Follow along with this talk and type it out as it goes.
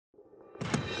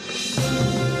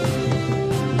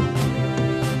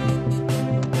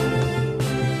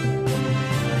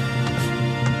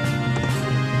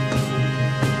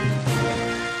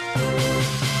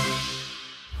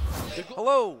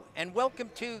and welcome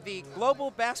to the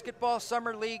Global Basketball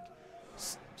Summer League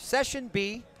Session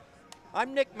B.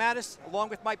 I'm Nick Mattis, along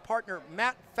with my partner,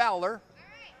 Matt Fowler.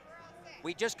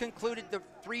 We just concluded the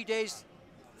 3 days,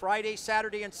 Friday,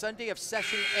 Saturday, and Sunday of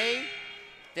Session A.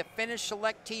 The Finnish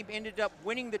select team ended up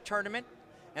winning the tournament,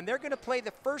 and they're going to play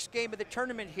the first game of the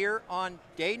tournament here on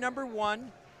day number 1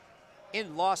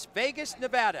 in Las Vegas,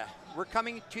 Nevada. We're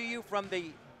coming to you from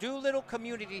the Doolittle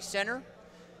Community Center.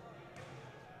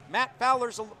 Matt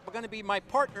Fowler's going to be my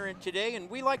partner in today, and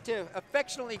we like to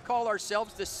affectionately call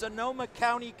ourselves the Sonoma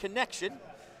County Connection.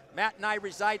 Matt and I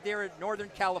reside there in Northern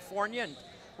California, and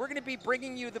we're going to be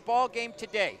bringing you the ball game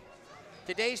today.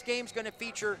 Today's game is going to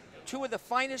feature two of the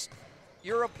finest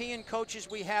European coaches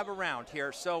we have around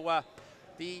here. So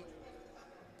the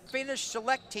Finnish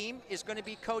select team is going to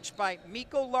be coached by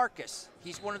Mikko Larkus.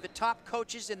 He's one of the top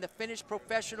coaches in the Finnish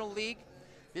Professional League.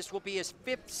 This will be his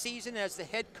 5th season as the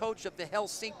head coach of the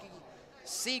Helsinki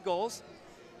Seagulls.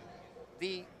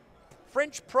 The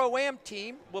French Pro-Am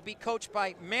team will be coached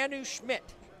by Manu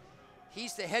Schmidt.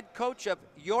 He's the head coach of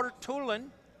Yortulen.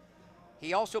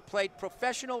 He also played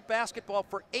professional basketball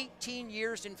for 18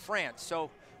 years in France. So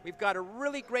we've got a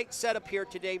really great setup here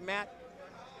today, Matt.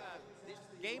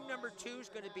 Game number 2 is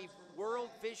going to be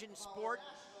World Vision Sport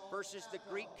versus the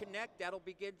Greek Connect. That'll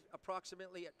begin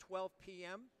approximately at 12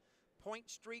 p.m. Point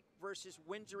Streak versus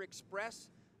Windsor Express.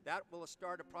 That will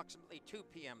start approximately 2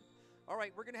 p.m. All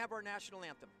right, we're going to have our national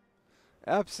anthem.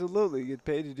 Absolutely. You get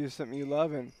paid to do something you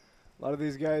love, and a lot of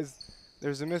these guys,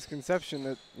 there's a misconception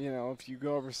that, you know, if you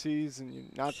go overseas and you're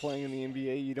not playing in the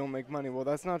NBA, you don't make money. Well,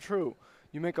 that's not true.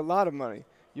 You make a lot of money.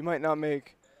 You might not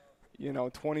make, you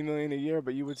know, $20 million a year,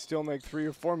 but you would still make $3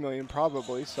 or $4 million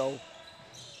probably. So,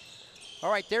 all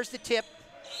right, there's the tip.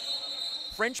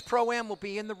 French Pro-Am will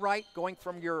be in the right, going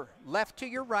from your left to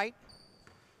your right.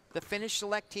 The Finnish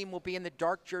select team will be in the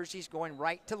dark jerseys, going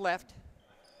right to left.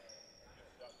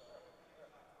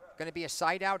 Going to be a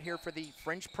side out here for the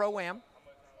French Pro-Am.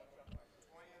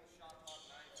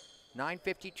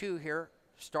 9:52 here.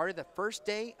 Started the first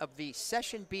day of the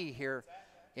Session B here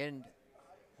in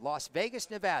Las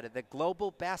Vegas, Nevada, the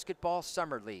Global Basketball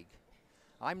Summer League.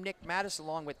 I'm Nick Mattis,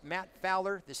 along with Matt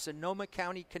Fowler, the Sonoma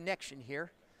County Connection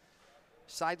here.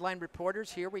 Sideline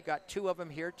reporters here. We got 2 of them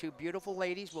here, 2 beautiful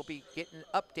ladies will be getting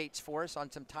updates for us on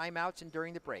some timeouts and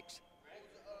during the breaks.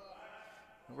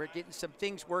 We're getting some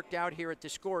things worked out here at the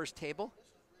scorers table.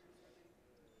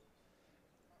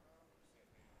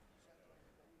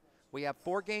 We have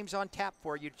 4 games on tap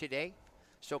for you today.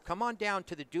 So come on down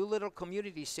to the Doolittle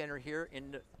Community Center here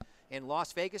in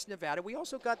Las Vegas, Nevada. We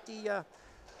also got the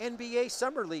NBA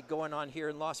Summer League going on here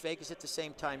in Las Vegas at the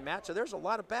same time, Matt. So there's a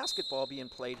lot of basketball being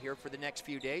played here for the next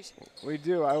few days. We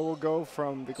do. I will go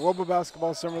from the Global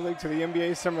Basketball Summer League to the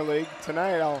NBA Summer League.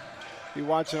 Tonight I'll be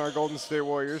watching our Golden State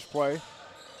Warriors play.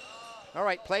 All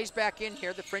right, plays back in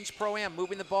here. The French Pro-Am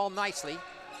moving the ball nicely.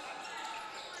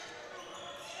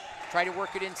 Try to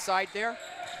work it inside there.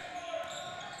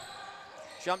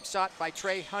 Jump shot by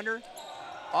Trey Hunter.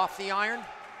 Off the iron.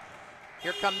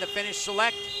 Here come the Finnish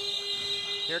select.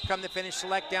 Here come the Finnish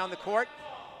select down the court.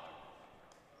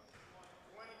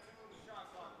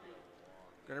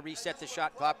 Going to reset the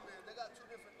shot clock.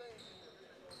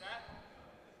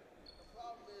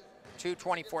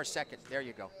 2:24 seconds. There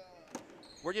you go.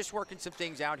 We're just working some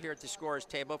things out here at the scorers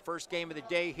table. First game of the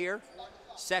day here,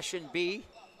 Session B.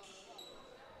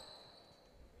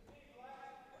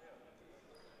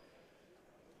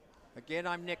 Again,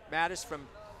 I'm Nick Mattis from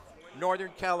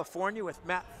Northern California with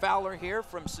Matt Fowler here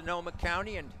from Sonoma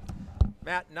County, and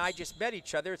Matt and I just met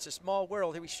each other. It's a small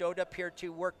world. We showed up here to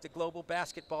work the Global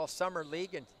Basketball Summer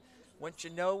League, and once you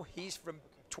know, he's from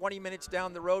 20 minutes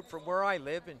down the road from where I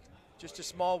live, and just a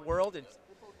small world, and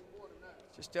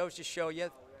just goes to show you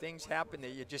things happen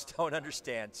that you just don't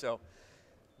understand. So it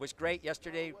was great.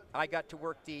 Yesterday I got to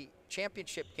work the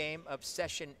championship game of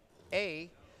Session A.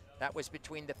 That was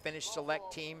between the Finnish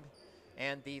select team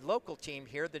and the local team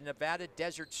here, the Nevada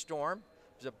Desert Storm.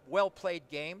 It was a well-played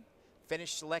game.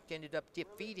 Finnish select ended up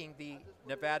defeating the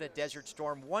Nevada Desert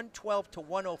Storm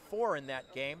 112-104 in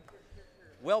that game.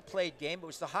 Well-played game. It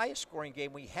was the highest scoring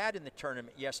game we had in the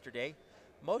tournament yesterday.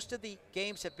 Most of the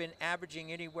games have been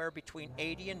averaging anywhere between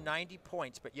 80 and 90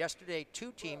 points, but yesterday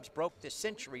 2 teams broke the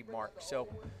century mark. So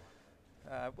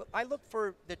I look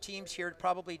for the teams here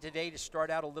probably today to start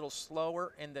out a little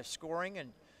slower in the scoring,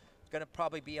 and it's going to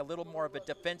probably be a little more of a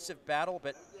defensive battle.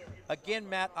 But again,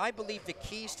 Matt, I believe the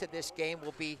keys to this game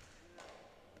will be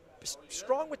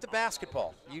strong with the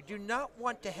basketball. You do not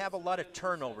want to have a lot of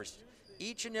turnovers.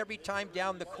 Each and every time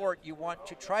down the court, you want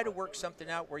to try to work something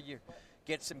out where you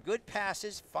get some good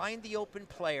passes, find the open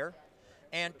player,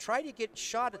 and try to get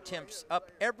shot attempts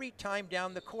up every time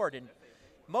down the court. And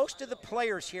most of the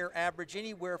players here average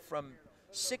anywhere from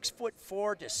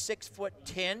 6'4" to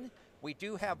 6'10". We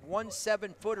do have one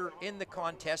 7-footer in the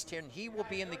contest here, and he will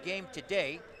be in the game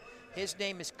today. His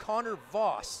name is Connor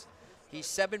Voss. He's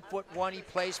 7'1". He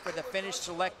plays for the Finnish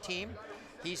select team.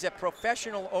 He's a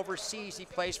professional overseas. He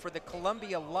plays for the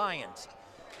Columbia Lions.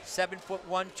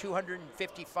 7'1",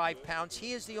 255 pounds.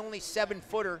 He is the only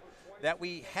 7-footer that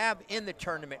we have in the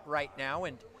tournament right now,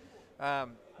 and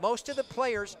most of the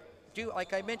players do,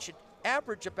 like I mentioned,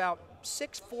 average about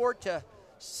 6'4" to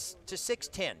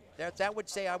 6'10". I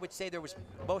would say there was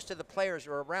most of the players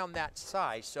are around that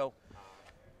size. So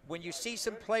when you see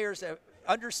some players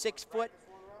under 6 foot,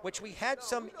 which we had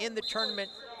some in the tournament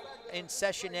in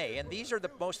session A, and these are the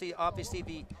mostly obviously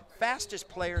the fastest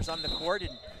players on the court,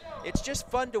 and it's just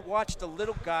fun to watch the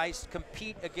little guys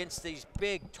compete against these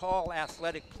big, tall,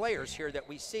 athletic players here that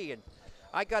we see. And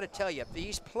I got to tell you,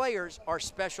 these players are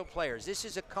special players. This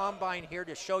is a combine here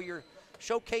to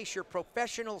showcase your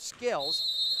professional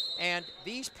skills, and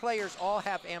these players all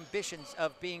have ambitions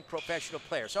of being professional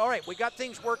players. All right, we got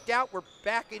things worked out. We're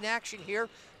back in action here.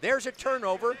 There's a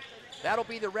turnover. That'll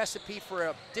be the recipe for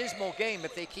a dismal game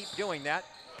if they keep doing that.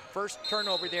 First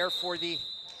turnover there for the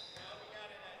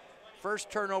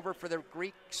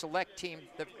Greek select team,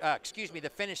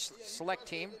 the Finnish select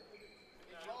team.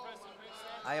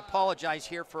 I apologize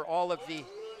here for all of the,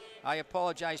 I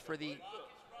apologize for the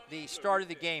start of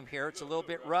the game here. It's a little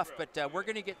bit rough, but we're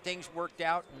going to get things worked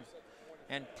out,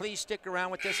 and please stick around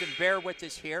with us and bear with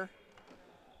us here.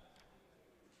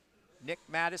 Nick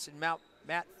Mattis and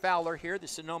Matt Fowler here, the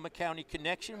Sonoma County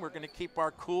Connection. We're going to keep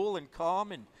our cool and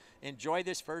calm and enjoy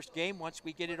this first game once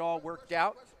we get it all worked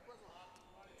out.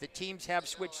 The teams have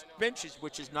switched benches,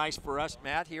 which is nice for us,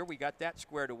 Matt. Here, we got that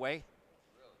squared away.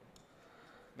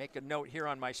 Make a note here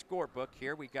on my scorebook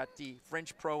here. We got the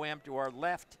French Pro-Am to our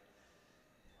left,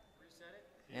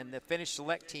 and the Finnish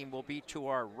select team will be to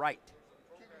our right.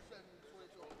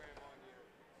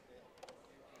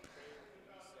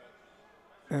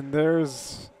 And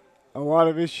there's a lot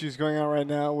of issues going on right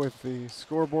now with the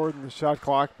scoreboard and the shot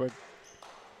clock, but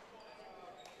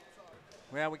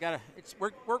well,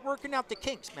 we're working out the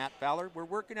kinks, Matt Fowler. We're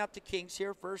working out the kinks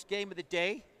here. First game of the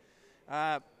day.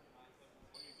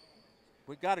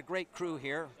 We've got a great crew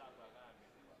here.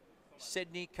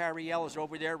 Sydney Cariel is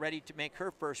over there, ready to make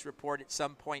her first report at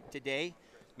some point today.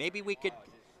 Maybe we could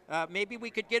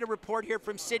get a report here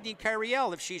from Sydney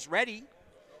Cariel if she's ready.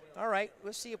 All right,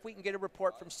 let's see if we can get a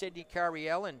report from Sydney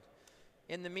Cariel. And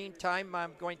in the meantime,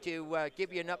 I'm going to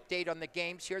give you an update on the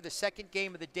games here. The second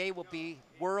game of the day will be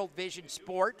World Vision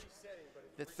Sport.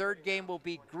 The third game will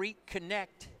be Greek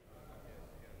Connect.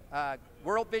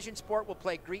 World Vision Sport will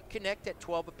play Greek Connect at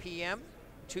 12 p.m.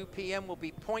 2 p.m. will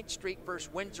be Point Street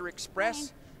versus Windsor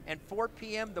Express. And 4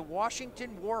 p.m. the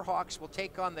Washington Warhawks will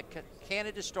take on the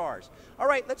Canada Stars. All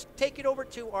right, let's take it over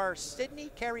to our Sydney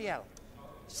Cariel.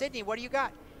 Sydney, what do you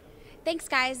got? Thanks,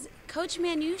 guys. Coach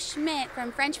Manu Schmidt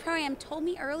from French Pro-Am told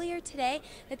me earlier today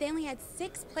that they only had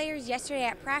 6 players yesterday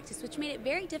at practice, which made it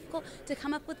very difficult to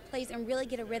come up with plays and really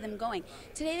get a rhythm going.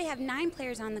 Today they have 9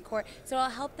 players on the court, so it'll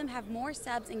help them have more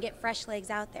subs and get fresh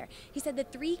legs out there. He said the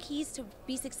 3 keys to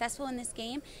be successful in this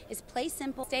game is play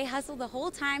simple, stay hustled the whole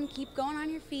time, keep going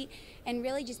on your feet, and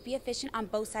really just be efficient on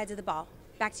both sides of the ball.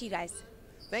 Back to you guys.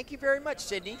 Thank you very much,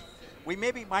 Sydney. We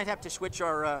might have to switch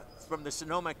our from the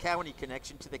Sonoma County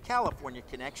connection to the California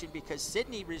connection because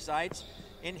Sydney resides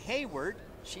in Hayward.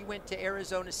 She went to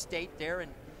Arizona State there,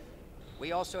 and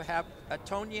we also have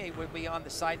Tony will be on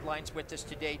the sidelines with us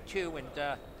today too.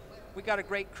 And we got a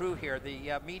great crew here.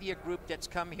 The media group that's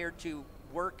come here to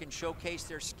work and showcase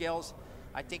their skills.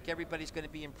 I think everybody's going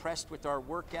to be impressed with our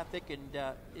work ethic,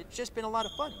 and it's just been a lot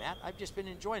of fun, Matt. I've just been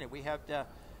enjoying it. We have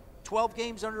 12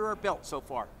 games under our belt so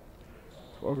far.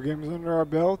 12 games under our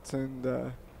belt,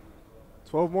 and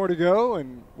 12 more to go,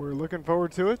 and we're looking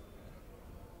forward to it.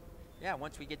 Yeah,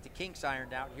 once we get the kinks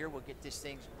ironed out here, we'll get this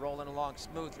thing rolling along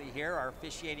smoothly here. Our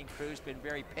officiating crew's been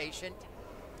very patient,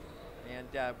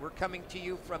 and we're coming to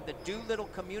you from the Doolittle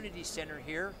Community Center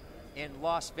here in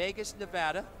Las Vegas,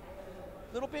 Nevada.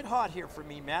 A little bit hot here for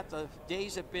me, Matt. The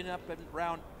days have been up and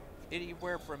around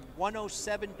anywhere from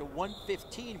 107 to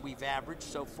 115 we've averaged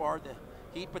so far, the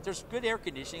heat, but there's good air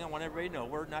conditioning. I want everybody to know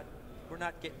we're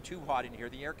not getting too hot in here.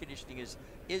 The air conditioning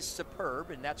is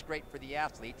superb, and that's great for the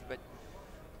athletes, but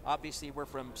obviously we're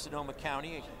from Sonoma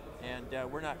County, and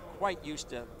we're not quite used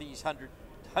to these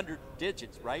 100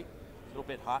 digits, right? A little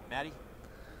bit hot, Matty?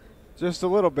 Just a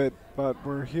little bit, but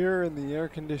we're here in the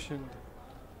air-conditioned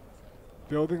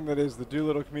building that is the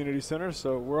Doolittle Community Center,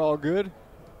 so we're all good.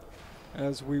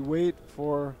 As we wait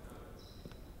for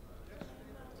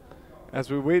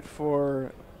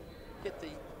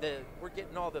We're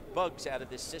getting all the bugs out of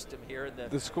this system here.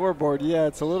 The scoreboard, yeah,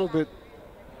 it's a little bit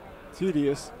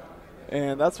tedious,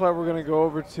 and that's why we're going to go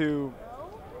over to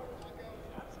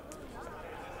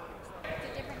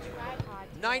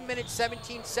 9 minutes,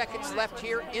 17 seconds left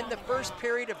here in the first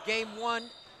period of Game 1.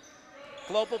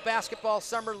 Global Basketball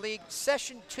Summer League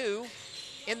Session 2.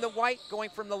 In the white, going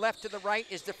from the left to the right,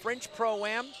 is the French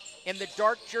Pro-Am. In the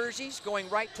dark jerseys, going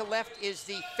right to left, is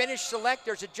the Finnish Select.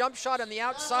 There's a jump shot on the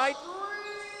outside.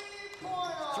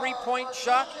 Three-point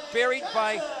shot buried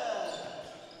by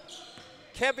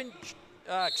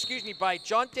by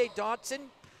Jonte Dotson.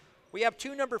 We have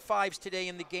two number 5s today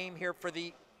in the game here for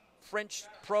the French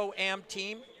Pro-Am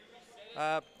team.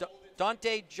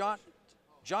 Jonte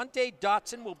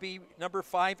Dotson will be number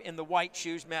 5 in the white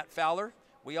shoes, Matt Fowler.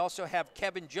 We also have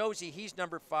Kevin Josie, he's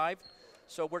number 5.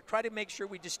 So we're trying to make sure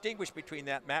we distinguish between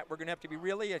that, Matt. We're going to have to be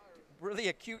really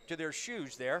acute to their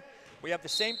shoes there. We have the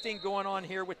same thing going on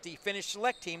here with the Finnish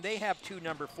Select team. They have two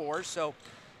number 4s, so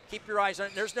keep your eyes on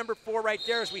it. There's number 4 right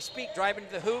there as we speak, driving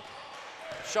to the hoop.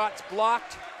 Shots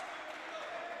blocked.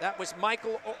 That was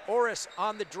Michael Orris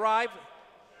on the drive.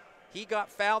 He got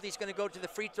fouled. He's going to go to the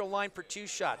free throw line for 2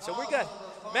 shots. So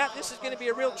Matt, this is going to be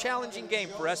a real challenging game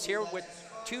for us here with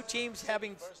two teams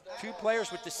having 2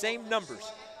 players with the same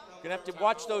numbers. Going to have to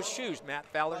watch those shoes, Matt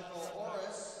Fowler.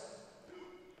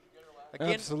 Again,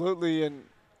 absolutely, and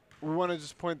we want to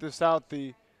just point this out.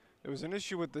 There was an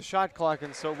issue with the shot clock,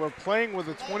 and so we're playing with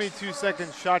a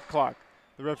 22-second shot clock.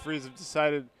 The referees have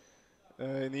decided,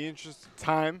 in the interest of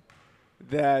time,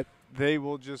 that they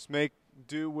will just make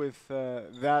do with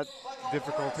that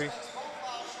difficulty.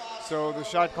 So the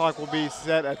shot clock will be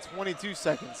set at 22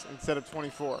 seconds instead of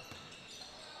 24.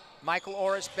 Michael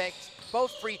Orris makes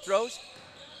both free throws.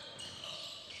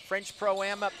 French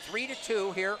Pro-Am up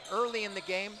 3-2 here early in the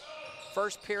game,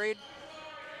 first period.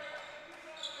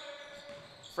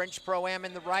 French Pro-Am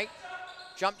in the right,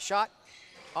 jump shot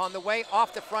on the way,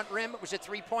 off the front rim. It was a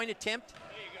 3-point attempt.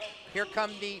 Here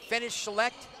come the Finnish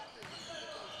Select.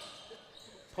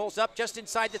 Pulls up just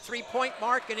inside the 3-point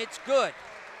mark, and it's good.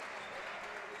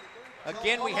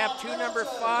 Again, we have two number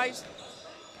 5s.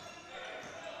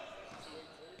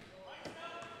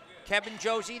 Kevin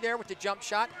Josie there with the jump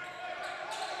shot.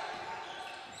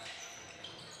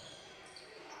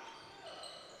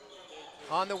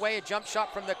 On the way, a jump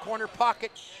shot from the corner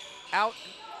pocket out.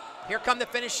 Here come the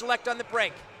Finnish Select on the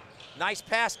break. Nice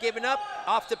pass given up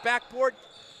off the backboard.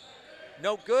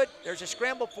 No good. There's a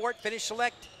scramble for it. Finnish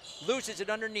Select loses it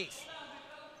underneath.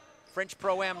 French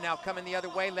Pro-Am now coming the other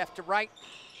way, left to right.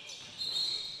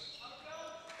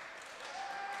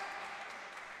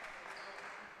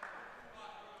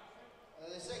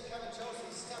 They say Kevin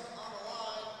Josie stepped on the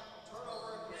line.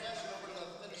 Turnover and possession over to the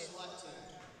Finnish Select team.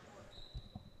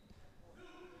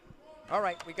 All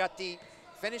right, we got the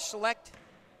Finnish Select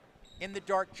in the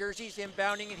dark jerseys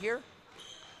inbounding it here.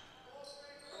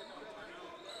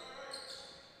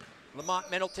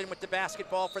 Lamont Middleton with the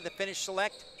basketball for the Finnish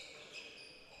Select.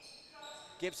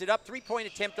 Gives it up, 3-point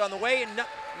attempt on the way, and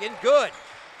good.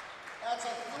 That's a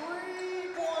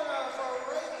 3-pointer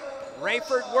for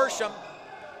Rayford Worsham.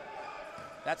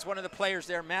 That's one of the players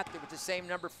there, Matt, with the same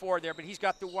number 4 there, but he's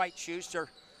got the white shoes. So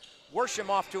Worsham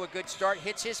off to a good start,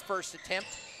 hits his first attempt.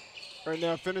 Right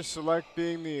now, Finnish Select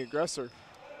being the aggressor.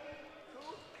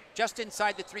 Just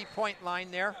inside the 3-point line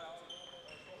there.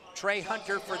 Trey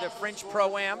Hunter for the French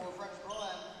Pro-Am.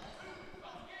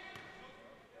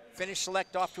 Finnish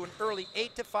Select off to an early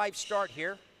 8-5 start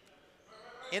here.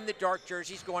 In the dark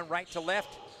jerseys, going right to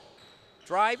left.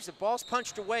 Drives, the ball's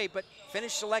punched away, but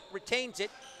Finnish Select retains it.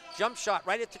 Jump shot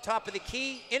right at the top of the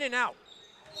key, in and out.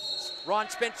 Ron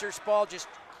Spencer's ball just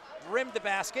rimmed the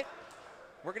basket.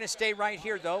 We're going to stay right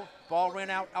here, though. Ball ran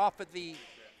out off of the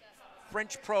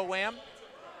French Pro-Am.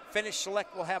 Finnish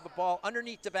Select will have a ball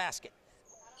underneath the basket.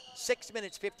 6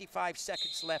 minutes, 55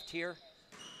 seconds left here.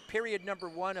 Period number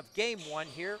 1 of game 1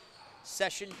 here.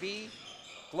 Session B,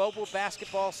 Global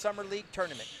Basketball Summer League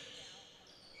Tournament.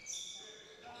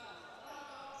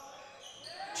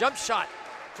 Jump shot,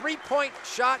 3-point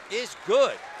shot is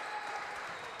good.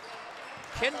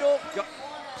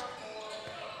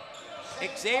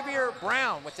 Xavier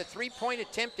Brown with the 3-point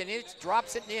attempt, and it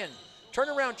drops it in.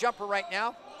 Turnaround jumper right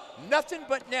now. Nothing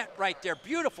but net right there.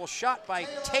 Beautiful shot by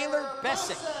Taylor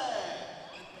Bessick.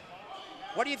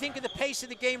 What do you think of the pace of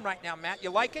the game right now, Matt?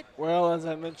 You like it? Well, as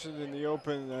I mentioned in the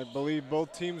open, I believe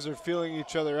both teams are feeling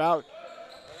each other out.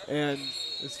 And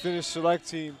this Finnish Select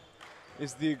team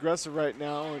is the aggressor right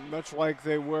now, and much like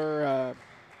they were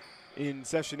in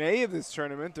Session A of this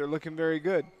tournament, they're looking very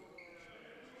good.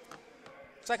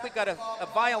 Looks like we got a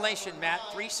violation, Matt.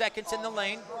 3 seconds in the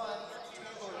lane.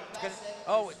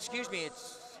 Oh, excuse me.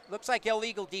 Looks like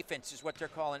illegal defense is what they're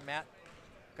calling, Matt.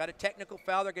 Got a technical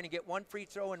foul. They're going to get 1 free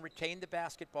throw and retain the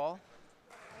basketball.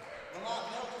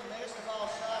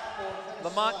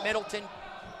 Lamont Middleton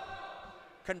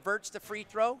converts the free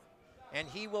throw, and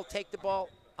he will take the ball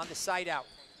on the side out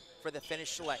for the Finnish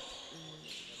Select.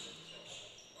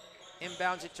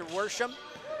 Inbounds it to Worsham.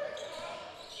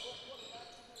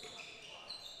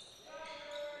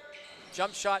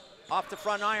 Jump shot off the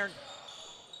front iron,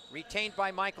 retained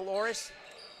by Michael Orris.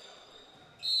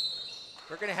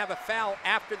 We're going to have a foul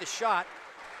after the shot.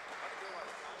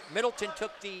 Middleton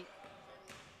took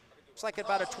looks like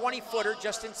about a 20-footer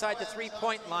just inside the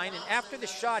three-point line, and after the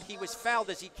shot, he was fouled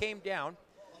as he came down.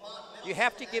 You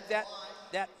have to give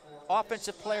that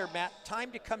offensive player, Matt,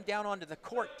 time to come down onto the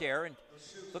court there, and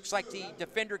looks like the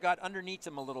defender got underneath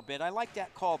him a little bit. I like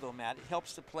that call, though, Matt. It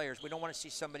helps the players. We don't want to see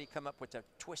somebody come up with a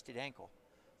twisted ankle.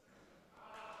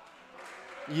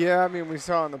 Yeah, I mean, we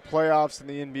saw in the playoffs in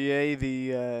the NBA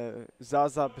the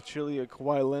Zaza Pachulia,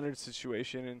 Kawhi Leonard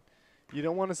situation, and you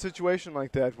don't want a situation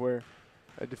like that where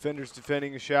a defender's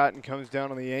defending a shot and comes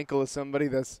down on the ankle of somebody.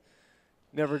 That's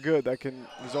never good. That can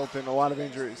result in a lot of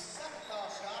injuries.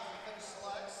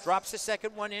 Drops the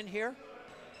second one in here.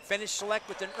 Finnish Select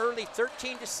with an early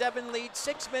 13-7 lead.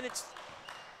 6 minutes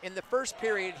in the first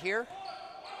period here.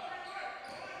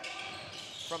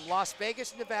 From Las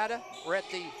Vegas, Nevada, we're at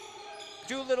the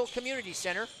Doolittle Community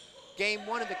Center. Game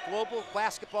 1 of the Global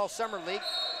Basketball Summer League.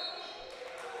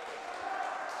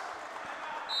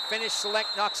 Finnish Select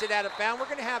knocks it out of bounds. We're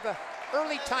going to have an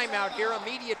early timeout here, a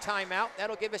media timeout.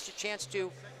 That'll give us a chance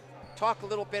to talk a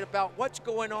little bit about what's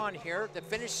going on here. The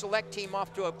Finnish Select team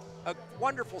off to a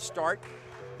wonderful start,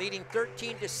 leading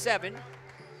 13-7.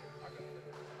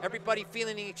 Everybody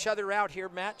feeling each other out here,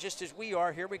 Matt, just as we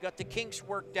are here. We got the kinks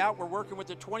worked out. We're working with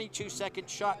a 22-second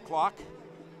shot clock,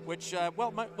 which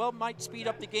might speed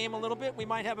up the game a little bit. We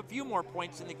might have a few more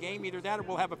points in the game. Either that or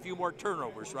we'll have a few more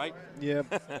turnovers, right?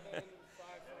 Yep.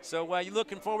 So you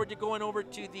looking forward to going over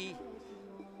to the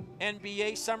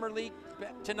NBA Summer League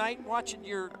tonight, watching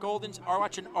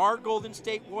our Golden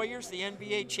State Warriors, the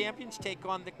NBA champions, take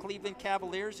on the Cleveland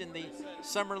Cavaliers in the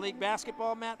Summer League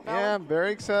basketball, Matt Fowler? Yeah, I'm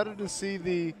very excited to see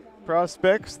the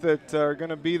prospects that are going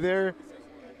to be there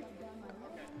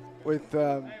with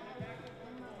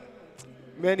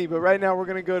many. But right now we're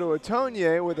going to go to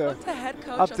Atonye with a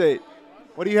update.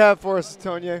 What do you have for us,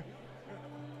 Atonye?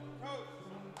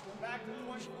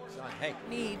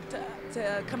 Need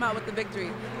to come out with the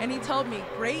victory, and he told me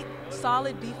great,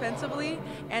 solid defensively,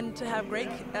 and to have great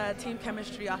team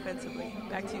chemistry offensively.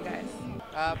 Back to you guys.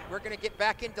 We're going to get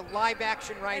back into live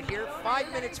action right here.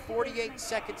 5 minutes, 48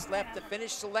 seconds left. The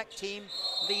Finnish Select team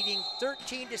leading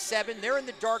 13-7. They're in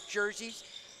the dark jerseys.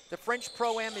 The French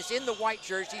Pro-Am is in the white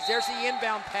jerseys. There's the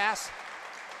inbound pass.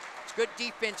 It's good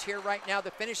defense here right now.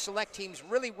 The Finnish Select team's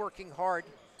really working hard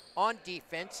on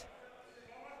defense.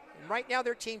 And right now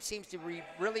their team seems to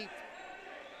really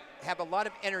have a lot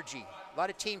of energy, a lot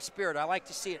of team spirit. I like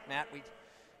to see it, Matt.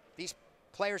 These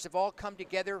players have all come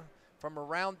together from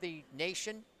around the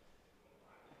nation.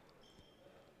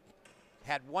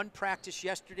 Had one practice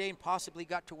yesterday and possibly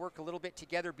got to work a little bit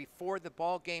together before the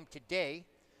ball game today.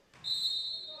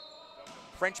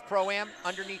 French Pro-Am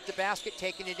underneath the basket,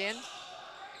 taking it in.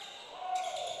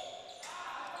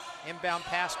 Inbound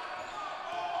pass.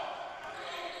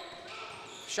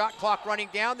 Shot clock running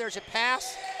down. There's a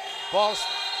pass.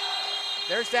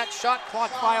 There's that shot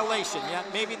clock violation. Yeah,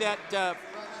 maybe that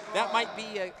might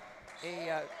be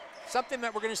something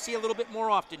that we're going to see a little bit more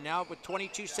often now with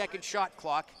 22-second shot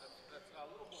clock.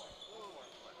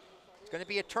 It's going to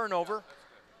be a turnover.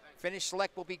 Finnish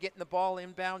Select will be getting the ball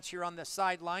inbounds here on the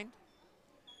sideline.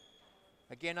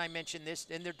 Again, I mentioned this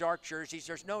in their dark jerseys.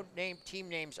 There's no team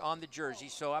names on the jersey,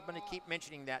 so I'm going to keep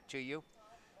mentioning that to you.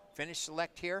 Finnish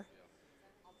Select here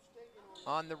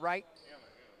on the right,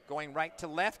 going right to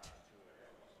left.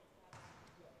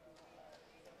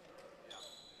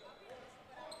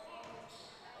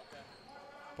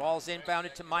 Ball's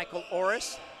inbounded to Michael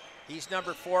Orris. He's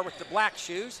number 4 with the black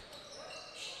shoes.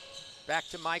 Back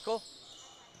to Michael.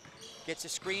 Gets a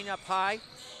screen up high.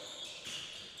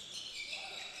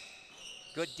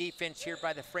 Good defense here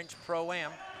by the French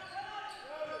Pro-Am.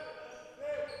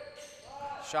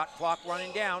 Shot clock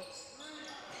running down.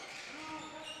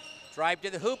 Drive to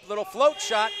the hoop, little float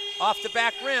shot off the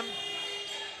back rim.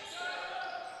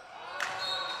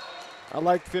 I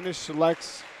like Finnish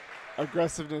Select's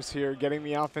aggressiveness here, getting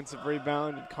the offensive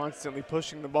rebound and constantly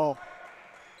pushing the ball.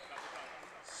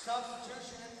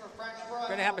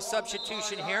 Going to have a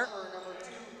substitution here.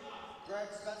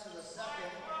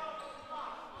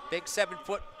 Big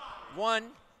 7'1",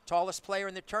 tallest player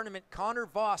in the tournament, Connor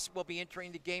Voss, will be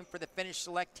entering the game for the Finnish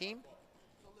select team,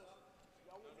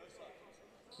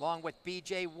 along with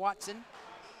B.J. Watson.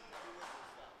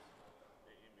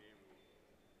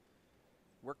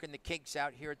 Working the kinks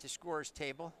out here at the scorer's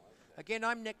table. Again,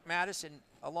 I'm Nick Mattis, and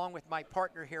along with my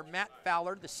partner here, Matt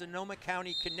Fowler, the Sonoma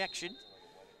County Connection.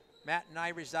 Matt and I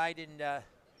reside in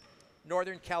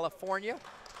Northern California.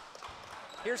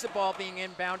 Here's the ball being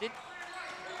inbounded.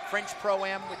 French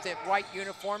Pro-Am with the white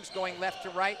uniforms going left to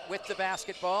right with the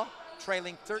basketball,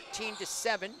 trailing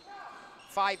 13-7.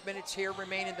 5 minutes here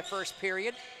remain in the first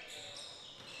period.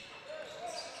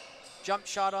 Jump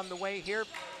shot on the way here.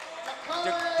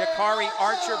 Dakari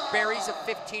Archer buries a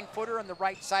 15-footer on the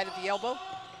right side of the elbow.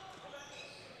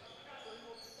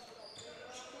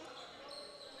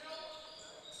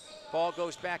 Ball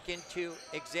goes back into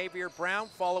Xavier Brown.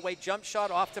 Fall away jump shot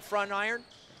off the front iron.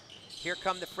 Here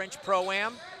come the French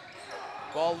Pro-Am.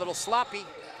 Ball a little sloppy.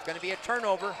 It's going to be a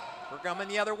turnover. We're coming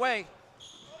the other way.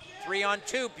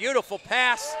 3-on-2. Beautiful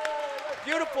pass.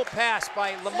 Beautiful pass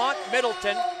by Lamont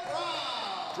Middleton.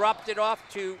 Dropped it off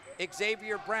to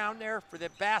Xavier Brown there for the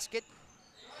basket.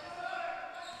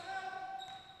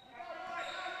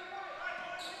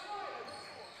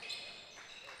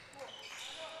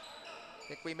 I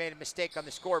think we made a mistake on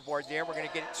the scoreboard there. We're going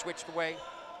to get it switched away.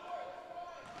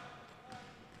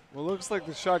 Well, looks like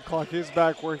the shot clock is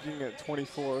back working at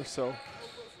 24, so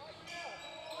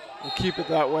we'll keep it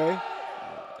that way.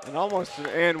 And almost an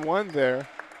and one there.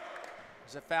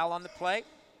 There's a foul on the play.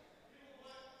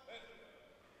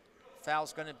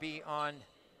 Foul's going to be on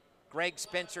Greg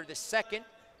Spencer II.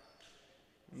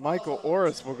 Michael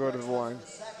Orris will go to the line.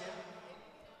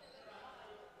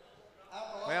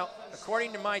 Well,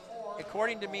 according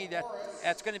to me,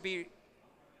 that's going to be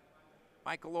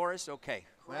Michael Orris. Okay.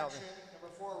 Well,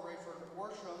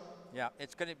 yeah,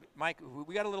 it's going to be Mike.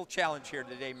 We got a little challenge here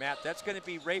today, Matt. That's going to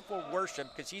be Rayful Worsham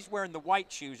because he's wearing the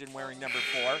white shoes and wearing number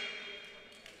 4.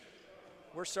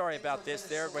 We're sorry about this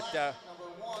there, but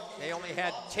they only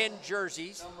had 10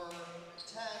 jerseys.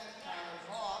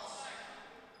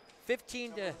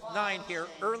 15-9 here,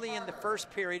 early in the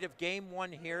first period of game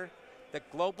 1 here, the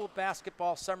Global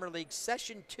Basketball Summer League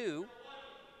Session 2.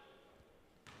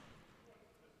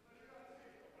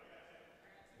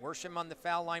 Worsham on the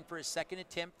foul line for his second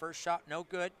attempt. First shot, no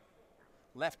good.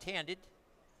 Left-handed.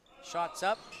 Shots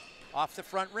up, off the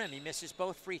front rim. He misses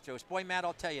both free throws. Boy, Matt,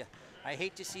 I'll tell you, I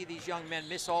hate to see these young men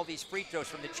miss all these free throws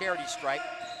from the charity stripe.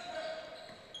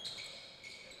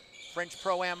 French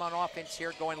Pro-Am on offense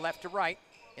here, going left to right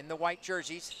in the white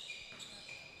jerseys.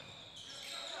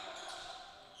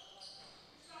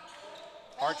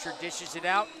 Archer dishes it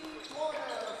out.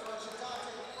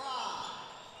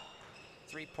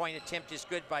 3-point attempt is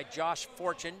good by Josh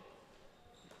Fortune.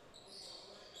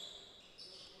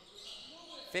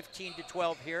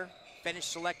 15-12 here. Finnish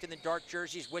select in the dark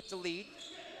jerseys with the lead.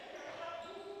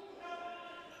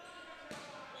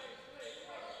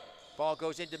 Ball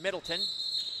goes into Middleton.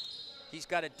 He's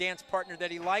got a dance partner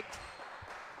that he liked.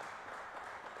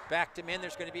 Backed him in.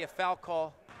 There's going to be a foul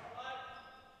call.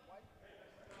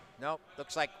 Nope,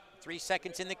 looks like 3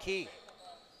 seconds in the key.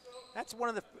 That's one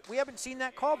of the, we haven't seen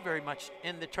that called very much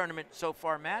in the tournament so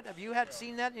far, Matt. Have you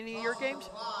seen that in any of your games?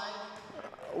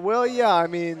 Well, yeah, I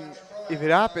mean, if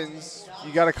it happens,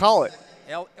 you got to call it.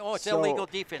 It's illegal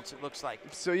defense, it looks like.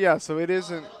 So, yeah, so it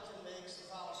isn't,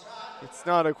 it's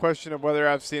not a question of whether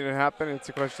I've seen it happen. It's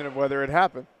a question of whether it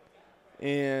happened.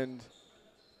 And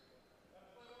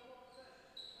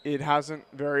it hasn't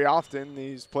very often.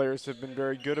 These players have been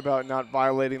very good about not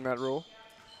violating that rule.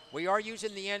 We are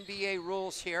using the NBA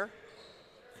rules here.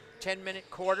 10-minute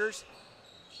quarters.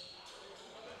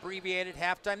 Abbreviated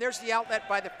halftime. There's the outlet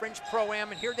by the French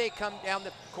Pro-Am, and here they come down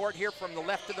the court here from the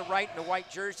left to the right in the white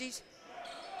jerseys.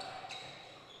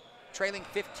 Trailing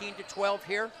 15-12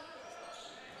 here.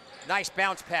 Nice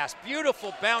bounce pass.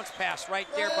 Beautiful bounce pass right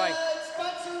there by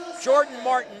Jordan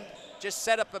Martin. Just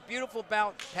set up a beautiful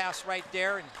bounce pass right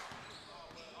there. And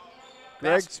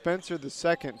Greg Spencer II,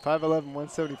 5'11",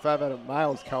 175 out of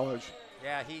Miles College.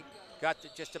 Yeah, he got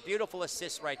just a beautiful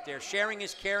assist right there. Sharing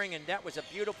is caring, and that was a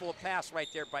beautiful pass right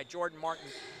there by Jordan Martin.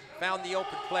 Found the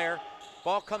open player.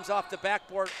 Ball comes off the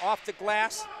backboard, off the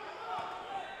glass.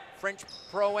 French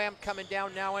Pro-Am coming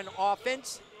down now in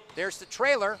offense. There's the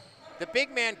trailer. The big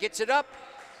man gets it up.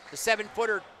 The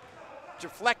 7-footer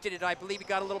deflected it. I believe he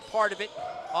got a little part of it.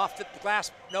 Off the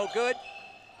glass, no good.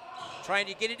 Trying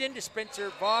to get it into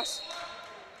Spencer Voss.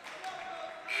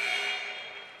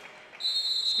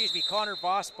 Connor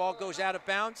Voss. Ball goes out of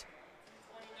bounds.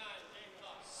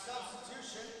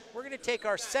 Substitution. We're going to take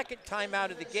our second time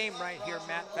out of the game right here,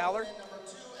 Matt Fowler.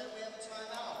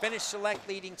 Finnish Select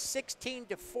leading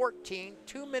 16-14,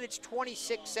 2 minutes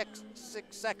 26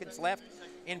 seconds left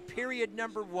in period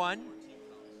number 1.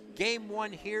 Game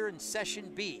 1 here in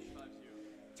session B.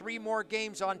 3 more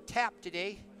games on tap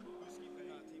today.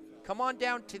 Come on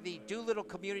down to the Doolittle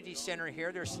Community Center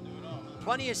here. There's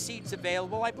plenty of seats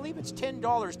available. I believe it's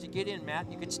 $10 to get in,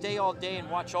 Matt. You can stay all day and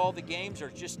watch all the games or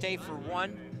just stay for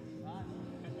one.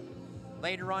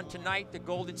 Later on tonight, the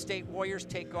Golden State Warriors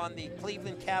take on the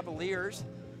Cleveland Cavaliers.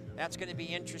 That's going to be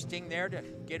interesting there to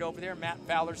get over there. Matt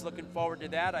Fowler's looking forward to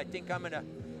that. I think I'm going to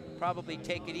probably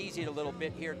take it easy a little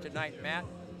bit here tonight, Matt,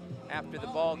 after the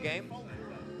ball game.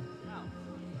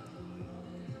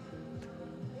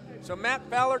 So Matt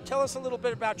Fowler, tell us a little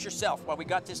bit about yourself while we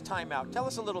got this timeout. Tell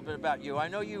us a little bit about you. I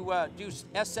know you do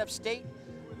SF State,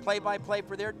 play-by-play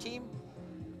for their team.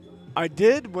 I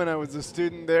did when I was a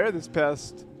student there this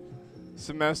past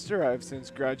semester. I've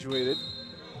since graduated.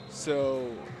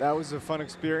 So that was a fun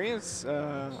experience.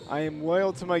 I am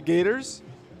loyal to my Gators,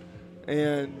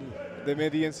 and they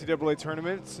made the NCAA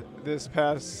tournament this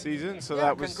past season. So yeah,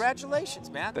 that was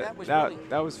congratulations, Matt.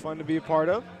 That was fun to be a part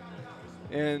of,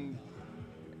 and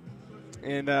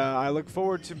I look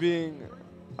forward to being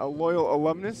a loyal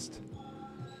alumnus,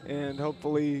 and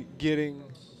hopefully getting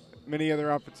many other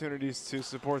opportunities to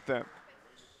support them.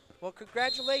 Well,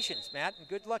 congratulations, Matt, and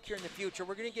good luck here in the future.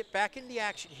 We're going to get back in the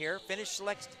action here. Finnish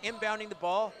Select inbounding the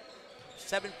ball.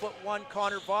 7'1"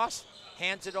 Connor Voss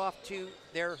hands it off to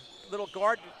their little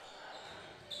guard.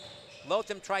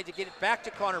 Lotham tried to get it back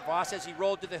to Connor Voss as he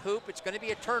rolled to the hoop. It's going to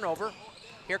be a turnover.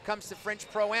 Here comes the French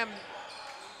Pro-Am.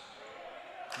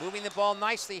 Moving the ball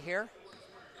nicely here.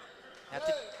 At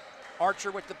the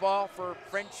Archer with the ball for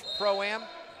French Pro-Am.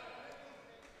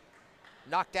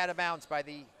 Knocked out of bounds by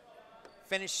the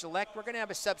Finnish Select. We're going to have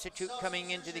a substitute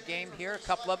coming into the game here, a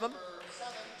couple of them.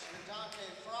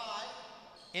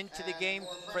 Into the game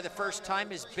for the first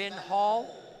time is Ben Hall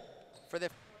for the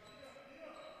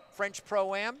French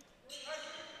Pro-Am.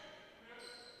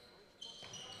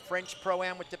 French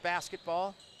Pro-Am with the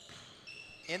basketball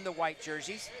in the white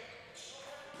jerseys.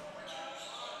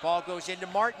 Ball goes into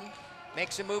Martin,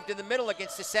 makes a move to the middle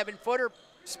against the 7-footer,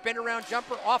 spin around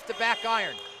jumper off the back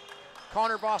iron.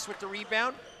 Connor Voss with the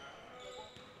rebound.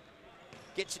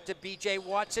 Gets it to B.J.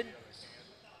 Watson.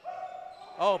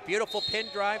 Oh, beautiful pin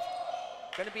drive.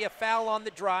 Going to be a foul on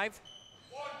the drive.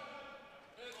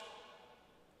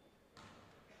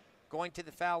 Going to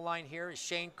the foul line here is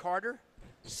Shane Carter,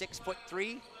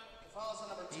 6'3".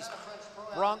 He's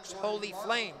Bronx Holy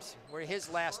Flames were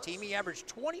his last team. He averaged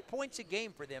 20 points a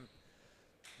game for them.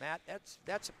 Matt,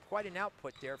 that's quite an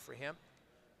output there for him.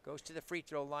 Goes to the free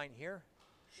throw line here.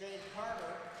 Shane Carter.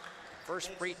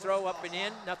 First free throw up and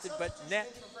in, nothing but net.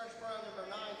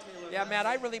 Yeah, Matt,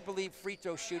 I really believe free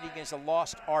throw shooting is a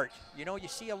lost art. You know, you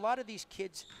see a lot of these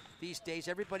kids these days,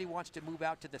 everybody wants to move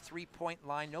out to the three-point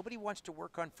line. Nobody wants to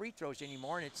work on free throws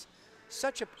anymore, and it's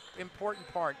such an important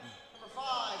part.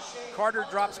 Carter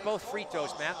drops both free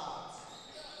throws, Matt.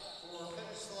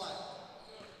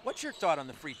 What's your thought on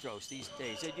the free throws these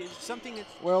days? Is something that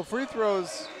Well, free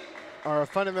throws are a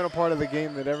fundamental part of the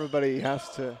game that everybody has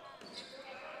to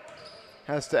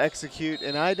execute,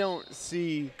 and I don't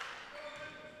see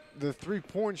the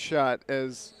three-point shot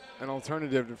as an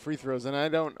alternative to free throws, and I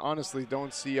honestly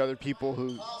don't see other people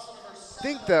who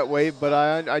think that way, but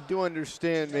I do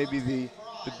understand maybe the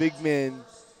big men,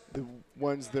 the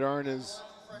ones that aren't as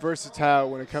versatile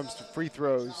when it comes to free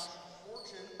throws,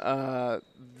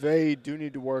 they do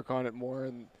need to work on it more,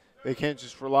 and they can't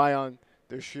just rely on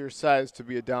their sheer size to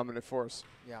be a dominant force.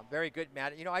 Yeah, very good,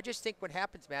 Matt. You know, I just think what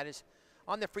happens, Matt, is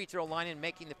on the free throw line and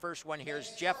making the first one here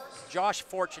is Josh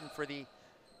Fortune for the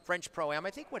French Pro-Am.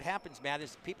 I think what happens, Matt,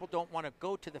 is people don't want to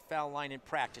go to the foul line in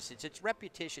practice. It's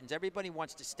repetitions. Everybody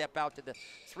wants to step out to the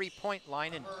three-point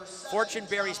line, and Fortune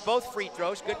buries both free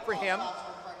throws. Good for him.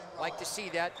 Like to see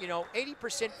that. You know,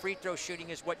 80% free throw shooting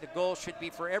is what the goal should be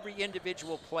for every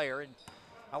individual player. And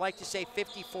I like to say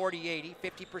 50, 40, 80.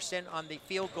 50% on the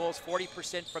field goals,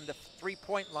 40% from the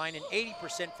three-point line, and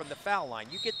 80% from the foul line.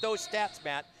 You get those stats,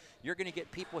 Matt, you're going to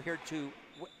get people here to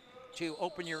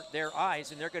open their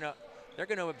eyes, and they're going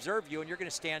to observe you, and you're going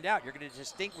to stand out. You're going to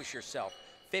distinguish yourself.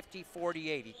 50, 40,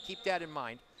 80. Keep that in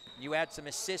mind. You add some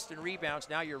assists and rebounds.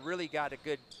 Now you've really got a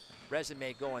good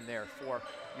resume going there for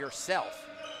yourself.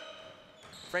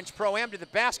 French Pro-Am to the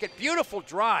basket. Beautiful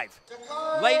drive.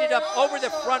 Laid it up over the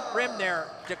front rim there.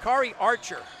 Dakari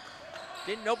Archer.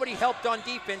 Nobody helped on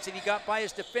defense, and he got by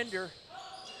his defender.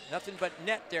 Nothing but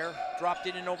net there. Dropped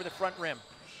it in over the front rim.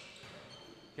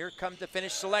 Here comes the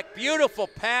Finnish Select. Beautiful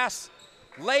pass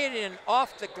lay it in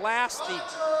off the glass.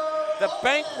 The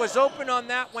bank was open on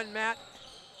that one, Matt.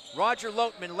 Roger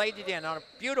Loteman laid it in on a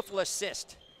beautiful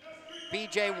assist.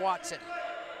 B.J. Watson.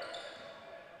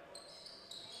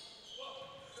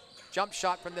 Jump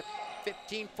shot from the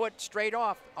 15-foot straight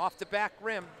off the back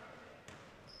rim.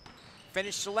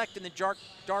 Finish Select in the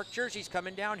dark jerseys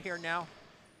coming down here now.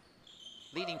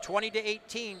 Leading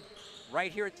 20-18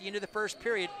 right here at the end of the first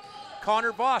period.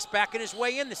 Connor Voss backing his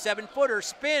way in, the 7-footer,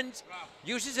 spins,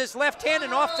 uses his left hand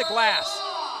and off the glass.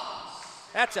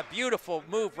 That's a beautiful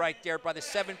move right there by the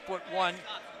 7'1",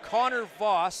 Connor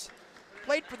Voss.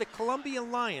 Played for the Columbia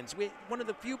Lions. One of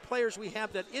the few players we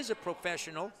have that is a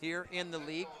professional here in the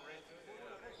league.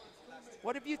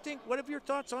 What have you think? What have your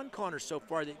thoughts on Connor so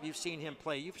far that you've seen him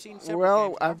play? You've seen several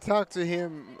games now. I've talked to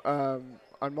him on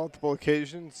multiple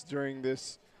occasions during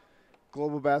this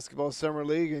Global Basketball Summer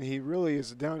League, and he really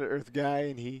is a down-to-earth guy,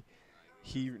 and he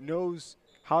knows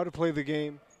how to play the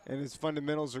game, and his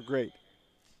fundamentals are great.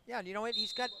 Yeah, and you know what?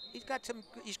 He's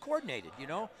coordinated. You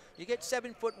know, you get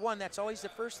 7'1", that's always the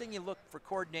first thing you look for,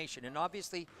 coordination, and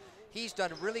obviously he's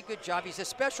done a really good job. He's a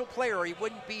special player, or he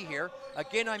wouldn't be here.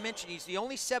 Again, I mentioned he's the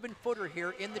only 7-footer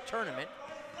here in the tournament.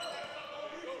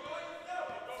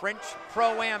 French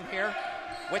Pro-Am here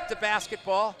with the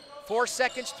basketball. 4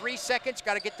 seconds, 3 seconds,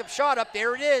 got to get the shot up.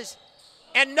 There it is.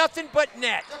 And nothing but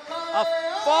net. A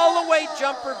fall-away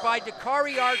jumper by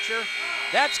Dakari Archer.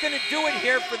 That's going to do it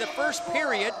here for the first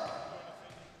period.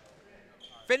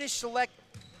 Finish Select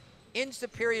ends the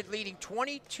period leading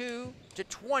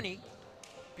 22-20.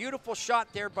 Beautiful shot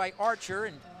there by Archer.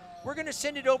 And we're going to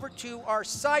send it over to our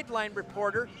sideline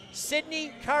reporter,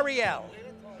 Sydney Cariel.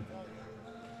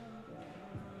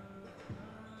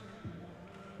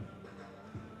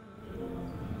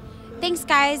 Thanks,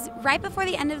 guys. Right before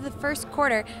the end of the first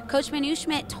quarter, Coach Manu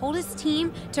Schmidt told his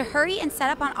team to hurry and set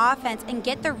up on offense and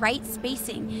get the right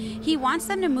spacing. He wants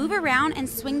them to move around and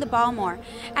swing the ball more.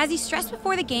 As he stressed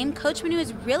before the game, Coach Manu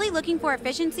is really looking for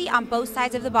efficiency on both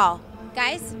sides of the ball.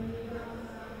 Guys?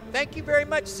 Thank you very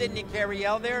much, Sydney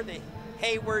Cariel there, the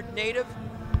Hayward native.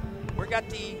 We got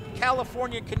the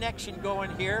California connection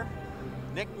going here.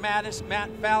 Nick Mattis, Matt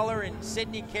Fowler, and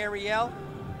Sydney Cariel.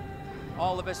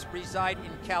 All of us reside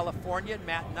in California,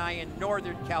 Matt and I in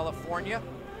Northern California.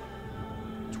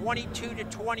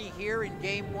 22-20 here in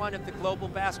Game 1 of the Global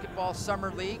Basketball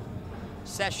Summer League,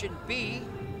 Session B.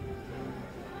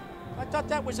 I thought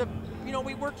that was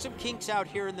we worked some kinks out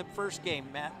here in the first game,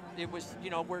 Matt. It was,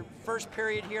 we're first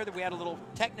period here that we had a little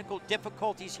technical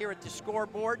difficulties here at the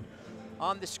scoreboard,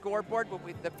 but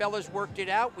the fellas worked it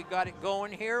out. We got it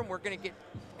going here, and we're going to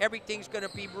everything's going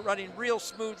to be running real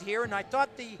smooth here, and I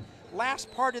thought the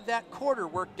last part of that quarter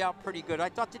worked out pretty good. I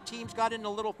thought the teams got in a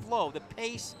little flow. The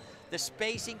pace, the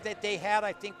spacing that they had,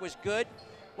 I think was good.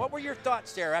 What were your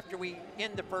thoughts there after we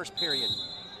end the first period?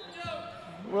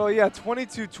 Well, yeah,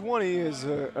 22-20 is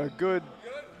a good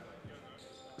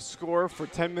score for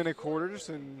 10-minute quarters,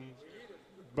 and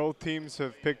both teams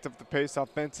have picked up the pace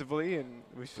offensively, and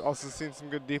we've also seen some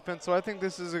good defense. So I think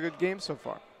this is a good game so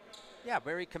far. Yeah,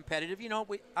 very competitive.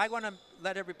 I want to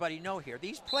let everybody know here,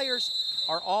 these players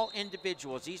are all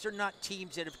individuals. These are not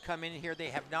teams that have come in here. They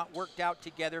have not worked out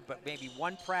together, but maybe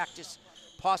one practice,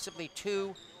 possibly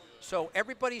two. So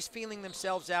everybody's feeling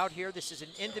themselves out here. This is an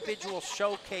individual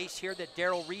showcase here that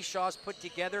Daryl Reshaw's put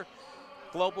together,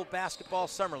 Global Basketball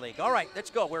Summer League. All right,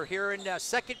 let's go. We're here in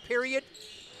second period.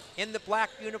 In the black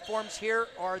uniforms here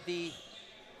are the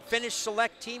Finish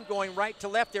Select team going right to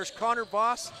left. There's Connor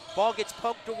Voss. Ball gets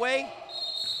poked away.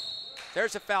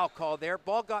 There's a foul call there.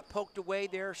 Ball got poked away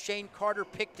there. Shane Carter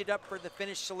picked it up for the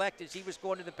Finish Select as he was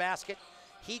going to the basket.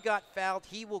 He got fouled.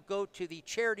 He will go to the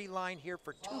charity line here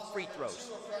for 2 free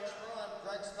throws.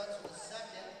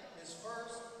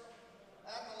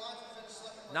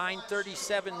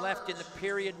 9:37 left in the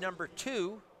period number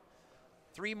 2.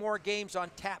 3 more games on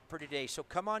tap for today. So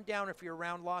come on down if you're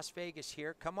around Las Vegas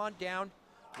here. Come on down.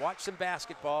 Watch some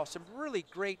basketball. Some really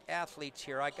great athletes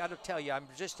here. I got to tell you, I'm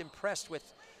just impressed with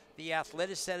the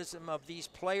athleticism of these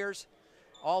players.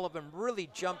 All of them really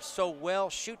jump so well,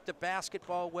 shoot the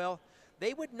basketball well.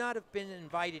 They would not have been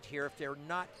invited here if they're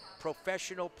not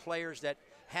professional players that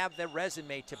have the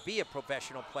resume to be a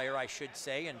professional player, I should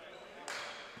say. And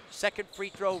second free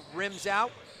throw rims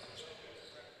out.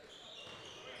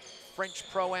 French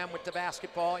Pro-Am with the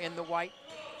basketball in the white.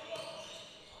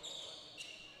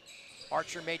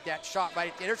 Archer made that shot right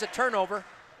at the end. There's a turnover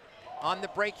on the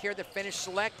break here, the Finish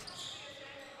Select.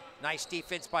 Nice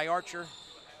defense by Archer.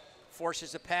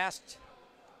 Forces a pass.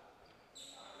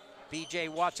 B.J.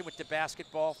 Watson with the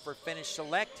basketball for Finish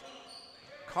Select.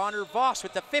 Connor Voss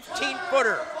with the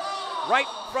 15-footer. Right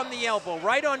from the elbow,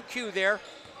 right on cue there.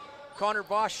 Connor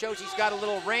Voss shows he's got a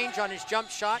little range on his jump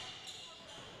shot.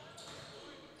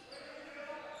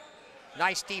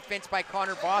 Nice defense by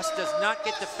Connor Voss, does not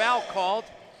get the foul called.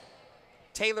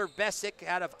 Taylor Bessick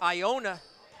out of Iona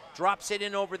drops it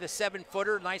in over the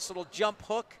 7-footer. Nice little jump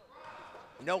hook.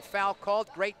 No foul called.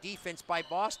 Great defense by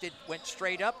Voss. It went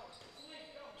straight up.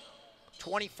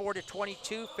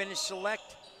 24-22, Finnish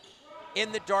Select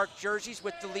in the dark jerseys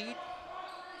with the lead.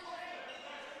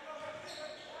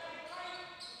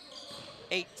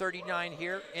 8:39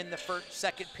 here in the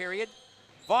second period.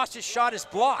 Voss's shot is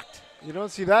blocked. You don't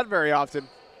see that very often.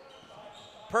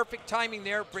 Perfect timing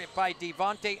there by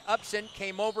Devontae Upson.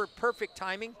 Came over, perfect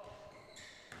timing.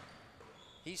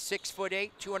 He's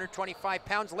 6'8", 225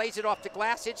 pounds. Lays it off the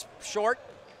glass, it's short.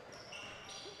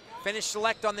 Finnish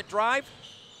Select on the drive.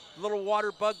 Little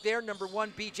water bug there. Number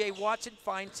 1, B.J. Watson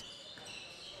finds.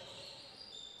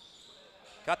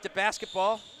 Got the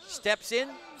basketball, steps in,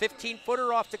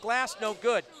 15-footer off the glass, no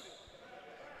good.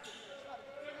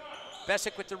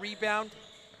 Bessick with the rebound.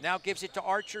 Now gives it to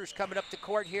Archer, who's coming up the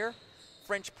court here.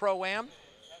 French Pro-Am.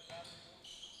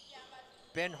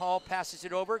 Ben Hall passes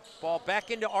it over. Ball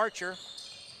back into Archer.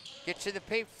 Gets to the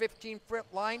 15-foot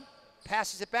line.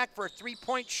 Passes it back for a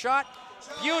three-point shot.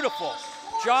 Beautiful.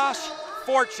 Josh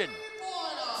Fortune.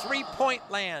 Three-point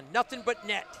land. Nothing but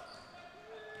net.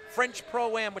 French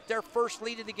Pro-Am with their first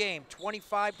lead of the game.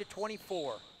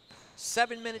 25-24.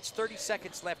 7 minutes, 30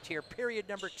 seconds left here. Period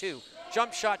number 2.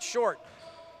 Jump shot short.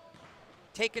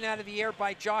 Taken out of the air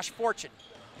by Josh Fortune.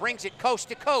 Brings it coast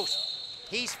to coast.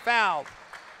 He's fouled.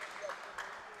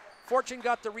 Fortune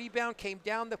got the rebound, came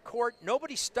down the court.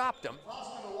 Nobody stopped him.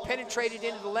 Penetrated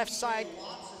into the left side.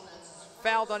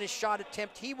 Fouled on his shot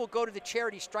attempt. He will go to the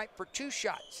charity stripe for 2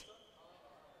 shots.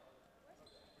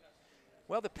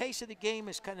 Well, the pace of the game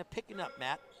is kind of picking up,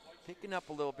 Matt. Picking up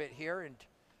a little bit here. And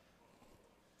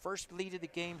first lead of the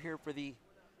game here for the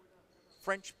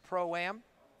French Pro-Am.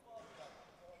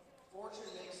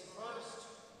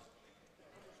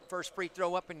 First free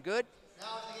throw up and good.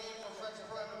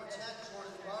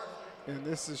 And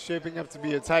this is shaping up to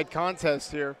be a tight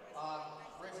contest here.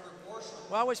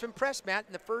 Well, I was impressed, Matt.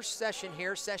 In the first session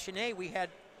here, session A, we had,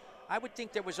 I would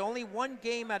think there was only one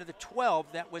game out of the 12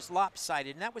 that was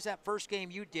lopsided, and that was that first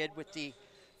game you did with the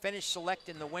Finnish Select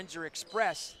and the Windsor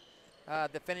Express.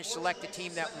 The Finnish Select, the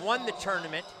team that won the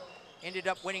tournament, ended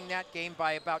up winning that game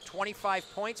by about 25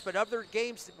 points, but other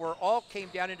games that were all came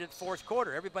down into the fourth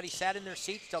quarter. Everybody sat in their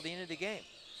seats till the end of the game.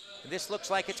 And this looks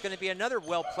like it's going to be another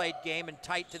well-played game and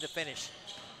tight to the finish.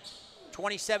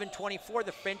 27-24,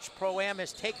 the French Pro-Am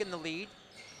has taken the lead.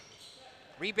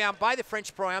 Rebound by the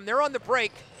French Pro-Am. They're on the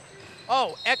break.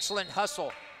 Oh, excellent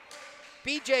hustle.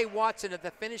 B.J. Watson of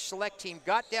the Finnish Select team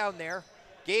got down there,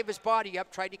 gave his body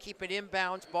up, tried to keep it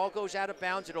inbounds. Ball goes out of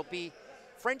bounds. It'll be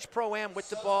French Pro-Am with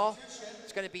the ball.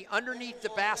 It's going to be underneath the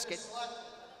basket.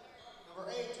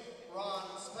 Number 8, Ron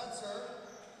Spencer.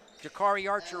 Jakari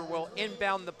Archer will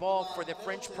inbound the ball for the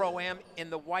French Pro-Am in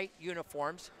the white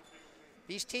uniforms.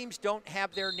 These teams don't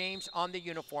have their names on the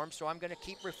uniforms, so I'm going to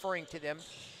keep referring to them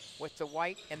with the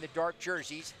white and the dark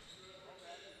jerseys.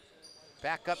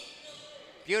 Back up.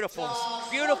 Beautiful,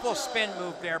 beautiful spin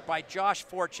move there by Josh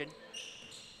Fortune.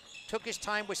 Took his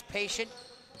time, was patient,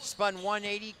 spun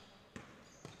 180.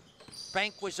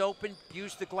 Bank was open,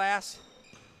 used the glass.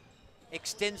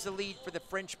 Extends the lead for the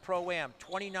French Pro-Am,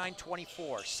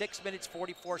 29-24. 6 minutes,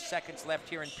 44 seconds left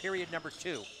here in period number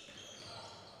 2.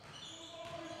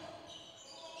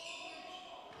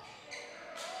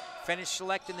 Finnish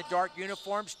Select in the dark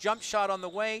uniforms. Jump shot on the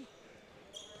way.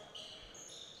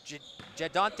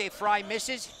 Jadante Fry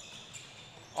misses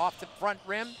off the front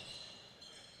rim.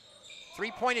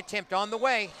 Three-point attempt on the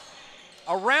way.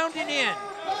 Around and in.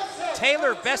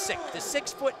 Taylor Bessick, the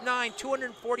 6'9",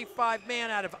 245 man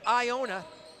out of Iona,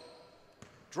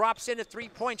 drops in a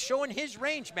three-point, showing his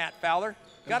range, Matt Fowler.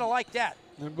 Gotta like that.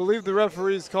 I believe the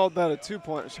referees called that a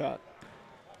 2-point shot.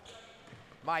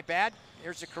 My bad.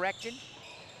 Here's a correction.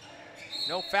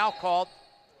 No foul called.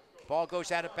 Ball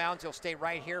goes out of bounds. He'll stay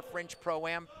right here. French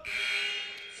Pro-Am.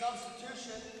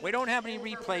 We don't have any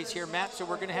replays here, Matt, so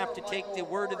we're going to have to take the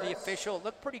word of the official. It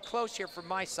looked pretty close here from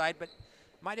my side, but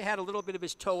might have had a little bit of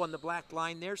his toe on the black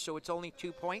line there, so it's only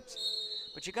 2 points.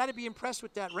 But you got to be impressed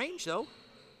with that range, though.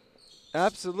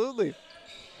 Absolutely.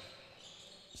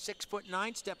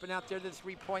 6'9", stepping out there to the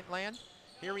three-point land.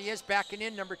 Here he is backing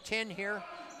in, number 10 here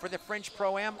for the French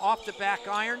Pro-Am. Off the back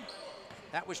iron.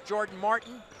 That was Jordan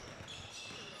Martin.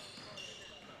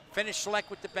 Finnish Select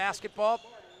with the basketball.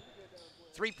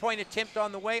 Three-point attempt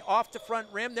on the way, off the front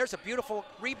rim. There's a beautiful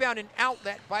rebound and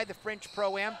outlet by the French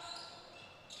Pro-Am.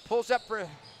 Pulls up for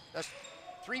a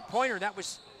three-pointer. That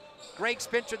was Greg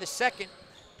Spencer the second,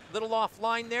 little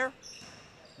offline there.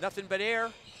 Nothing but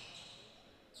air.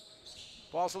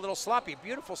 Ball's a little sloppy.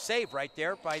 Beautiful save right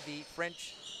there by the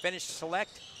Finnish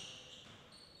select.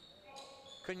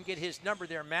 Couldn't get his number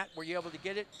there, Matt. Were you able to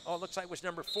get it? Oh, it looks like it was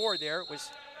number 4 there. It was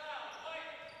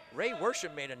Ray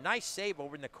Worsham made a nice save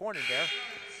over in the corner there.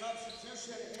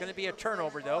 It's going to be a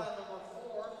turnover, though.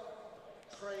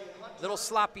 A little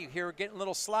sloppy here. Getting a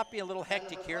little sloppy, a little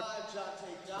hectic here.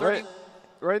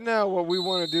 Right now, what we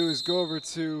want to do is go over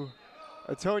to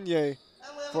Atonye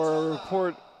for a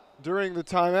report during the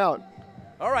timeout.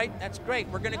 All right, that's great.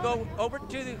 We're going to go over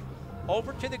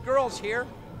to the girls here.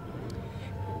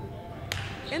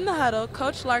 In the huddle,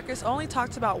 Coach Larkus only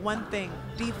talked about one thing,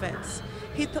 defense.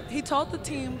 He told the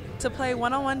team to play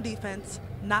one-on-one defense,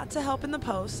 not to help in the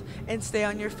post, and stay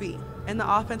on your feet, and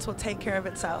the offense will take care of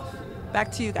itself.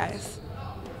 Back to you guys.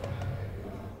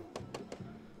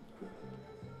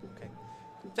 Okay.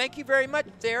 Thank you very much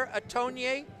there,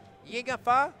 Atonye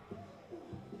Yigafa.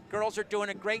 Girls are doing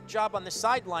a great job on the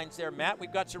sidelines there, Matt.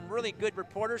 We've got some really good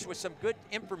reporters with some good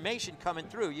information coming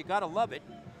through. You got to love it.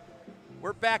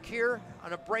 We're back here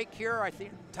on a break here, I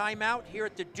think, timeout here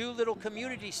at the Doolittle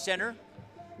Community Center.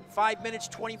 5 minutes,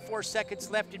 24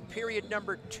 seconds left in period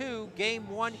number 2, game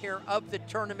 1 here of the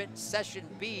tournament, session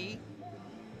B.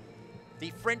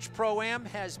 The French Pro-Am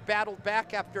has battled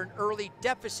back after an early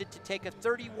deficit to take a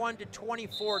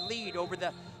 31-24 lead over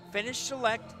the Finnish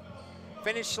Select.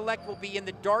 Finnish Select will be in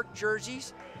the dark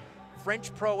jerseys.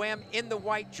 French Pro-Am in the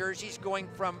white jerseys, going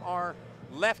from our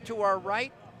left to our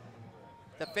right.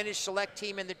 The Finnish Select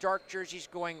team in the dark jerseys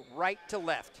going right to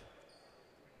left.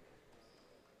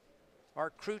 Our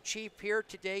crew chief here,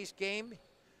 today's game,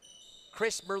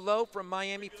 Chris Merlot from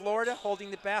Miami, Florida,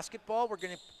 holding the basketball. We're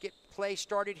going to get play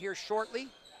started here shortly.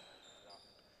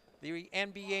 The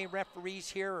NBA referees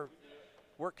here are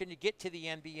working to get to the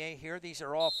NBA here. These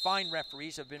are all fine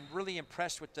referees. I've been really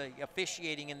impressed with the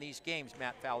officiating in these games,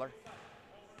 Matt Fowler.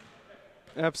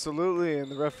 Absolutely,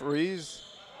 and the referees,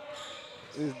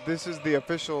 this is the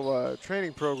official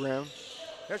training program.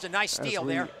 There's a nice steal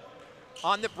there.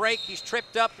 On the break, he's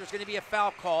tripped up. There's going to be a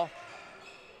foul call.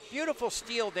 Beautiful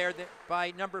steal there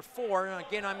by number 4. And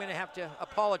again, I'm going to have to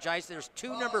apologize. There's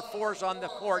 2 number 4s on the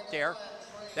court there.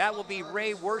 That will be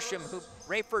Rayford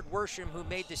Worsham, who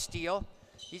made the steal.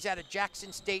 He's out of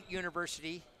Jackson State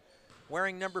University,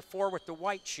 wearing number 4 with the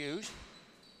white shoes.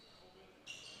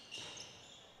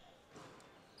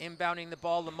 Inbounding the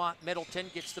ball, Lamont Middleton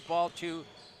gets the ball to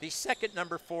the second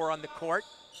number 4 on the court.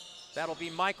 That'll be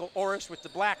Michael Orris with the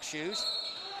black shoes.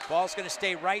 Ball's going to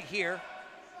stay right here.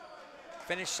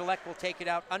 Finnish Select will take it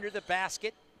out under the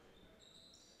basket.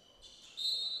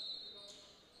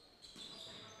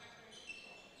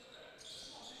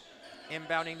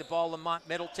 Inbounding the ball, Lamont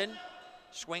Middleton.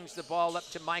 Swings the ball up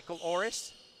to Michael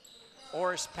Orris.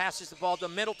 Orris passes the ball to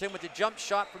Middleton with a jump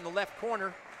shot from the left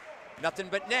corner. Nothing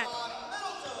but net.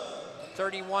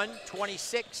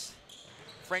 31-26.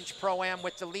 French Pro-Am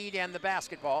with the lead and the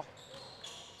basketball.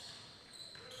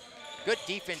 Good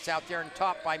defense out there in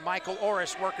top by Michael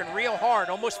Orris, working real hard,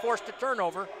 almost forced a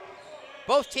turnover.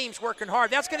 Both teams working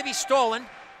hard. That's going to be stolen.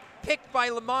 Picked by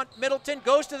Lamont Middleton,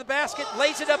 goes to the basket,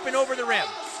 lays it up and over the rim.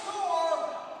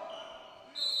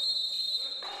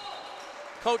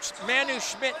 Coach Manu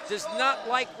Schmidt does not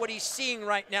like what he's seeing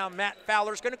right now. Matt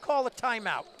Fowler's going to call a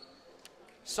timeout.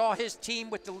 Saw his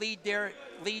team with the lead there,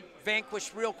 lead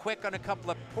vanquished real quick on a couple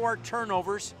of poor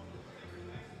turnovers.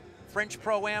 French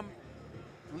Pro-Am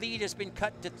lead has been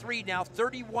cut to 3 now,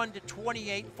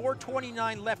 31-28,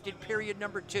 4:29 left in period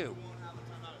number 2.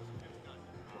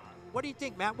 What do you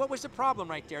think, Matt? What was the problem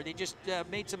right there? They just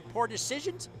made some poor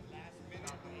decisions?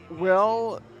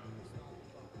 Well,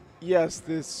 yes,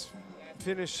 this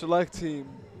Finnish Select team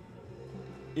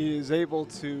is able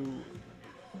to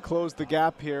close the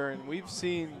gap here, and we've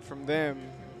seen from them,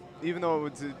 even though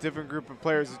it was a different group of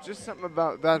players, it's just something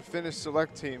about that Finnish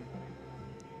Select team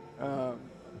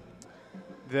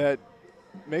that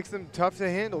makes them tough to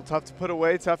handle, tough to put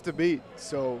away, tough to beat.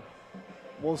 So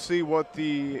we'll see what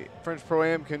the French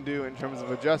Pro-Am can do in terms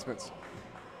of adjustments.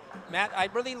 Matt, I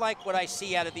really like what I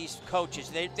see out of these coaches.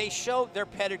 They show their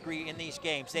pedigree in these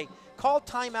games. They call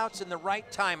timeouts in the right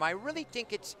time. I really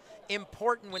think it's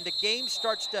important when the game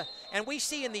starts to, and we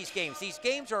see in these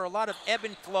games are a lot of ebb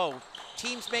and flow.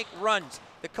 Teams make runs.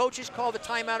 The coaches call the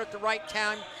timeout at the right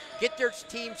time, get their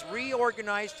teams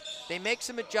reorganized. They make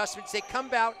some adjustments. They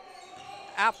come out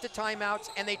after timeouts,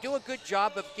 and they do a good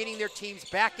job of getting their teams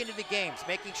back into the games,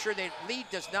 making sure their lead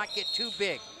does not get too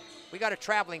big. We got a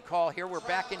traveling call here. We're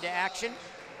back into action.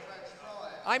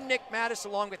 I'm Nick Mattis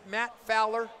along with Matt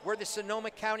Fowler. We're the Sonoma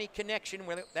County Connection.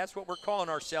 That's what we're calling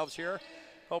ourselves here.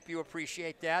 Hope you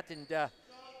appreciate that. And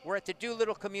we're at the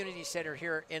Doolittle Community Center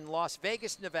here in Las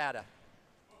Vegas, Nevada.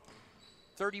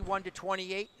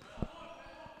 31-28.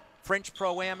 French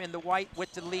Pro-Am in the white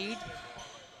with the lead.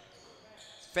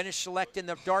 Finish select in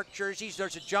the dark jerseys.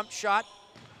 There's a jump shot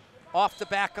off the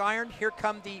back iron. Here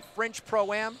come the French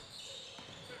Pro-Am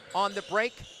on the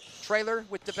break. Trailer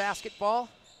with the basketball.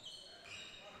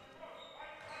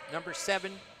 Number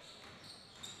 7,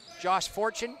 Josh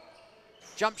Fortune.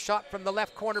 Jump shot from the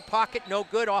left corner pocket, no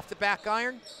good, off the back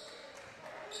iron.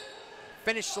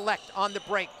 Finish select on the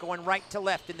break, going right to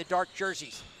left in the dark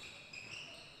jerseys.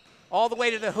 All the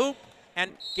way to the hoop,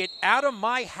 and get out of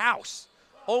my house.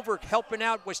 Over helping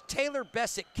out was Taylor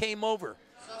Bessick, came over.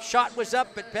 Shot was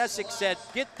up, but Bessick said,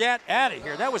 get that out of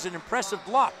here. That was an impressive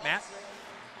block, Matt.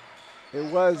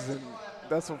 It was, and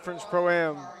that's what French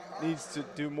Pro-Am needs to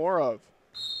do more of.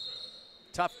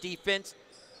 Tough defense.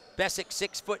 Bessick,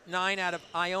 6'9" out of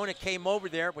Iona, came over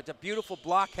there with a beautiful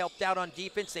block, helped out on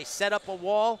defense. They set up a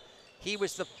wall. He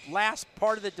was the last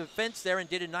part of the defense there and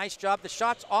did a nice job. The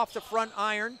shot's off the front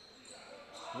iron.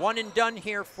 One and done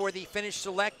here for the finish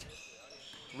select.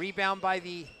 Rebound by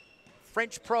the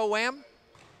French Pro-Am.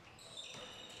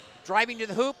 Driving to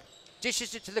the hoop,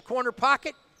 dishes it to the corner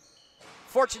pocket.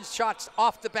 Fortune's shot's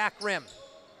off the back rim.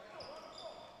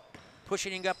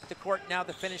 Pushing up the court now,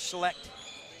 the finish select.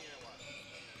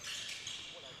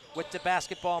 With the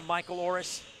basketball, Michael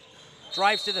Orris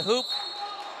drives to the hoop.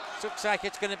 Looks like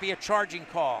it's going to be a charging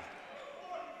call.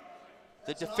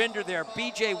 The defender there,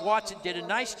 B.J. Watson, did a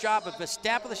nice job of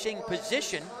establishing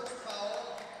position.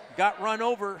 Got run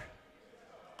over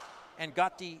and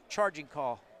got the charging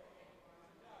call.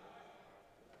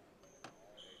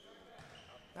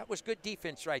 That was good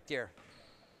defense right there.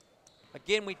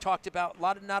 Again, we talked about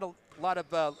not a lot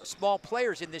of small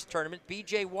players in this tournament.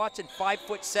 B.J. Watson,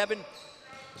 5'7",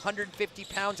 150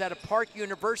 pounds, out of Park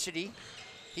University.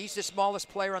 He's the smallest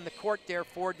player on the court there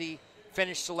for the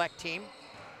finish select team.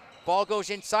 Ball goes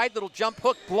inside, little jump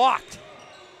hook, blocked.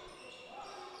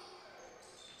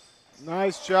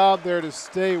 Nice job there to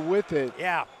stay with it.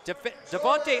 Yeah,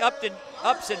 Devontae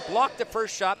Upson blocked the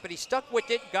first shot, but he stuck with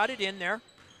it, got it in there.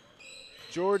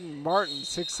 Jordan Martin,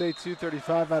 6'8",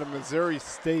 235, out of Missouri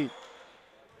State.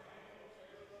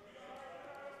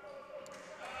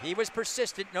 He was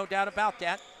persistent, no doubt about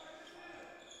that.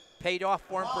 Paid off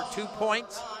for him for 2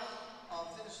 points.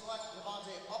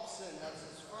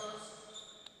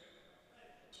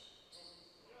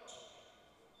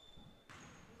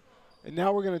 And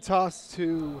now we're going to toss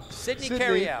to Sydney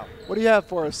Carriow. What do you have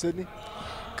for us, Sydney?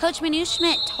 Coach Manu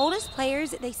Schmidt told his players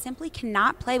that they simply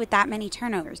cannot play with that many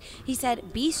turnovers. He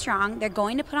said, be strong, they're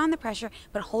going to put on the pressure,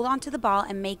 but hold on to the ball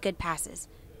and make good passes.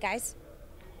 Guys?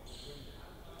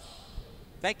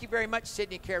 Thank you very much,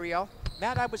 Sydney Carriow.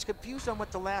 Matt, I was confused on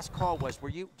what the last call was.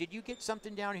 Did you get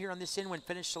something down here on this end when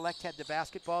Finish Select had the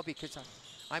basketball? Because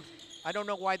I don't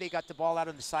know why they got the ball out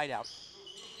of the side out.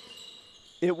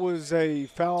 It was a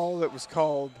foul that was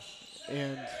called,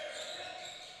 and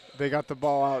they got the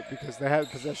ball out because they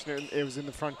had possession. It was in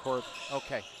the front court.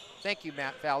 Okay. Thank you,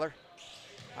 Matt Fowler.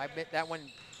 I admit that one,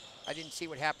 I didn't see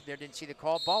what happened there, didn't see the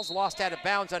call. Ball's lost out of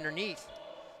bounds underneath.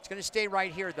 It's going to stay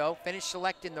right here, though. Finish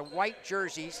Select in the white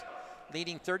jerseys,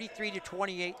 leading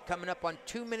 33-28, coming up on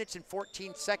 2 minutes and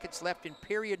 14 seconds left in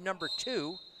period number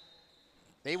 2.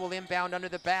 They will inbound under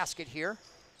the basket here.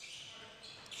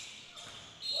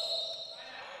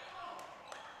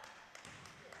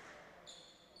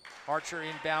 Archer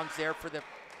inbounds there for the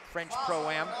French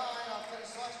Pro-Am.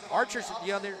 Archer's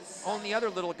the only other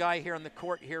little guy here on the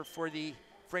court here for the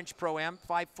French Pro-Am,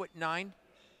 5'9",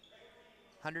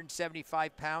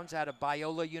 175 pounds, out of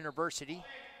Biola University.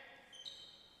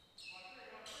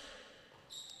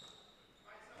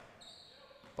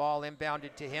 Ball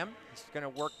inbounded to him. He's going to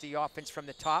work the offense from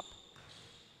the top.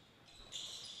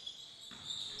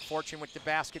 Fortune with the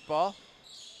basketball.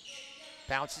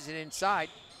 Bounces it inside.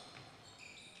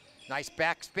 Nice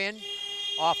backspin.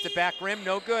 Off the back rim,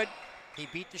 no good. He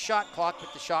beat the shot clock,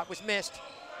 but the shot was missed.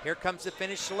 Here comes the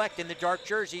Finish Select in the dark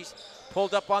jerseys.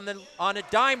 Pulled up on a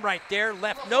dime right there,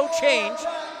 left no change.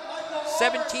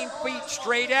 17 feet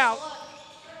straight out.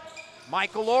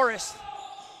 Michael Orris.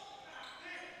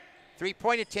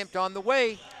 Three-point attempt on the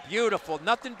way. Beautiful,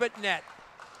 nothing but net.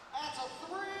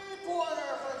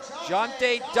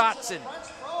 Jonte Dotson.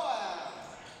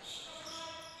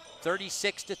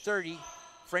 36-30.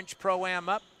 French Pro-Am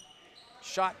up.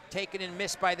 Shot taken and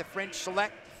missed by the French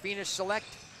Select. Finish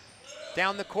Select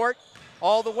down the court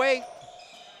all the way.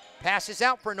 Passes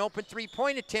out for an open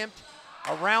three-point attempt.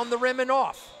 Around the rim and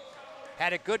off.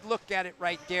 Had a good look at it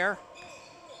right there.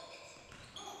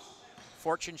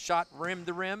 Fortune shot rim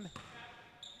to rim.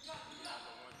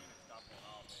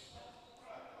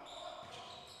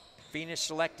 Finnish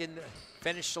select in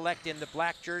the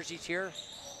black jerseys here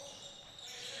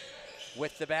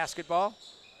with the basketball.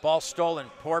 Ball stolen,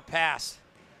 poor pass.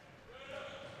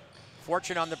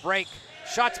 Fortune on the break,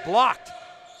 shot's blocked.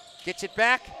 Gets it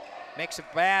back, makes a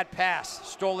bad pass,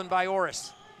 stolen by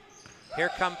Oris. Here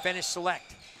come Finnish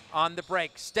select on the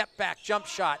break. Step back, jump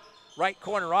shot, right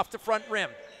corner off the front rim.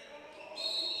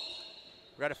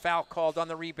 We got a foul called on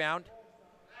the rebound.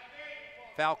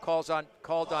 Foul called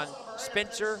on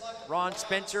Spencer, Ron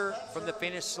Spencer from the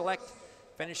Finnish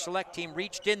select team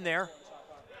reached in there,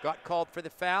 got called for the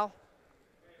foul.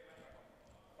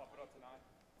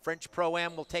 French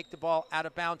Pro-Am will take the ball out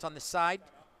of bounds on the side,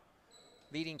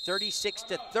 leading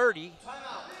 36-30.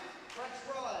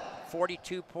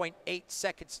 42.8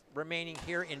 seconds remaining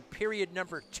here in period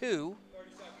number 2.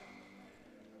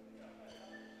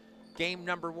 Game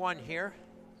number 1 here.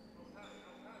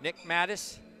 Nick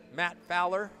Mattis, Matt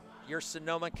Fowler, your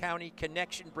Sonoma County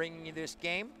connection bringing you this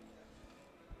game.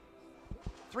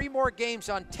 3 more games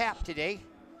on tap today.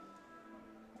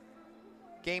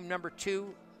 Game number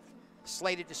 2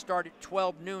 slated to start at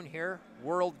 12 noon here.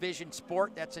 World Vision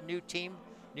Sport, that's a new team,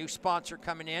 new sponsor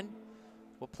coming in.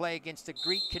 We'll play against the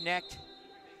Greek Connect.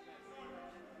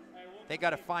 They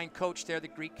got a fine coach there, the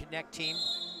Greek Connect team,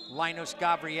 Linus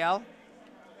Gabriel.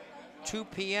 2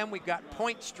 p.m. we've got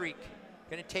Point Streak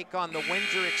going to take on the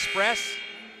Windsor Express.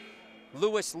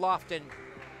 Lewis Lofton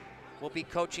will be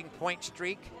coaching Point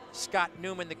Streak. Scott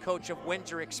Newman, the coach of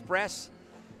Windsor Express.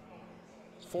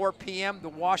 4 p.m. the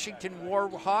Washington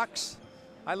Warhawks.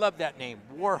 I love that name,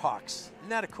 Warhawks. Isn't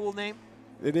that a cool name?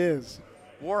 It is.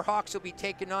 Warhawks will be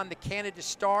taking on the Canada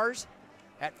Stars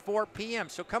at 4 p.m.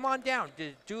 So come on down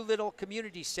to Doolittle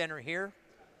Community Center here.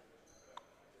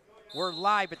 We're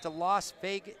live at the Las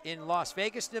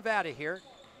Vegas, Nevada here.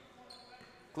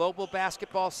 Global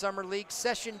Basketball Summer League,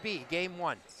 Session B, Game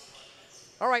 1.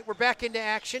 All right, we're back into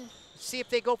action. Let's see if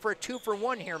they go for a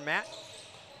 2-for-1 here, Matt.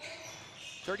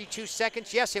 32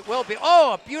 seconds, yes it will be.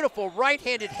 Oh, a beautiful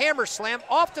right-handed hammer slam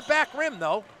off the back rim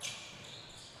though.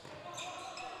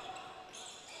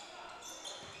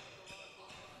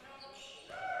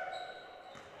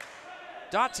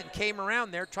 Dotson came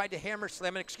around there, tried to hammer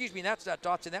slam it. Excuse me, that's not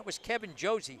Dotson, that was Kevin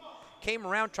Josie. Came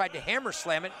around, tried to hammer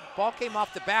slam it. Ball came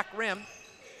off the back rim.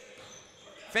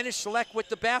 Finnish select with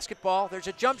the basketball. There's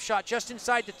a jump shot just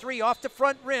inside the 3 off the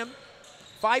front rim.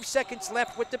 5 seconds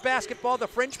left with the basketball. The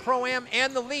French Pro-Am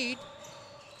and the lead.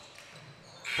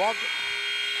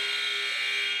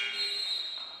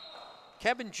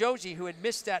 Kevin Josie, who had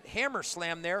missed that hammer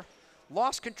slam there,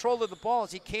 lost control of the ball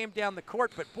as he came down the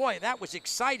court, but boy, that was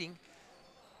exciting.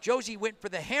 Josie went for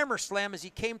the hammer slam as he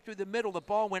came through the middle. The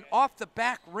ball went off the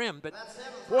back rim, but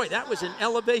boy, that was an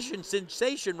elevation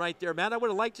sensation right there, Matt. I would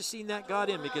have liked to seen that got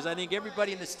in because I think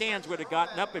everybody in the stands would have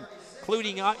gotten up,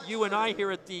 including you and I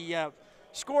here at the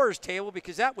scorer's table,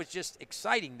 because that was just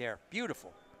exciting there.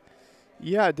 Beautiful.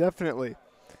 Yeah, definitely.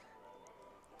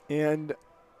 And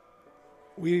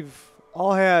we've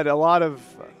all had a lot of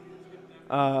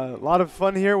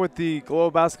fun here with the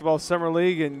Global Basketball Summer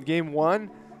League in Game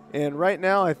 1. And right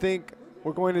now, I think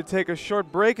we're going to take a short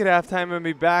break at halftime and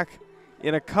be back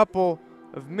in a couple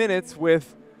of minutes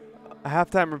with a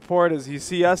halftime report as you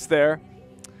see us there.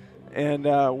 And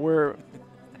we're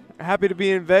happy to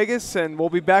be in Vegas, and we'll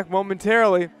be back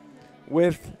momentarily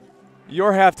with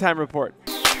your halftime report.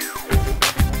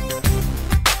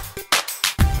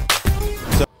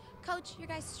 Coach, you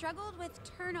guys struggled with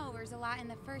turnovers a lot in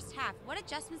the first half. What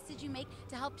adjustments did you make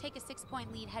to help take a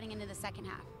 6-point lead heading into the second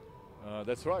half?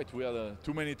 That's right. We had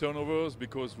too many turnovers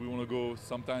because we want to go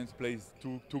sometimes plays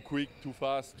too quick, too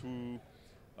fast,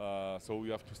 so we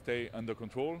have to stay under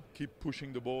control, keep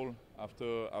pushing the ball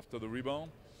after the rebound,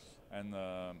 and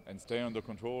stay under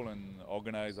control and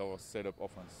organize our setup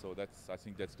offense. So I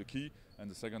think that's the key. And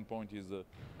the second point is a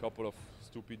couple of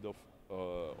stupid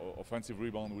offensive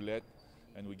rebound we let,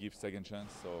 and we give second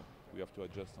chance. So we have to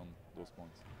adjust on those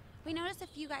points. We noticed a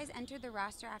few guys entered the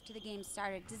roster after the game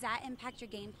started. Does that impact your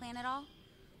game plan at all?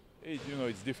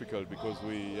 It's difficult because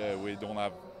we don't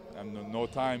have no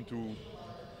time to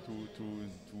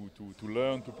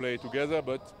learn to play together.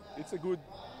 But it's a good.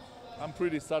 I'm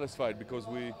pretty satisfied because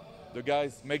the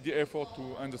guys make the effort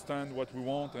to understand what we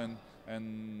want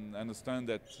and understand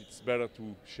that it's better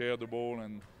to share the ball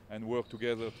and work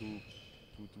together to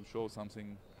show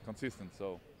something consistent.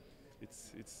 So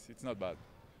it's not bad.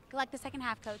 Good luck the second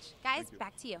half, Coach. Guys,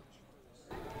 back to you.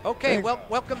 Okay, well,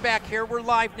 welcome back here. We're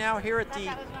live now here at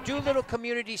the Doolittle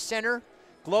Community Center.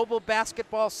 Global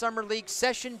Basketball Summer League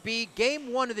Session B,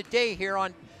 game 1 of the day here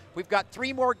on, we've got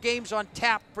 3 more games on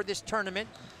tap for this tournament.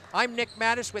 I'm Nick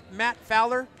Mattis with Matt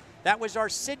Fowler. That was our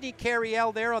Sidney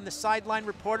Carriel there on the sideline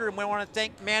reporter, and we want to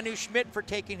thank Manu Schmidt for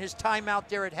taking his time out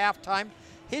there at halftime.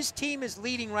 His team is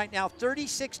leading right now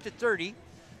 36-30.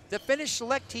 The Finnish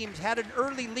select teams had an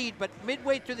early lead, but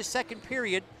midway through the second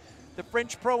period, the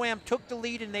French Pro-Am took the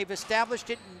lead and they've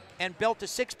established it and built a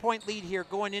 6-point lead here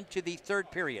going into the third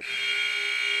period.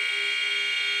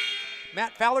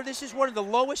 Matt Fowler, this is one of the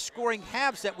lowest scoring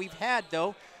halves that we've had,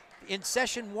 though. In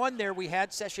session 1 there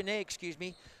session A,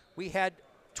 we had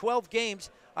 12 games.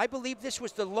 I believe this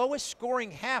was the lowest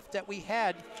scoring half that we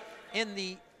had in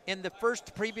the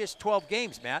previous 12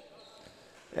 games, Matt.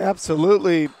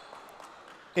 Absolutely.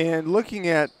 And looking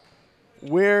at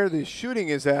where the shooting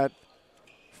is at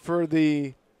for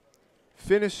the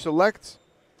Finnish select,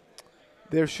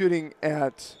 they're shooting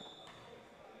at,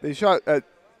 they shot at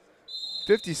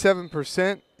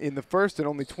 57% in the first and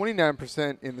only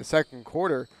 29% in the second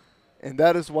quarter. And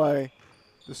that is why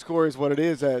the score is what it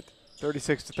is at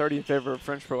 36-30 in favor of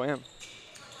French Pro-Am.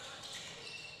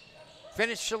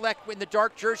 Finnish select in the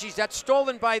dark jerseys. That's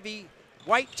stolen by the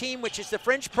white team, which is the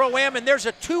French Pro-Am, and there's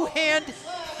a 2-hand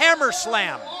hammer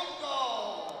slam.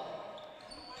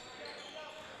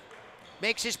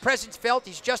 Makes his presence felt.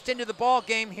 He's just into the ball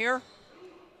game here.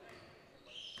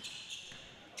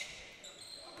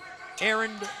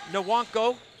 Aaron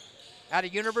Nwankwo out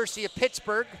of University of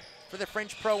Pittsburgh for the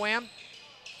French Pro-Am.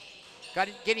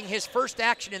 Getting his first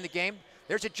action in the game.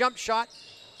 There's a jump shot.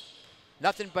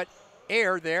 Nothing but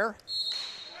air there.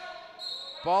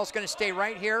 Ball's going to stay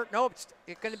right here. No, it's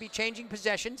going to be changing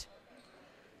possessions.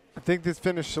 I think this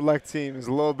Finnish select team is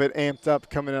a little bit amped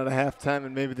up coming out of halftime,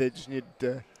 and maybe they just need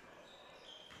to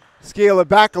scale it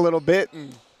back a little bit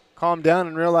and calm down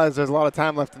and realize there's a lot of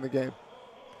time left in the game.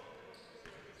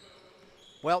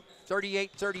 Well,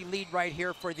 38-30 lead right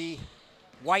here for the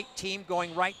white team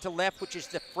going right to left, which is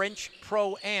the French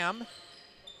Pro-Am.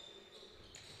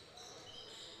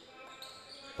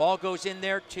 Ball goes in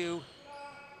there to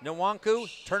Nwankwo.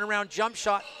 Turnaround jump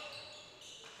shot.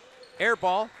 Air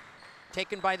ball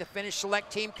taken by the Finnish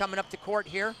select team coming up the court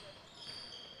here.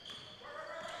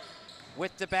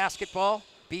 With the basketball,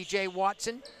 B.J.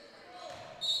 Watson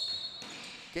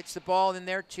gets the ball in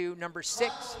there to number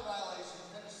 6.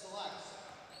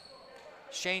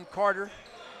 Shane Carter,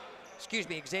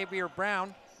 Xavier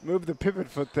Brown. Move the pivot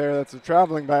foot there. That's a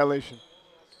traveling violation.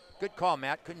 Good call,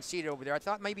 Matt. Couldn't see it over there. I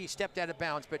thought maybe he stepped out of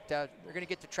bounds, but they're going to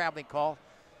get the traveling call.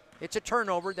 It's a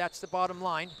turnover. That's the bottom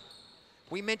line.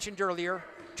 We mentioned earlier,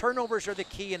 turnovers are the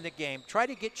key in the game. Try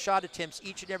to get shot attempts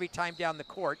each and every time down the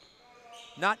court.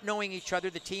 Not knowing each other,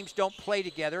 the teams don't play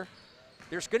together.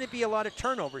 There's going to be a lot of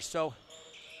turnovers, so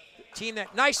team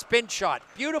that, nice spin shot.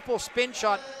 Beautiful spin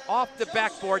shot off the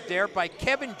backboard there by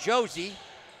Kevin Josie.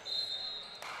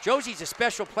 Josie's a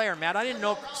special player, Matt. I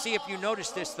didn't see if you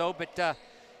noticed this, though, but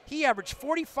he averaged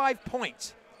 45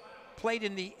 points. Played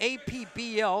in the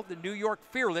APBL, the New York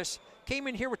Fearless. Came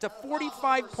in here with a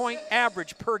 45-point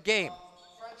average per game.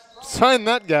 Sign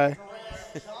that guy.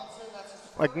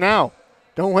 Like now.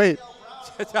 Don't wait.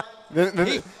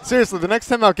 Seriously, the next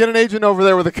time I'll get an agent over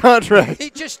there with a contract. He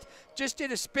just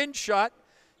did a spin shot.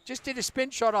 Just did a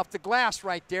spin shot off the glass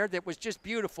right there that was just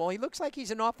beautiful. He looks like he's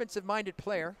an offensive-minded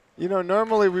player. You know,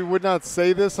 normally we would not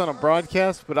say this on a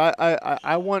broadcast, but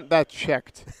I want that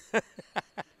checked.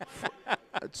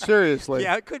 Seriously.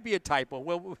 Yeah, it could be a typo.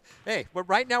 Well, hey, but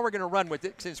right now we're going to run with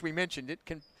it since we mentioned it.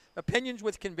 Opinions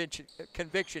with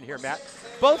conviction here, Matt.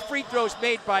 Both free throws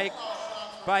made by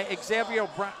Xavier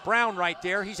Brown right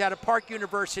there. He's out of Park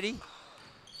University.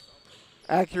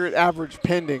 Accurate average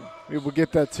pending. We will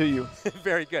get that to you.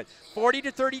 Very good.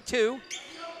 40-32.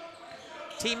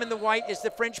 Team in the white is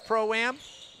the French Pro-Am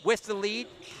with the lead.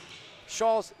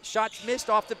 Shaw's shots missed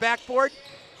off the backboard.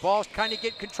 Ball's kind of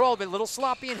get control of it. A little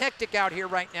sloppy and hectic out here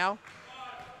right now.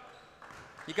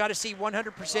 You got to see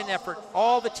 100% effort.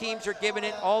 All the teams are giving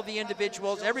it, all the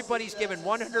individuals. Everybody's giving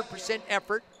 100%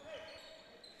 effort.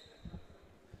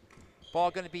 Ball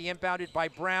going to be inbounded by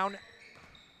Brown.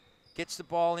 Gets the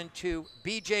ball into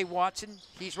B.J. Watson.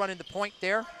 He's running the point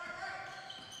there.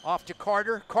 Off to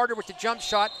Carter. Carter with the jump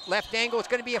shot. Left angle. It's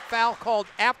going to be a foul called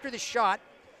after the shot.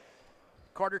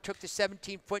 Carter took the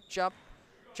 17-foot jump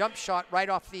shot right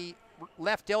off the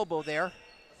left elbow there.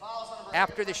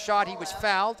 After the shot, he was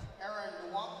fouled.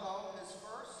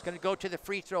 He's going to go to the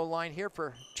free throw line here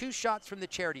for 2 shots from the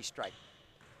charity stripe.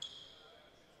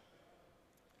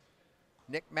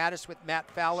 Nick Mattis with Matt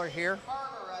Fowler here.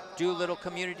 Doolittle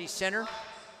Community Center.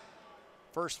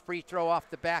 First free throw off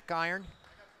the back iron.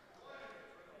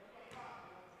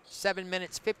 7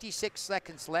 minutes, 56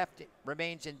 seconds left. It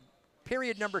remains in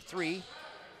period number 3.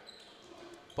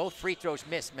 Both free throws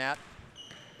missed, Matt.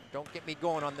 Don't get me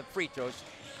going on the free throws.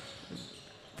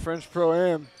 French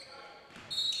Pro-Am.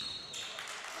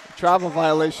 Travel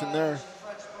violation there.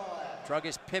 Drug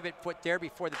his pivot foot there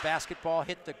before the basketball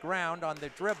hit the ground on the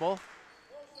dribble.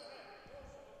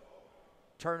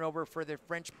 Turnover for the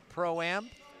French Pro-Am.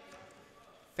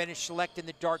 Finish select in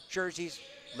the dark jerseys,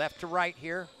 left to right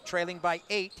here, trailing by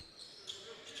 8.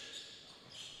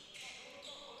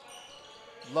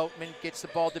 Loatman gets the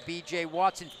ball to B.J.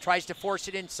 Watson, tries to force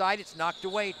it inside, it's knocked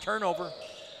away, turnover.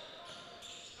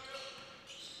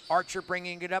 Archer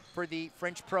bringing it up for the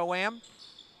French Pro-Am.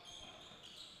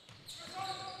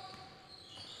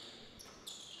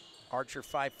 Archer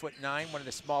 5'9", one of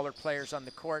the smaller players on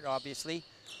the court, obviously.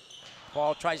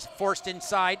 Ball tries forced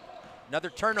inside, another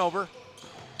turnover.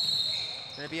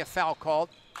 Going to be a foul called.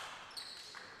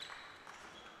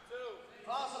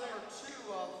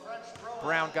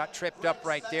 Brown got tripped up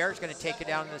right there. He's going to take it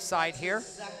down to the side here.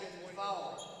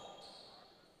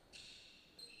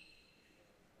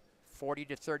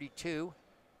 40-32.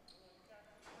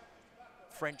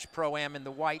 French Pro-Am in the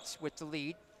whites with the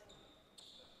lead.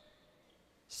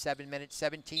 7 minutes,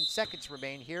 17 seconds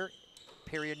remain here.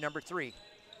 Period number 3.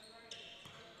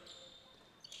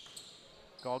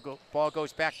 Ball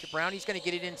goes back to Brown. He's going to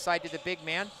get it inside to the big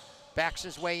man. Backs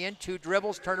his way in, 2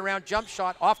 dribbles, turnaround jump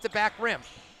shot off the back rim.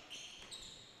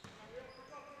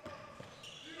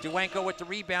 Duenko with the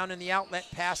rebound and the outlet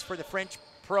pass for the French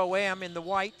Pro-Am in the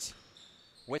whites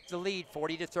with the lead,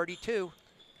 40-32.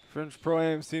 French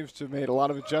Pro-Am seems to have made a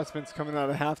lot of adjustments coming out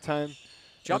of halftime.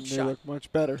 Jump shot. They look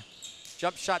much better.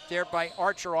 Jump shot there by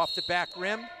Archer off the back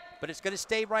rim, but it's going to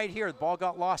stay right here. The ball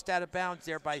got lost out of bounds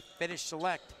there by Finish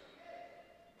Select.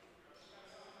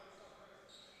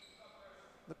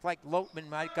 Looked like Loatman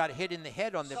might have got hit in the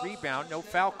head on the rebound. No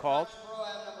foul called.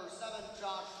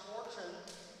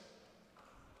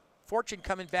 Fortune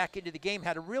coming back into the game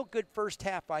had a real good first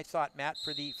half, I thought, Matt,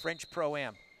 for the French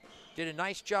Pro-Am. Did a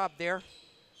nice job there.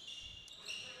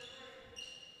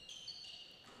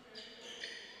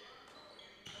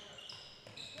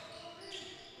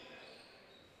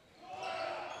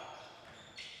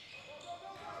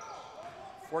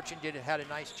 Fortune had a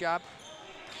nice job.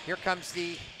 Here comes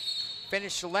the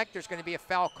Finish Select. There's going to be a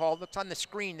foul called. Looks on the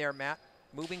screen there, Matt.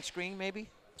 Moving screen, maybe?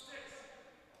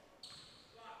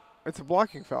 It's a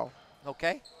blocking foul.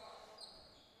 Okay.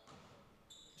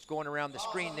 Just going around the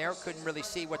screen there. Couldn't really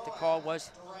see what the call was.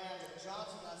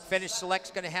 Finish Select's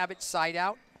going to have it side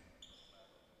out.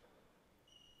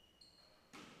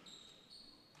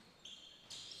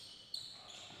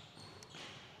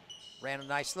 Ran a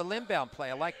nice little inbound play.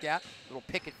 I like that. Little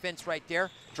picket fence right there.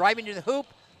 Driving to the hoop.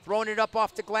 Throwing it up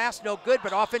off the glass, no good,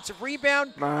 but offensive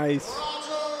rebound. Nice.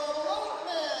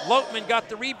 Loatman got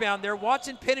the rebound there.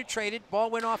 Watson penetrated, ball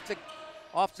went off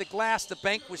the glass. The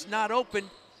bank was not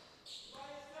open,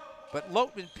 but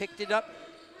Loatman picked it up,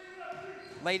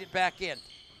 laid it back in.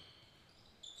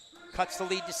 Cuts the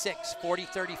lead to 6,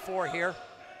 40-34 here.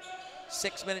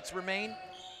 6 minutes remain,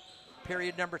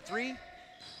 period number 3.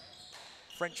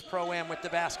 French Pro-Am with the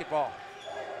basketball.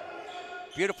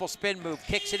 Beautiful spin move,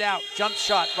 kicks it out, jump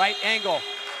shot, right angle.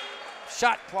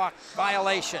 Shot clock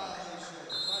violation.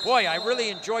 Boy, I really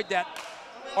enjoyed that.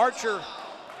 Archer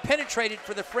penetrated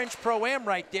for the French Pro-Am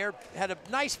right there, had a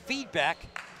nice feedback.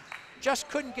 Just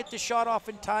couldn't get the shot off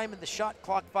in time and the shot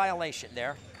clock violation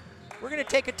there. We're gonna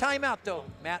take a timeout though,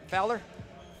 Matt Fowler.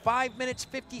 5 minutes,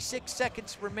 56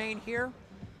 seconds remain here.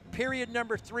 Period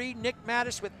number 3, Nick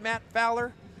Mattis with Matt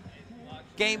Fowler.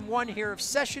 Game 1 here of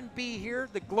Session B here,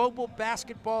 the Global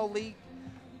Basketball League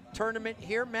tournament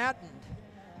here, Matt.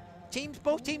 And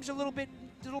both teams are a little bit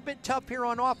tough here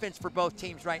on offense for both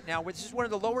teams right now. This is one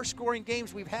of the lower scoring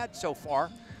games we've had so far.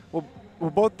 Well,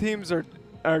 both teams are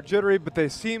jittery, but they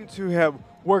seem to have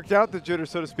worked out the jitter,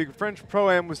 so to speak. French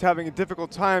Pro-Am was having a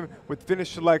difficult time with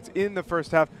Finish Select in the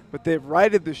first half, but they've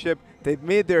righted the ship, they've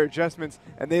made their adjustments,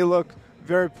 and they look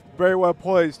very, very well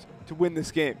poised to win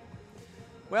this game.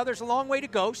 Well, there's a long way to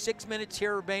go. 6 minutes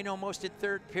here remain almost at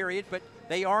third period, but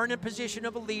they are in a position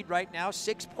of a lead right now,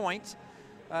 6 points.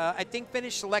 I think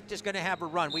Finish Select is going to have a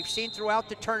run. We've seen throughout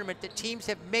the tournament that teams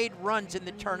have made runs in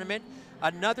the tournament.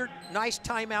 Another nice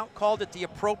timeout called at the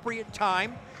appropriate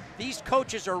time. These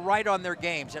coaches are right on their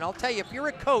games, and I'll tell you, if you're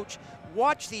a coach,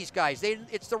 watch these guys.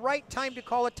 It's the right time to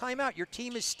call a timeout. Your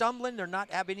team is stumbling. They're not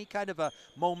having any kind of a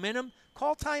momentum.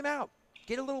 Call timeout.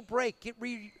 Get a little break. Get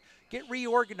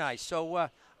reorganized. So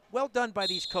well done by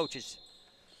these coaches.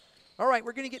 All right,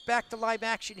 we're going to get back to live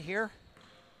action here.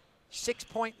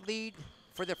 6-point lead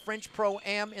for the French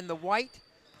Pro-Am in the white.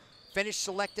 Finish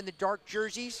Select in the dark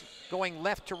jerseys, going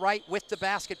left to right with the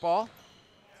basketball.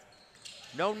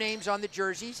 No names on the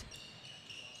jerseys.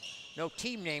 No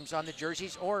team names on the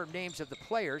jerseys or names of the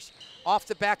players. Off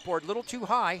the backboard, a little too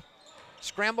high.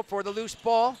 Scramble for the loose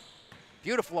ball.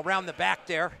 Beautiful around the back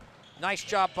there. Nice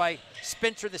job by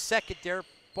Spencer the second there,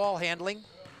 ball handling.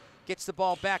 Gets the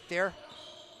ball back there.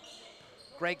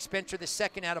 Greg Spencer the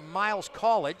second out of Miles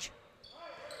College.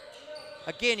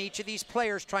 Again, each of these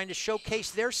players trying to showcase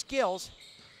their skills,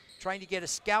 trying to get a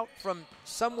scout from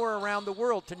somewhere around the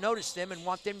world to notice them and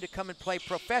want them to come and play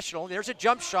professional. There's a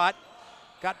jump shot,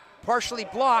 got partially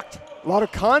blocked. A lot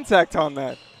of contact on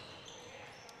that.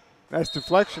 Nice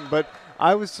deflection, but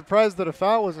I was surprised that a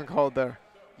foul wasn't called there.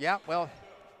 Yeah, well,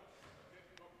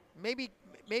 maybe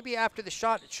after the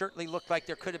shot, it certainly looked like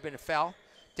there could have been a foul.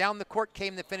 Down the court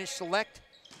came the Finish Select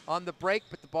on the break,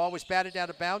 but the ball was batted out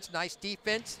of bounds. Nice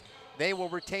defense. They will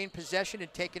retain possession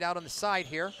and take it out on the side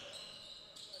here.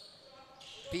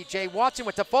 B.J. Watson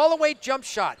with the fall-away jump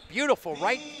shot. Beautiful,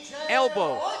 right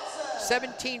elbow.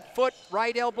 17-foot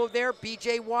right elbow there.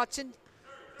 B.J. Watson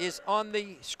is on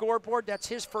the scoreboard. That's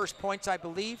his first points, I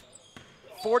believe.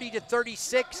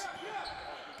 40-36.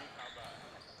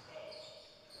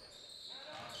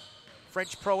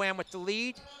 French Pro-Am with the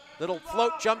lead. Little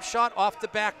float jump shot off the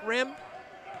back rim.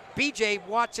 B.J.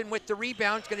 Watson with the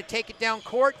rebound, is going to take it down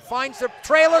court, finds the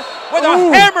trailer with a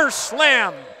hammer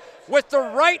slam with the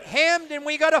right hand, and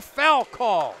we got a foul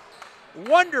call.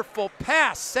 Wonderful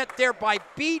pass set there by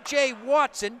B.J.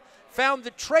 Watson, found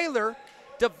the trailer,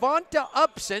 Devonta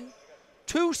Upson,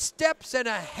 2 steps and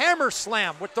a hammer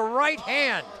slam with the right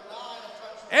hand.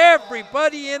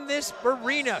 Everybody in this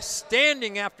arena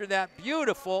standing after that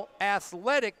beautiful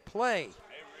athletic play.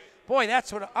 Boy,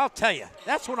 that's what, I'll tell you,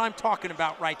 that's what I'm talking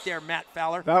about right there, Matt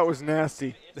Fowler. That was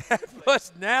nasty. That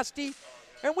was nasty.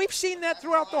 And we've seen that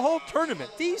throughout the whole tournament.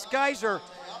 These guys are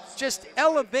just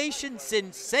elevation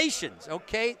sensations,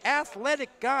 okay?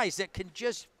 Athletic guys that can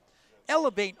just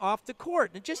elevate off the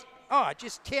court. And just, I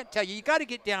just can't tell you. You got to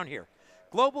get down here.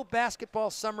 Global Basketball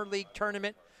Summer League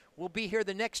Tournament will be here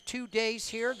the next 2 days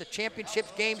here. The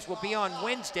championship games will be on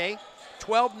Wednesday.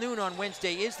 12 noon on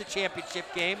Wednesday is the championship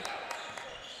game.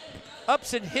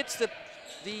 Upson hits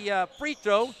the free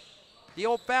throw, the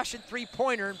old-fashioned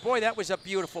three-pointer, and boy, that was a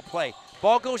beautiful play.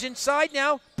 Ball goes inside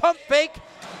now, pump fake.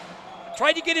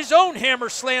 Tried to get his own hammer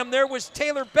slam. There was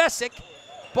Taylor Bessick.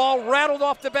 Ball rattled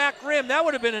off the back rim. That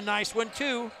would have been a nice one,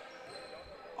 too.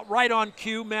 Right on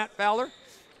cue, Matt Fowler.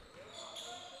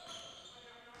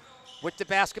 With the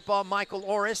basketball, Michael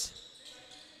Orris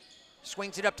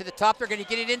swings it up to the top. They're going to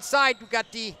get it inside. We've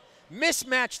got the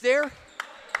mismatch there.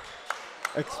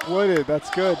 Exploited, that's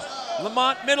good.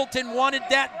 Lamont Middleton wanted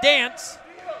that dance.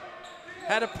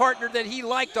 Had a partner that he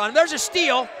liked on him. There's a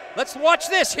steal. Let's watch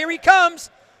this. Here he comes.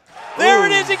 There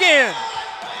it is again.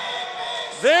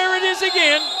 There it is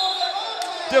again.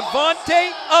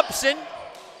 Devonta Upson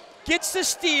gets the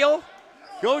steal,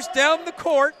 goes down the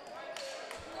court.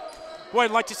 Boy,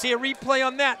 I'd like to see a replay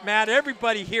on that, Matt.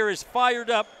 Everybody here is fired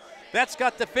up. That's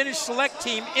got the Finish Select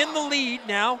team in the lead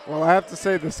now. Well, I have to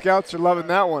say the scouts are loving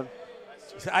that one.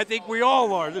 I think we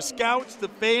all are. The scouts, the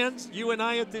fans, you and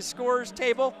I at the scorer's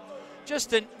table.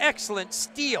 Just an excellent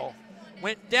steal.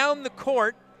 Went down the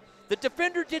court. The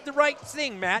defender did the right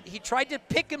thing, Matt. He tried to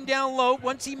pick him down low.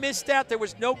 Once he missed that, there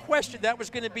was no question that was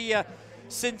going to be a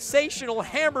sensational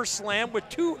hammer slam with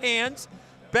 2 hands.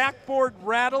 Backboard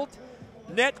rattled.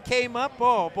 Net came up.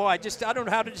 Oh, boy, I don't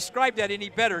know how to describe that any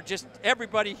better. Just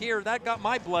everybody here, that got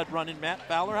my blood running, Matt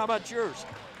Fowler. How about yours?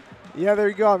 Yeah, there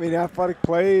you go. I mean, athletic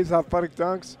plays, athletic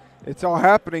dunks. It's all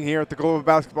happening here at the Global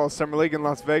Basketball Summer League in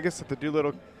Las Vegas at the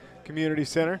Doolittle Community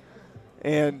Center.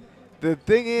 And the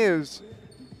thing is,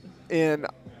 and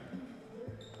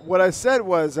what I said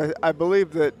was I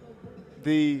believe that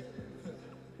the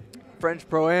French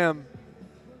Pro-Am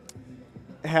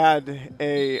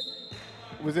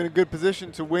was in a good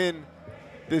position to win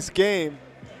this game.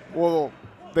 Well,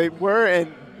 they were,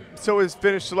 and so is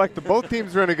Finish Select. Both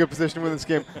teams are in a good position to win this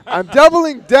game. I'm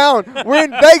doubling down. We're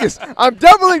in Vegas. I'm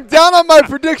doubling down on my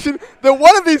prediction that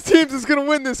one of these teams is going to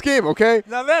win this game, okay?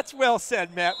 Now that's well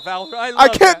said, Matt Fowler. I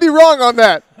can't be wrong on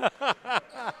that.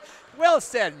 Well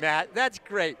said, Matt. That's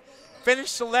great. Finish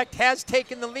Select has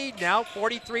taken the lead now,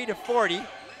 43-40.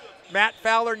 Matt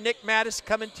Fowler, Nick Mattis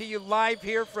coming to you live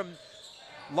here from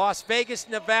Las Vegas,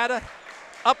 Nevada.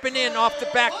 Up and in off the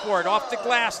backboard, off the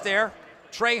glass there.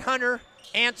 Trey Hunter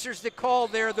answers the call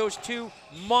there. Those 2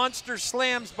 monster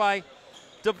slams by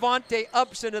Devonta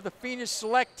Upson of the Phoenix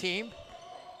Select team.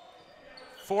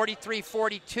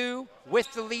 43-42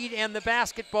 with the lead and the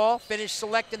basketball. Finish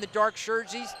Select in the dark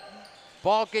jerseys.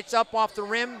 Ball gets up off the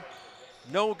rim.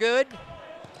 No good.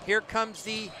 Here comes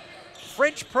the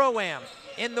French Pro-Am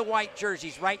in the white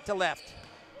jerseys, right to left,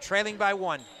 trailing by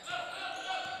 1.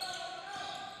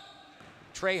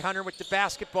 Trey Hunter with the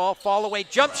basketball, fall away,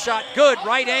 jump shot, good,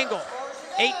 right angle.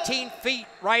 18 feet,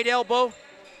 right elbow.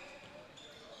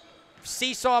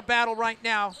 Seesaw battle right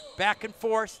now, back and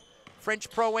forth. French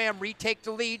Pro-Am retake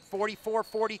the lead,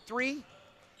 44-43.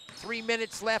 3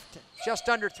 minutes left, just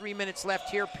under 3 minutes left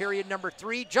here, period number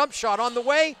 3. Jump shot on the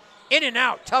way, in and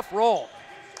out, tough roll.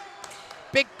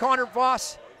 Big Connor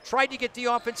Voss tried to get the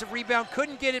offensive rebound,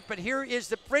 couldn't get it, but here is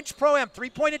the French Pro-Am.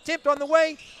 3-point attempt on the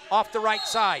way, off the right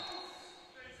side.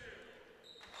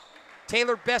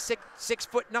 Taylor Bessick,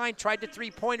 6'9", tried the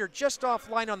three-pointer just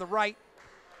offline on the right.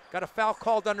 Got a foul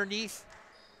called underneath.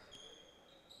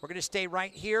 We're gonna stay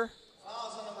right here.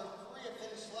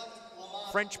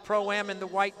 French Pro-Am in the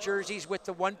white jerseys with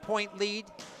the 1-point lead.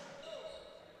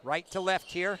 Right to left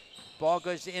here. Ball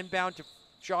goes inbound to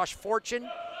Josh Fortune.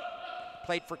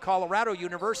 Played for Colorado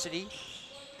University.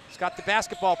 He's got the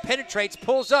basketball, penetrates,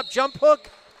 pulls up, jump hook.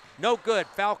 No good,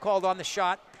 foul called on the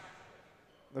shot.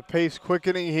 The pace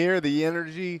quickening here, the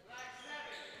energy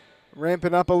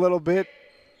ramping up a little bit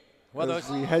as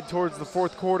we head towards the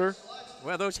fourth quarter.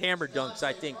 Well, those hammer dunks,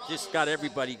 I think, just got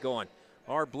everybody going.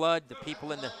 Our blood, the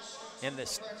people in the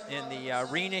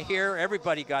arena here,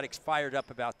 everybody got fired up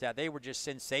about that. They were just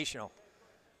sensational.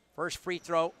 First free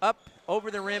throw up, over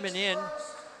the rim and in.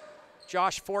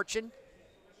 Josh Fortune.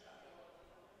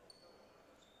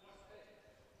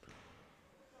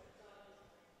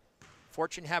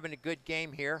 Fortune having a good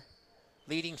game here.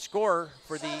 Leading scorer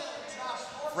for the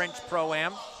French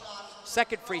Pro-Am.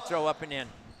 Second free throw up and in.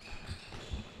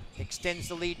 Extends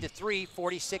the lead to 3,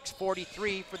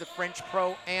 46-43 for the French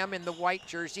Pro-Am in the white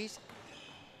jerseys.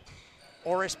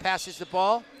 Orris passes the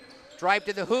ball, drive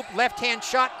to the hoop, left-hand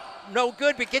shot, no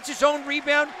good, but gets his own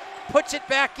rebound, puts it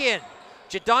back in.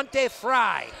 Jadante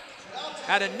Fry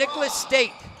out of Nicholas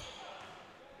State.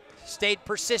 Stayed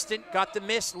persistent, got the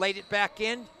miss, laid it back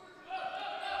in.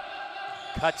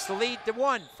 Cuts the lead to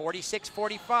 1,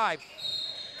 46-45,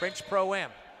 French Pro-Am.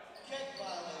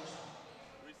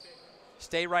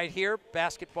 Stay right here,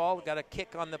 basketball, got a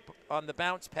kick on the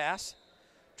bounce pass.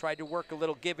 Tried to work a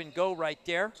little give and go right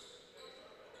there.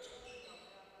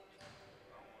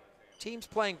 Team's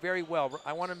playing very well.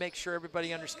 I want to make sure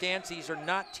everybody understands these are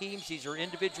not teams, these are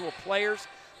individual players.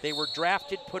 They were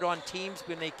drafted, put on teams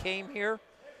when they came here.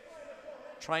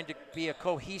 Trying to be a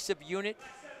cohesive unit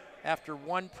after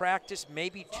one practice,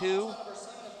 maybe 2.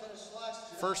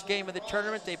 First game of the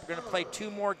tournament, they're going to play 2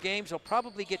 more games. They'll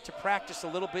probably get to practice a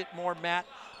little bit more, Matt,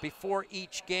 before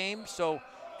each game. So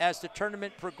as the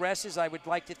tournament progresses, I would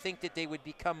like to think that they would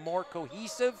become more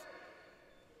cohesive.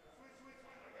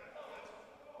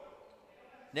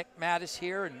 Nick Mattis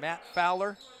here and Matt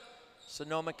Fowler,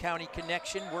 Sonoma County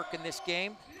connection, working this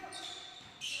game.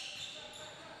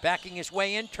 Backing his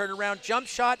way in, turnaround jump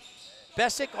shot.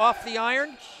 Bessick off the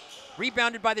iron.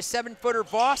 Rebounded by the 7-footer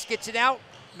Voss, gets it out.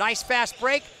 Nice fast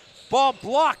break. Ball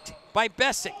blocked by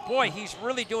Bessick. Boy, he's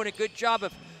really doing a good job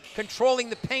of controlling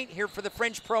the paint here for the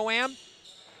French Pro-Am.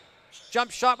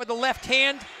 Jump shot with the left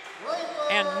hand,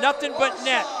 and nothing but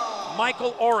net.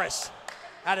 Michael Orris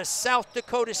out of South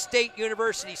Dakota State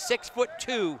University,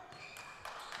 6'2".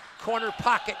 Corner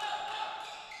pocket,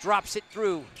 drops it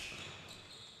through.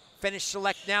 Finish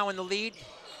select now in the lead.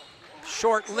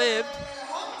 Short-lived.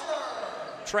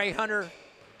 Trey Hunter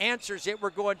answers it. We're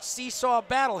going seesaw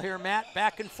battle here, Matt.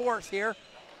 Back and forth here.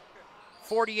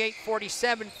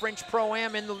 48-47, French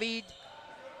Pro-Am in the lead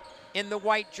in the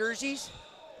white jerseys.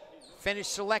 Finish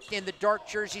select in the dark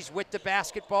jerseys with the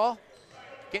basketball.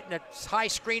 Getting a high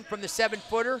screen from the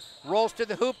 7-footer. Rolls to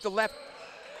the hoop, the left,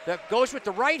 that goes with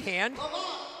the right hand.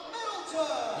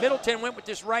 Middleton went with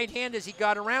this right hand as he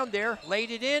got around there,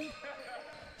 laid it in.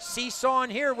 Seesaw in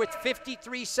here with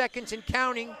 53 seconds and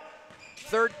counting.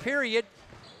 Third period.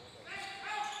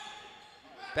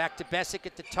 Back to Bessick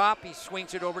at the top. He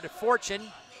swings it over to Fortune.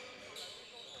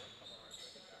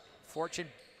 Fortune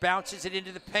bounces it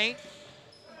into the paint.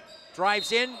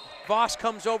 Drives in. Voss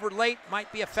comes over late.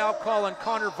 Might be a foul call on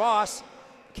Connor Voss.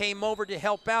 Came over to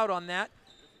help out on that.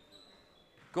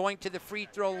 Going to the free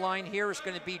throw line here is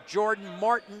going to be Jordan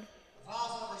Martin.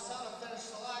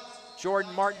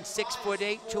 Jordan Martin,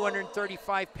 6'8",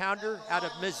 235-pounder out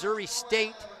of Missouri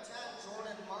State.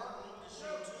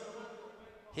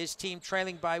 His team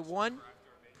trailing by 1.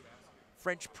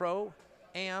 French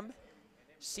Pro-Am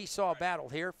seesaw battle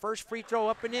here. First free throw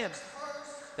up and in.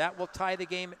 That will tie the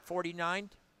game at 49.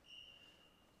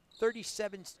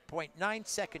 37.9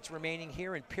 seconds remaining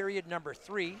here in period number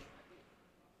 3.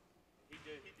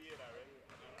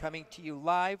 Coming to you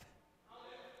live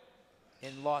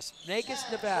in Las Vegas,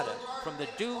 Nevada, from the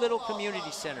Doolittle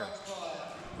Community Center.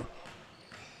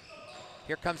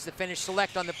 Here comes the Finnish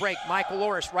select on the break. Michael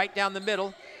Orris right down the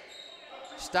middle.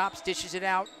 Stops, dishes it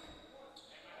out.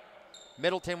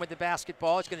 Middleton with the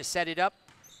basketball. Is going to set it up.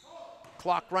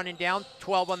 Clock running down,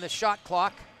 12 on the shot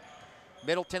clock.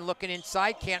 Middleton looking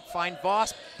inside, can't find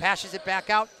Voss. Passes it back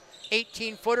out.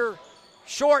 18-footer,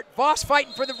 short. Voss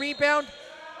fighting for the rebound.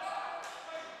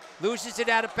 Loses it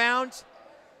out of bounds.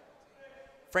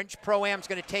 French Pro-Am's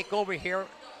going to take over here.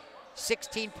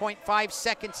 16.5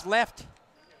 seconds left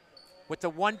with the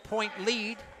 1-point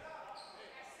lead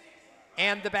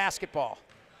and the basketball.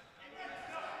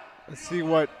 Let's see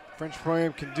what French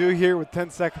Pro-Am can do here with 10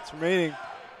 seconds remaining.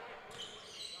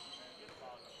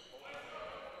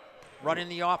 Running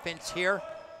the offense here.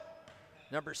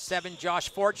 Number 7, Josh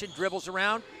Fortune, dribbles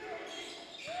around.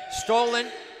 Stolen,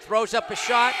 throws up a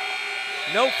shot.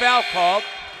 No foul called.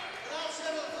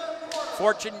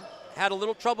 Fortune had a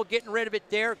little trouble getting rid of it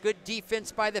there. Good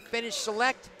defense by the Finnish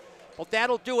select. Well,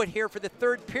 that'll do it here for the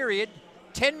third period.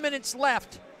 10 minutes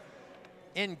left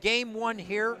in game 1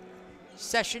 here.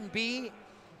 Session B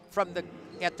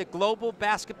at the Global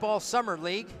Basketball Summer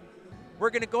League. We're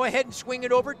going to go ahead and swing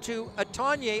it over to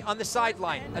Atanye on the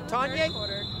sideline. Atanye?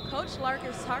 Coach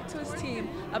Larkus talked to his team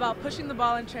about pushing the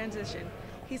ball in transition.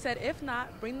 He said, if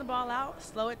not, bring the ball out,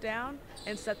 slow it down,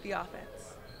 and set the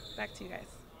offense. Back to you guys.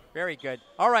 Very good.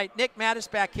 All right, Nick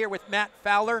Mattis back here with Matt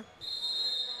Fowler.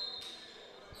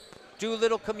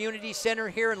 Doolittle Community Center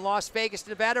here in Las Vegas,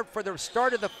 Nevada for the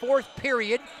start of the fourth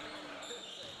period.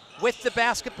 With the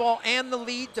basketball and the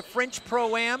lead, the French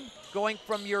Pro-Am going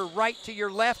from your right to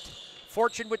your left.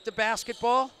 Fortune with the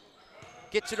basketball.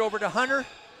 Gets it over to Hunter.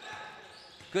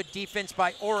 Good defense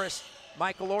by Orris.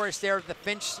 Michael Orris there, the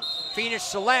Finnish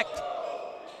select.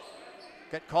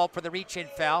 Got called for the reach-in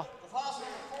foul.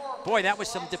 Boy, that was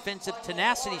some defensive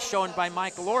tenacity shown by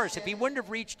Michael Orris. If he wouldn't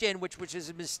have reached in, which was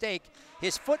a mistake,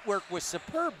 his footwork was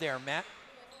superb there, Matt.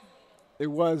 It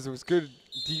was good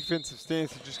defensive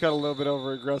stance. He just got a little bit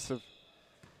over-aggressive.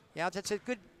 Yeah, that's a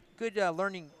good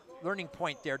learning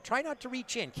point there. Try not to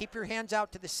reach in. Keep your hands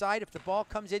out to the side. If the ball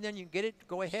comes in, then you can get it,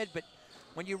 go ahead. But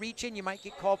when you reach in, you might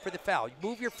get called for the foul.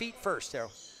 Move your feet first, though.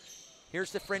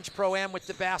 Here's the French Pro-Am with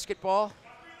the basketball.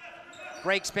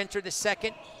 Greg Spencer, the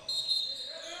second.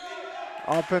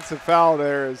 Offensive foul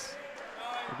there is,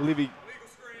 I believe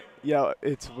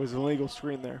it was a legal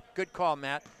screen there. Good call,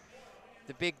 Matt.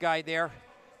 The big guy there,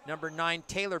 number 9,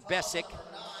 Taylor Bessick.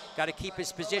 Got to keep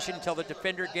his position until the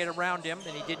defender get around him,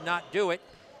 and he did not do it.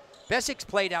 Bessick's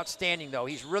played outstanding, though.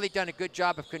 He's really done a good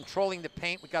job of controlling the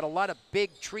paint. We've got a lot of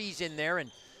big trees in there, and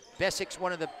Bessick's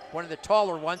one of the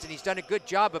taller ones, and he's done a good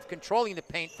job of controlling the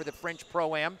paint for the French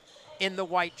Pro-Am in the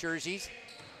white jerseys.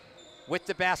 With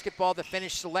the basketball, the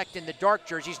Finnish select in the dark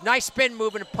jerseys. Nice spin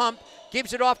move and a pump.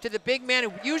 Gives it off to the big man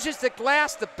who uses the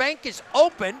glass. The bank is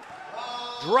open.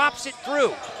 Drops it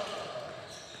through.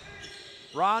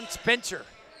 Ron Spencer.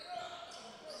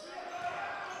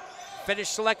 Finnish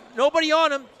select. Nobody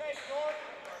on him.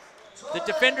 The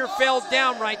defender fell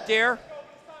down right there.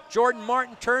 Jordan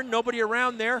Martin turned. Nobody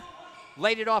around there.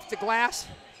 Laid it off the glass.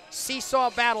 Seesaw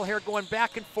battle here going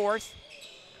back and forth.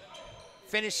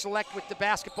 Finnish select with the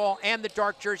basketball and the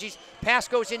dark jerseys. Pass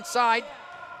goes inside.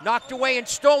 Knocked away and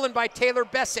stolen by Taylor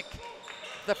Bessick.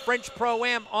 The French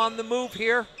Pro-Am on the move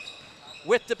here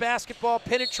with the basketball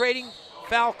penetrating.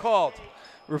 Foul called.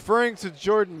 Referring to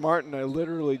Jordan Martin, I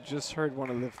literally just heard one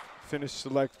of the Finnish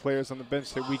select players on the bench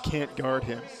say we can't guard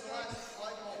him.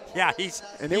 Yeah,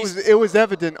 it was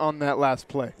evident on that last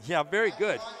play. Yeah, very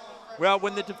good. Well,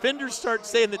 when the defenders start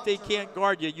saying that they can't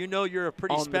guard you, you know you're a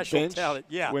pretty special talent.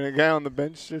 Yeah. When a guy on the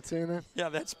bench starts saying that? Yeah,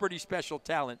 that's pretty special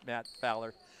talent, Matt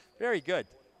Fowler. Very good.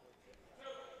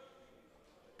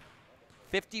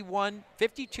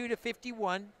 52 to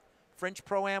 51. French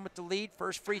Pro-Am with the lead.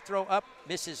 First free throw up,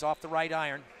 misses off the right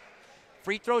iron.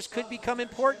 Free throws could become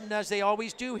important, as they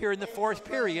always do here in the fourth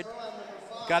period.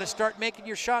 Got to start making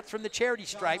your shots from the charity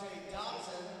stripe.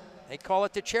 They call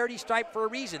it the charity stripe for a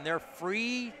reason. They're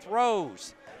free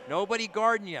throws. Nobody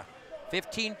guarding you.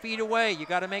 15 feet away, you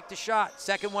got to make the shot.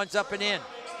 Second one's up and in.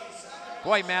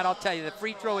 Boy, Matt, I'll tell you, the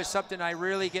free throw is something I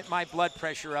really get my blood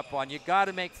pressure up on. You got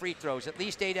to make free throws, at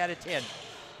least 8 out of 10.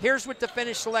 Here's with the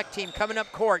Finnish select team coming up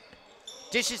court.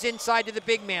 Dishes inside to the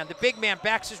big man. The big man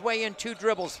backs his way in, 2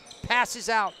 dribbles, passes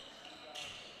out.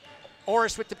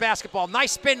 Orris with the basketball.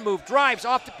 Nice spin move, drives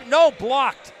off the, no,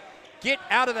 blocked. Get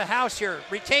out of the house here.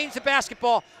 Retains the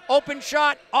basketball. Open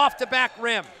shot off the back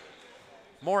rim.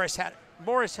 Orris had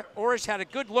a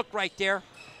good look right there.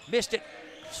 Missed it.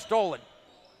 Stolen.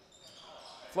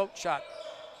 Float shot.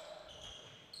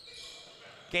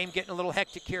 Game getting a little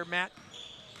hectic here, Matt.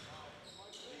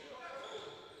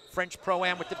 French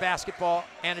Pro-Am with the basketball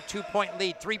and a 2-point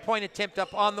lead. 3-point attempt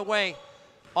up on the way.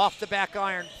 Off the back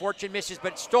iron. Fortune misses,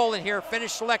 but stolen here.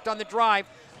 Finish Select on the drive.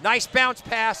 Nice bounce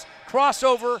pass.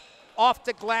 Crossover off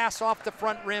the glass, off the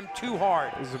front rim. Too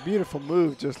hard. It was a beautiful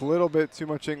move, just a little bit too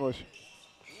much English.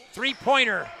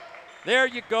 3-pointer. There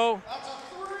you go.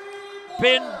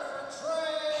 Ben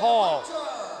Hall.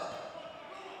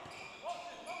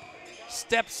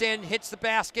 Steps in, hits the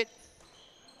basket.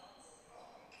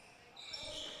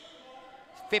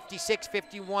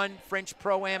 56-51, French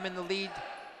Pro-Am in the lead.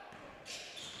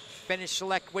 Finish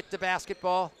Select with the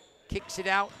basketball, kicks it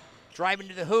out, driving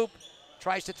to the hoop,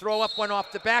 tries to throw up one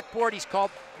off the backboard. He's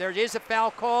called, there is a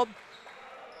foul called.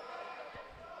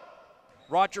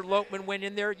 Roger Lopeman went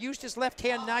in there, used his left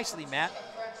hand nicely, Matt.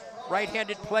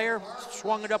 Right-handed player,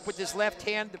 swung it up with his left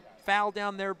hand. The foul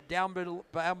down there, down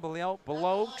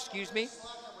below, excuse me.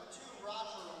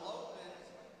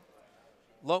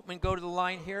 Lopeman go to the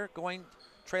line here,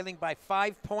 trailing by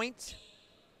 5 points.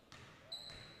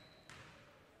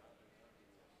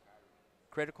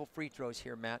 Critical free throws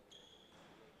here, Matt.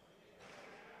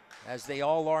 As they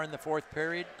all are in the fourth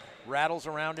period, rattles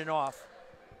around and off.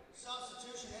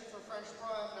 Substitution in for French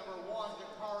Pro-Am number 1,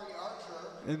 Dakari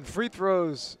Archer. And free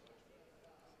throws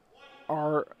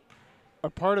are a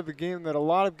part of the game that a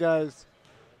lot of guys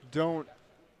don't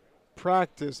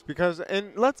practice because,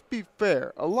 and let's be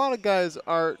fair, a lot of guys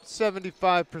are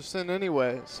 75%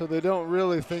 anyway, so they don't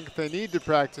really think they need to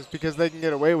practice because they can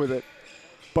get away with it.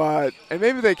 But, and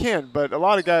maybe they can, but a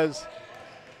lot of guys,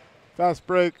 fast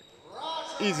break,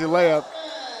 easy layup.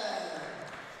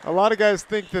 A lot of guys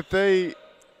think that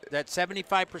that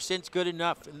 75% is good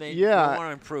enough, and they want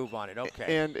to improve on it.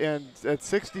 Okay. And at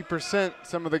 60%,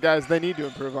 some of the guys, they need to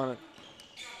improve on it.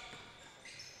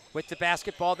 With the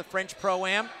basketball, the French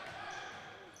Pro-Am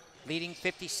leading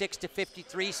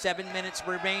 56-53. 7 minutes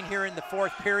remain here in the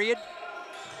fourth period.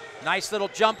 Nice little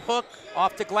jump hook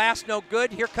off the glass, no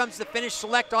good. Here comes the Finish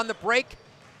Select on the break.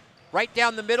 Right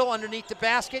down the middle underneath the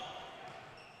basket.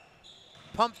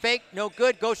 Pump fake, no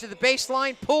good. Goes to the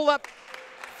baseline, pull up.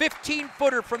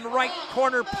 15-footer from the right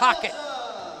corner pocket.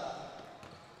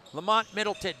 Lamont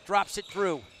Middleton drops it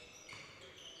through.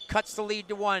 Cuts the lead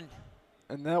to 1.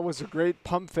 And that was a great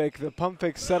pump fake. The pump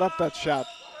fake set up that shot.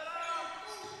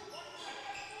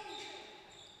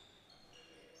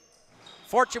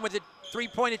 Fortune with a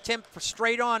 3-point attempt for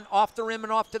straight on, off the rim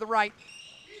and off to the right.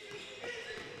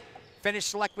 Finish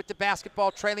Select with the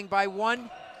basketball, trailing by 1.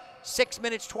 6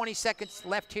 minutes, 20 seconds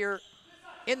left here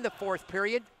in the fourth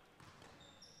period.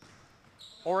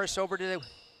 Orris over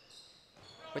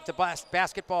with the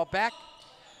basketball back.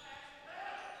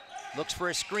 Looks for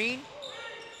a screen.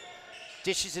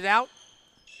 Dishes it out.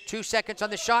 2 seconds on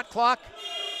the shot clock.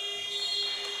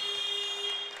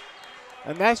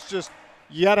 And that's just,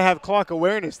 you got to have clock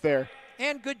awareness there.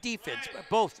 And good defense,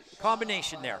 both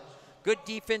combination there. Good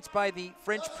defense by the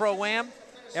French Pro-Am.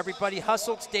 Everybody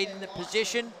hustled, stayed in the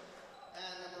position.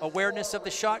 Awareness of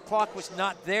the shot clock was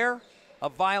not there. A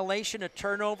violation, a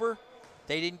turnover.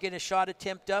 They didn't get a shot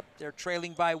attempt up. They're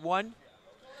trailing by 1.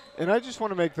 And I just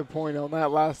want to make the point on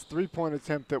that last 3-point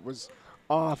attempt that was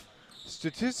off.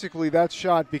 Statistically, that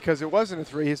shot, because it wasn't a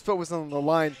 3, his foot was on the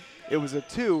line, it was a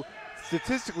 2.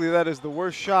 Statistically, that is the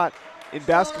worst shot in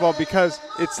basketball because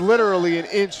it's literally an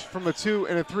inch from a 2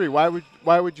 and a 3.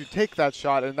 Why would you take that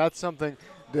shot? And that's something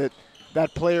that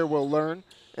that player will learn.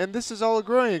 And this is all a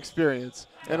growing experience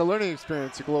and a learning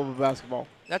experience in global basketball.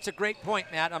 That's a great point,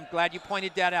 Matt. I'm glad you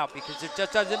pointed that out because it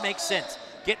just doesn't make sense.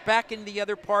 Get back in the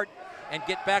other part and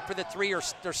get back for the 3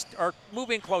 or move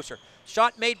in closer.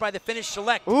 Shot made by the Finish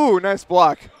Select. Ooh, nice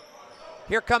block.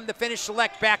 Here come the Finish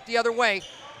Select back the other way.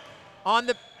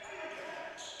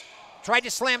 Tried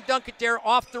to slam dunk it there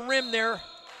off the rim there.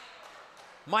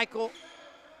 Michael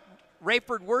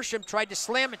Rayford Worsham tried to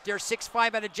slam it there,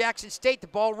 6'5" out of Jackson State. The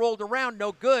ball rolled around,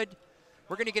 no good.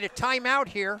 We're going to get a timeout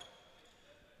here.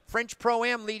 French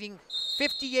Pro-Am leading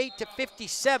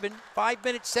 58-57. 5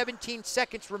 minutes, 17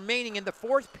 seconds remaining in the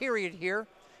fourth period here.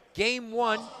 Game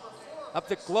 1 of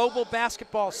the Global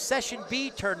Basketball Session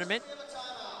B tournament.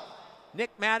 Nick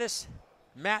Mattis,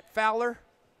 Matt Fowler,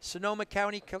 Sonoma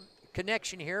County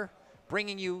Connection here,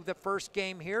 bringing you the first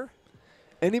game here.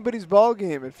 Anybody's ball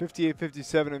game at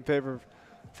 58-57 in favor of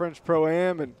French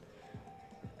Pro-Am.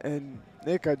 And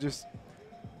Nick,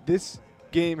 this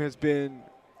game has been,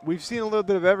 we've seen a little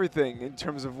bit of everything in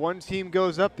terms of one team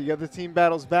goes up, the other team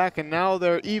battles back, and now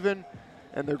they're even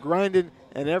and they're grinding,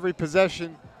 and every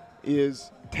possession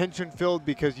is tension-filled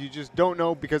because you just don't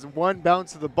know, because one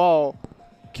bounce of the ball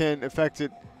can affect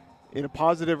it in a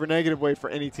positive or negative way for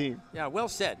any team. Yeah, well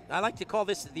said. I like to call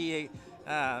this the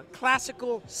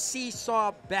classical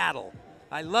seesaw battle.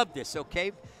 I love this,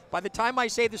 okay? By the time I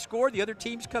say the score, the other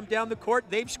teams come down the court,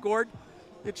 they've scored.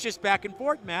 It's just back and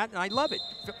forth, Matt, and I love it.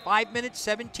 5 minutes,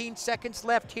 17 seconds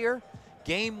left here.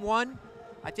 Game 1.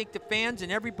 I think the fans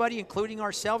and everybody, including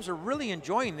ourselves, are really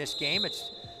enjoying this game.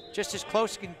 It's just as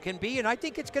close as can be, and I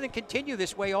think it's going to continue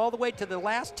this way all the way to the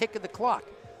last tick of the clock.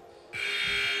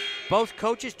 Both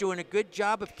coaches doing a good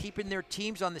job of keeping their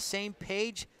teams on the same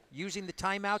page, using the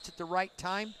timeouts at the right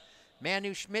time.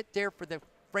 Manu Schmidt there for the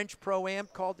French Pro-Am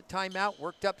called the timeout,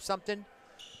 worked up something.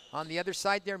 On the other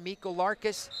side there, Mikko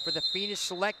Larkus for the Finnish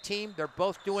Select team. They're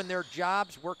both doing their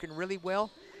jobs, working really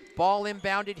well. Ball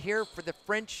inbounded here for the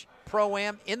French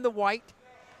Pro-Am in the white,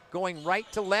 going right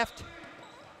to left.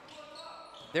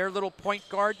 Their little point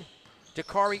guard,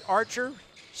 Dakari Archer,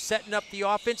 setting up the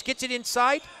offense, gets it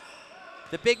inside.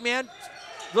 The big man,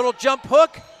 little jump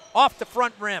hook off the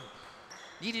front rim.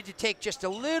 Needed to take just a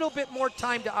little bit more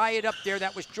time to eye it up there.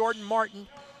 That was Jordan Martin.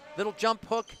 Little jump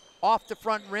hook off the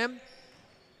front rim.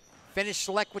 Finnish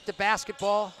Select with the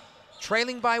basketball,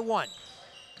 trailing by 1.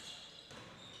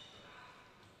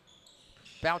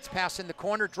 Bounce pass in the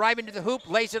corner, driving to the hoop,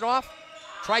 lays it off,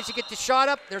 tries to get the shot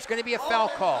up. There's going to be a foul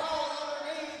call.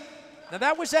 Now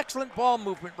that was excellent ball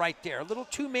movement right there. A little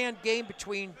two-man game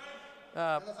between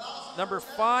number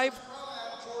 5,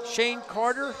 Shane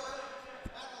Carter,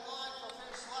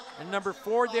 and number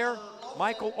 4 there,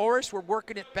 Michael Orris. We're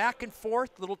working it back and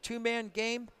forth, little two-man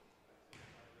game.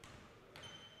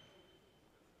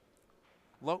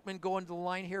 Loatman going to the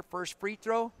line here, first free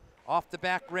throw, off the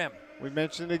back rim. We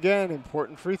mentioned again,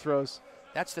 important free throws.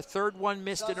 That's the third one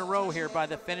missed in a row here by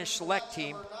the Finnish Select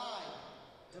team.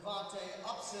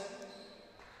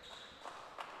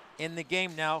 In the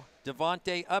game now,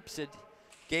 Devontae Upsid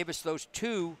gave us those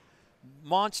 2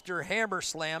 monster hammer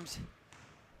slams.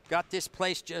 Got this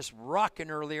place just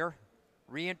rocking earlier.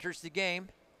 Re-enters the game.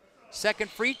 Second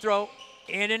free throw,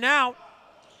 in and out.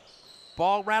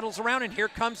 Ball rattles around, and here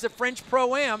comes the French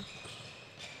Pro-Am.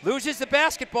 Loses the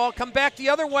basketball, come back the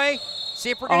other way.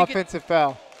 See if we're going to get... Offensive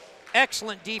foul.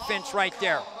 Excellent defense right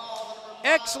there.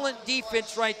 Excellent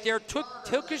defense right there. Took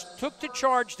the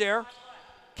charge there.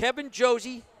 Kevin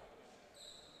Josie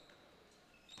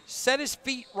set his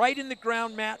feet right in the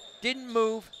ground, Matt. Didn't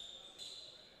move.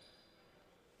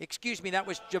 Excuse me, that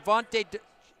was Jonte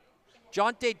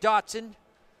Dotson.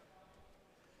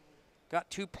 Got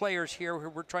 2 players here who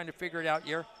we're trying to figure it out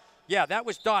here. Yeah, that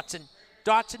was Dotson.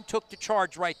 Dotson took the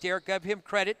charge right there. Gave him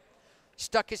credit.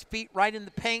 Stuck his feet right in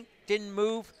the paint. Didn't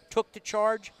move. Took the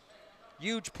charge.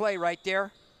 Huge play right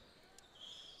there.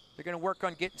 They're going to work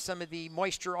on getting some of the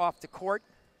moisture off the court.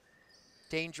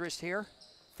 Dangerous here.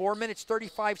 4 minutes,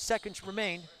 35 seconds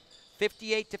remain.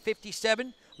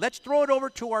 58-57. Let's throw it over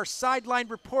to our sideline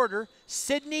reporter,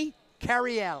 Sydney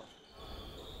Carriel.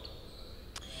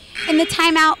 In the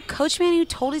timeout, Coach Manu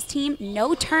told his team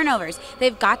no turnovers.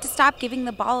 They've got to stop giving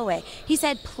the ball away. He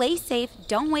said, play safe,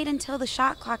 don't wait until the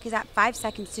shot clock is at 5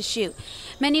 seconds to shoot.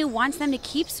 Manu wants them to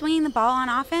keep swinging the ball on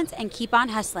offense and keep on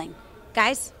hustling.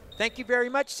 Guys? Thank you very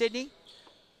much, Sydney.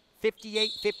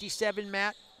 58-57,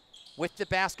 Matt, with the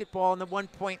basketball and the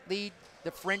 1-point lead.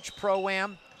 The French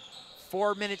Pro-Am.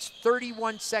 4 minutes,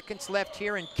 31 seconds left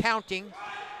here and counting.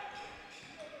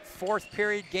 4th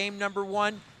period, game number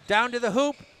 1. Down to the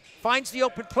hoop. Finds the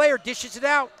open player, dishes it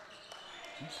out.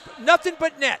 Nothing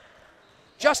but net.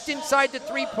 Just inside the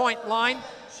 3-point line,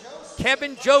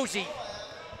 Kevin Josie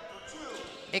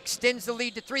extends the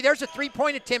lead to 3. There's a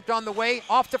 3-point attempt on the way.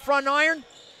 Off the front iron,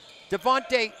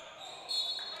 Devontae.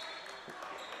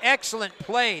 Excellent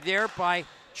play there by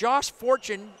Josh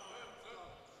Fortune.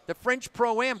 The French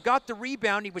Pro-Am got the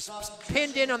rebound. He was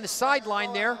pinned in on the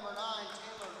sideline there.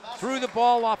 Threw the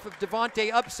ball off of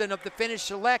Devontae Upson of the Finnish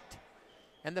Select.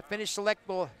 And the Finnish Select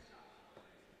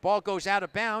ball goes out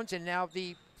of bounds, and now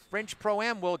the French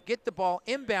Pro-Am will get the ball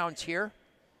inbounds here.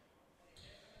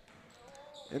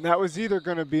 And that was either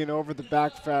going to be an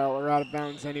over-the-back foul or out of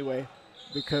bounds anyway,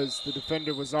 because the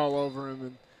defender was all over him,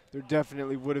 and there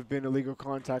definitely would have been illegal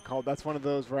contact called. That's one of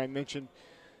those where I mentioned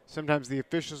sometimes the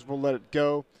officials will let it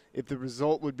go if the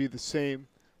result would be the same,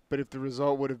 but if the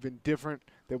result would have been different,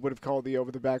 they would have called the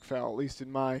over-the-back foul, at least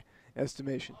in my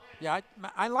estimation. Yeah,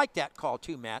 I like that call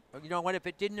too, Matt. You know what, if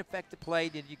it didn't affect the play,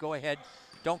 then you go ahead,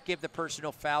 don't give the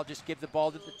personal foul, just give the ball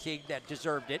to the team that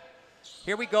deserved it.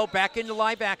 Here we go, back into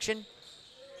live action.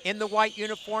 In the white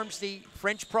uniforms, the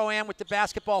French Pro-Am with the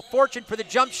basketball. Fortune for the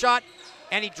jump shot,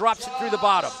 and he drops it through the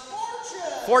bottom.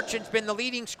 Fortune's been the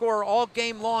leading scorer all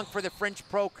game long for the French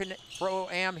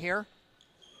Pro-Am here.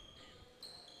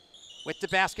 With the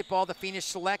basketball, the Finnish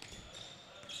Select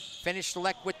Finnish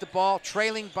Select with the ball,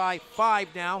 trailing by 5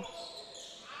 now.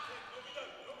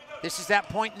 This is that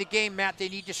point in the game, Matt. They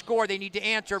need to score. They need to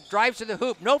answer. Drives to the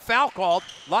hoop. No foul called.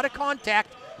 A lot of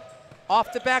contact.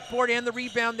 Off the backboard and the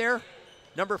rebound there.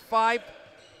 Number 5,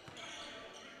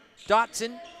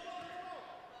 Dotson.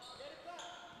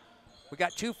 We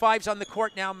got 2 5s on the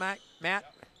court now, Matt.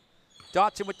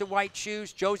 Dotson with the white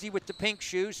shoes. Josie with the pink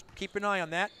shoes. Keep an eye on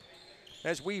that,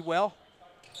 as we will.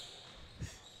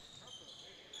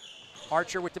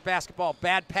 Archer with the basketball.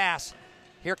 Bad pass.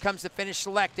 Here comes the Finnish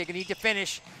Select. They're going to need to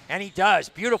finish, and he does.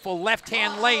 Beautiful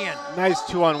left-hand lay-in. Nice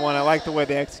 2-on-1. I like the way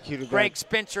they executed Greg that.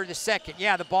 Spencer the second.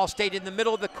 Yeah, the ball stayed in the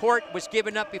middle of the court, was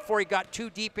given up before he got too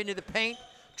deep into the paint.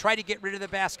 Tried to get rid of the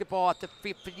basketball at the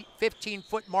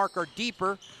 15-foot mark or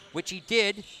deeper, which he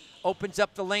did. Opens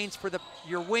up the lanes for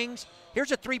your wings.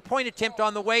 Here's a three-point attempt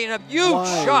on the way and a huge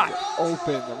shot.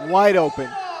 Wide open.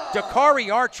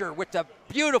 Dakari Archer with a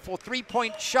beautiful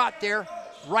three-point shot there,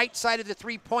 right side of the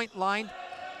three-point line.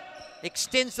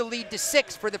 Extends the lead to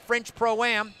 6 for the French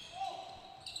Pro-Am.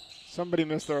 Somebody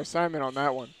missed their assignment on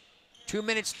that one. 2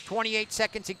 minutes, 28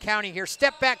 seconds and counting here.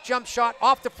 Step back jump shot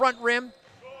off the front rim.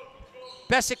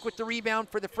 Besic with the rebound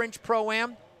for the French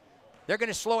Pro-Am. They're going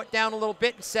to slow it down a little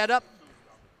bit and set up.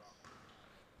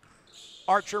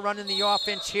 Archer running the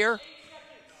offense here.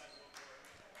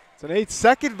 It's an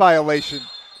 8-second violation.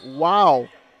 Wow.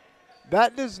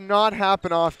 That does not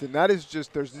happen often. That is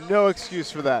just, there's no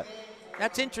excuse for that.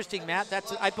 That's interesting, Matt.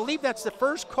 I believe that's the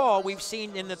first call we've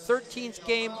seen in the 13th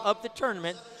game of the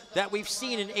tournament that we've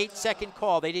seen an 8-second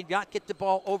call. They did not get the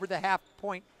ball over the half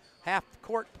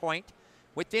court point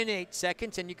within 8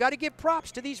 seconds, and you got to give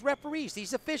props to these referees,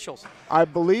 these officials. I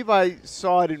believe I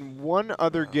saw it in one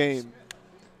other game.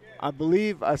 I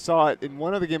believe I saw it in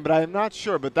one other game, but I am not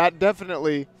sure. But that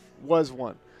definitely was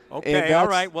one. Okay, all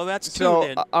right. Well, that's 2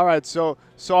 then. All right, so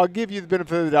I'll give you the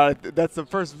benefit of the doubt. That's the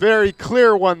first very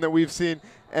clear one that we've seen,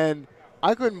 and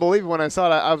I couldn't believe it when I saw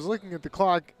it. I was looking at the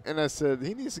clock, and I said,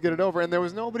 he needs to get it over, and there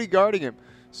was nobody guarding him.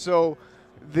 So,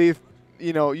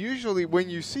 usually when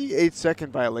you see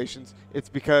 8-second violations, it's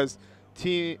because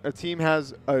a team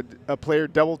has a player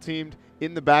double-teamed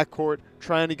in the backcourt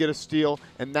trying to get a steal,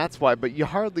 and that's why. But you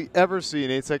hardly ever see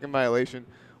an 8-second violation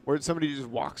where somebody just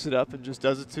walks it up and just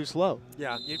does it too slow.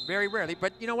 Yeah, very rarely.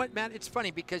 But you know what, Matt? It's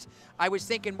funny because I was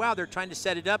thinking, wow, they're trying to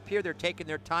set it up here. They're taking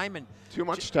their time. And too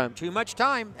much time. Too much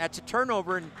time. That's a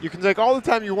turnover. And you can take all the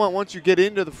time you want once you get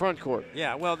into the front court.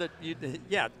 Yeah, well,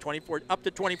 24 up to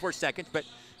 24 seconds. But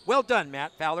well done,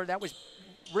 Matt Fowler. That was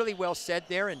really well said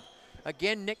there. And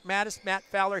again, Nick Mattis, Matt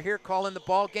Fowler here calling the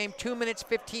ball game. 2 minutes,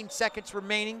 15 seconds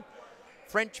remaining.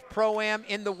 French Pro-Am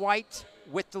in the white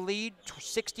with the lead,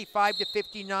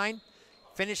 65-59.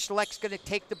 Finnish Select's going to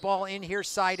take the ball in here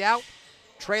side out,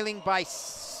 trailing by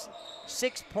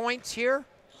 6 points here.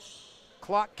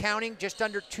 Clock counting, just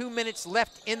under 2 minutes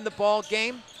left in the ball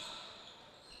game.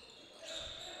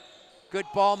 Good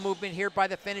ball movement here by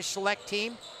the Finnish Select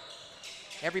team.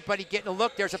 Everybody getting a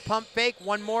look. There's a pump fake,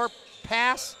 one more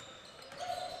pass.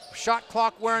 Shot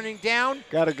clock wearing down.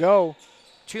 Gotta go.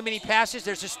 Too many passes,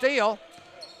 there's a steal.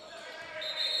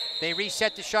 They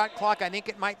reset the shot clock. I think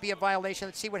it might be a violation.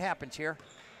 Let's see what happens here.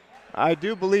 I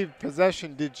do believe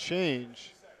possession did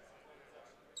change.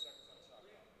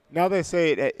 Now they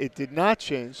say it did not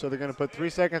change, so they're going to put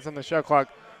 3 seconds on the shot clock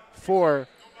for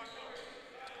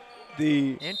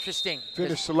the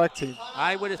Finnish Select team.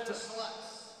 I would have thought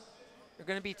there's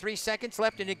going to be 3 seconds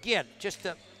left. And again, just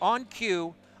on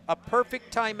cue, a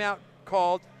perfect timeout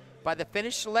called by the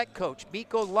Finnish Select coach,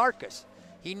 Mikko Larkus.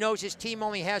 He knows his team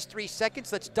only has 3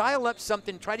 seconds. Let's dial up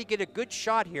something, try to get a good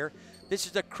shot here. This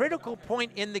is a critical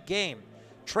point in the game.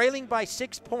 Trailing by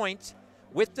 6 points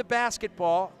with the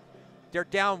basketball. They're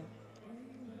down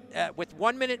with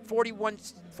 1 minute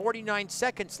 49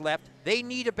 seconds left. They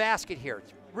need a basket here.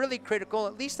 It's really critical.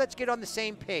 At least let's get on the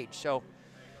same page. So,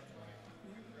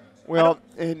 well,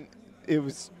 and it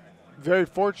was very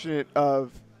fortunate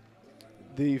of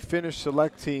the Finnish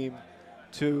Select team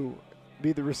to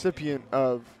be the recipient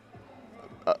of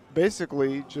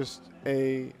basically just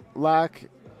a lack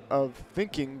of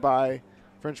thinking by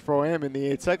French Pro-Am in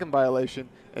the 8-second violation.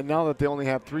 And now that they only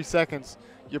have 3 seconds,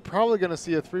 you're probably going to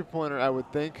see a three-pointer, I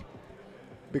would think,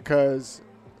 because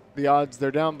the odds, they're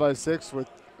down by 6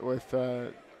 with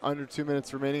under 2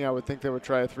 minutes remaining. I would think they would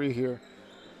try a 3 here.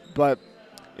 But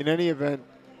in any event,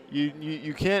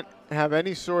 you can't have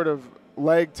any sort of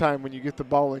lag time when you get the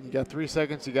ball in. You got 3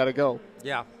 seconds, you got to go.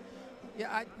 Yeah.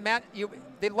 Yeah, Matt,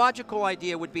 the logical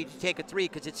idea would be to take a 3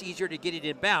 because it's easier to get it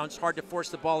in bounds. Hard to force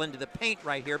the ball into the paint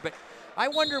right here. But I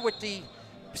wonder with the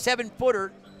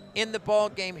 7-footer in the ball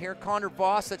game here. Connor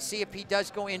Voss, let's see if he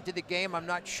does go into the game. I'm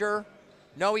not sure.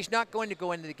 No, he's not going to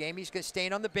go into the game. He's going to stay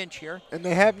on the bench here. And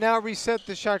they have now reset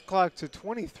the shot clock to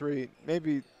 23.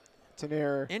 Maybe it's an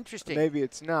error. Interesting. Maybe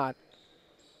it's not.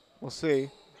 We'll see.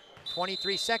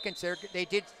 23 seconds there. They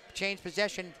did change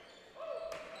possession.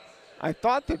 I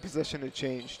thought the possession had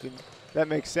changed, and that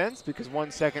makes sense because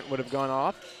 1 second would have gone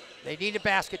off. They need a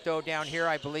basket, though, down here.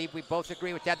 I believe we both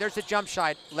agree with that. There's a jump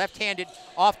shot, left-handed,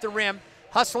 off the rim.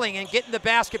 Hustling and getting the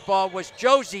basketball was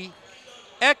Josie.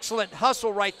 Excellent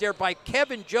hustle right there by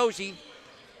Kevin Josie.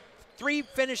 3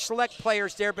 Finnish Select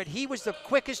players there, but he was the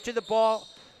quickest to the ball.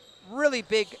 Really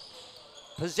big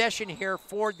possession here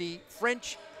for the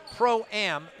French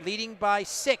Pro-Am, leading by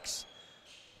 6.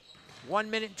 1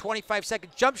 minute and 25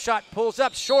 seconds. Jump shot pulls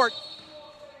up short.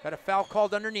 Got a foul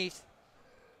called underneath.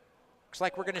 Looks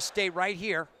like we're going to stay right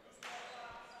here.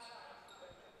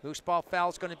 Loose ball foul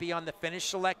is going to be on the Finnish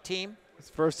Select team. It's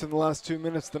first in the last 2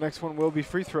 minutes. The next one will be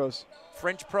free throws.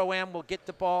 French Pro-Am will get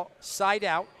the ball side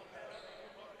out.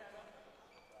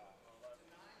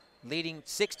 Leading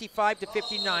 65 to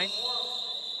 59.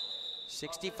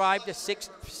 65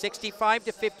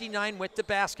 to 59 with the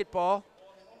basketball.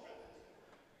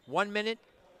 1 minute,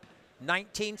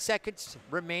 19 seconds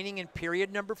remaining in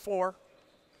period number 4.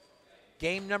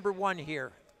 Game number 1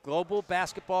 here. Global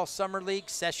Basketball Summer League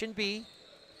Session B.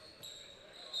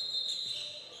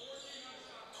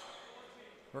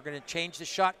 We're going to change the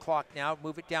shot clock now,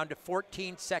 move it down to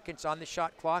 14 seconds on the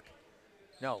shot clock.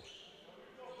 No.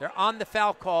 They're on the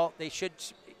foul call. They should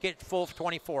get full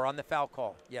 24 on the foul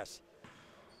call. Yes.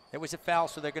 It was a foul,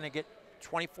 so they're going to get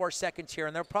 24 seconds here,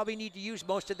 and they'll probably need to use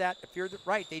most of that. If you're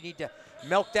right, they need to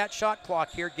milk that shot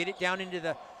clock here, get it down into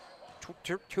the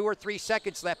 2 or 3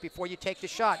 seconds left before you take the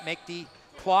shot. Make the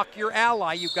clock your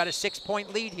ally. You've got a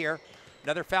 6-point lead here.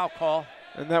 Another foul call.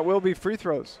 And that will be free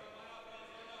throws.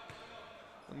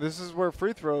 And this is where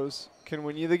free throws can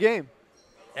win you the game.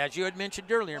 As you had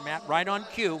mentioned earlier, Matt, right on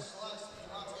cue.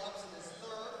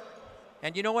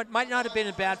 And you know what? Might not have been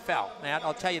a bad foul, Matt.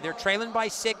 I'll tell you, they're trailing by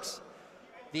 6.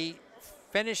 The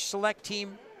Finnish Select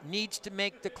team needs to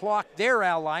make the clock their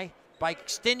ally by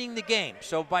extending the game.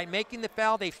 So by making the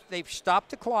foul, they've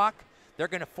stopped the clock. They're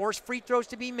going to force free throws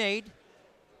to be made.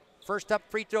 First up,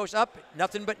 free throws up,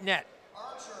 nothing but net.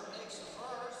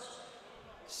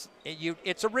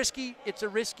 It's a risky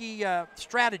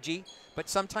strategy, but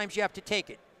sometimes you have to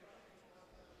take it.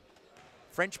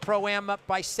 French Pro-Am up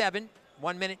by 7.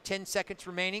 1 minute, 10 seconds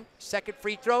remaining. Second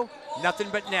free throw, nothing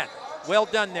but net. Well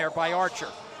done there by Archer.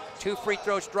 2 free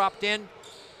throws dropped in,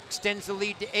 extends the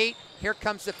lead to 8. Here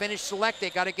comes the Finnish Select. They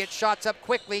got to get shots up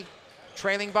quickly,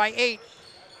 trailing by 8.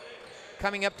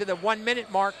 Coming up to the 1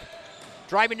 minute mark,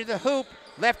 driving to the hoop,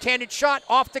 left-handed shot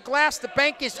off the glass. The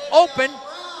bank is open.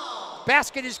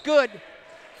 Basket is good.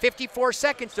 54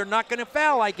 seconds. They're not going to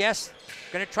foul, I guess.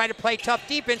 Going to try to play tough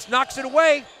defense. Knocks it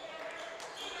away.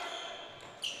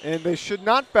 And they should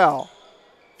not foul.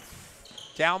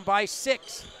 Down by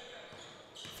 6.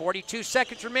 42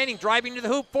 seconds remaining. Driving to the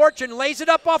hoop. Fortune lays it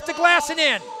up off the glass and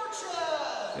in.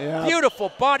 Yeah.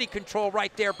 Beautiful body control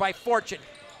right there by Fortune.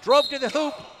 Drove to the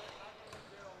hoop.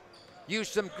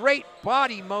 Used some great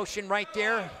body motion right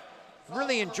there.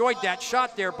 Really enjoyed that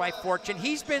shot there by Fortune.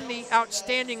 He's been the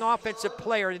outstanding offensive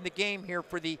player in the game here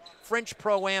for the French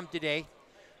Pro-Am today.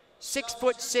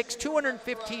 6'6",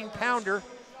 215-pounder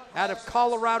out of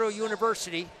Colorado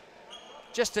University.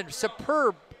 Just a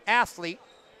superb athlete.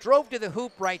 Drove to the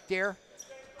hoop right there.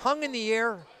 Hung in the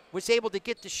air. Was able to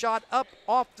get the shot up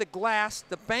off the glass.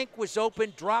 The bank was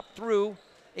open, dropped through.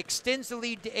 Extends the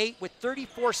lead to 8 with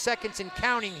 34 seconds and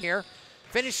counting here.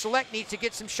 Finnish Select needs to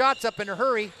get some shots up in a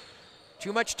hurry.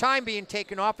 Too much time being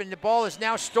taken off, and the ball is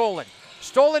now stolen.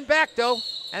 Stolen back, though,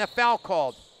 and a foul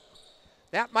called.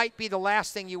 That might be the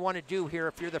last thing you want to do here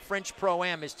if you're the French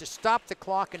Pro-Am, is to stop the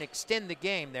clock and extend the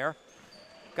game there.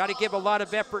 Got to give a lot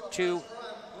of effort to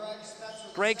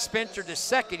Greg Spencer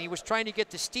II. He was trying to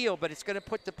get the steal, but it's going to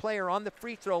put the player on the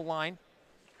free throw line,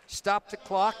 stop the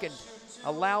clock, and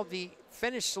allow the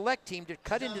Finnish Select team to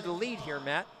cut into the lead here,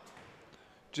 Matt.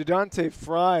 Jadante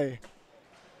Fry.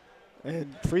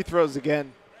 And free throws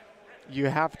again. You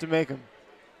have to make them.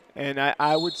 And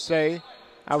I would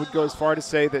go as far to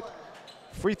say that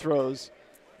free throws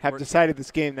have decided this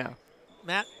game now.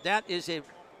 Matt, that is an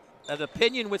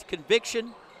opinion with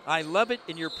conviction. I love it,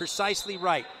 and you're precisely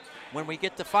right. When we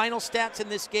get the final stats in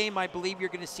this game, I believe you're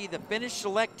going to see the Finnish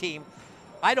Select team.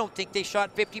 I don't think they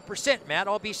shot 50%, Matt.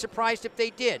 I'll be surprised if they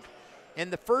did.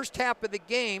 In the first half of the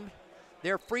game,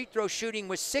 their free throw shooting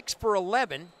was 6 for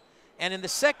 11. And in the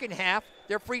second half,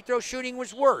 their free throw shooting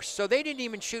was worse. So they didn't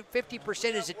even shoot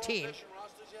 50% as a team.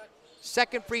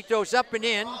 Second free throw's up and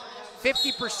in.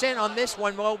 50% on this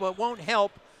one, well, but won't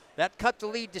help. That cut the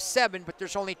lead to 7, but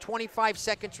there's only 25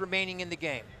 seconds remaining in the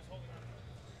game.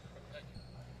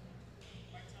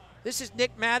 This is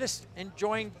Nick Mattis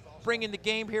enjoying bringing the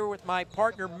game here with my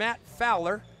partner, Matt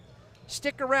Fowler.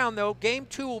 Stick around, though. Game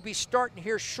 2 will be starting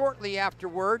here shortly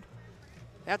afterward.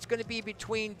 That's going to be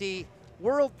between the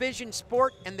World Vision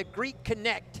Sport and the Greek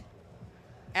Connect.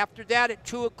 After that, at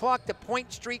 2 o'clock, the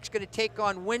Point Streak's going to take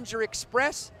on Windsor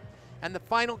Express. And the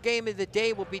final game of the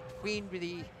day will be between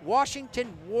the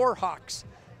Washington Warhawks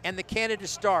and the Canada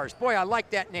Stars. Boy, I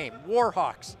like that name,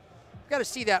 Warhawks. Got to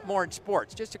see that more in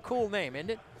sports. Just a cool name,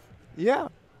 isn't it? Yeah,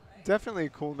 definitely a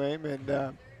cool name.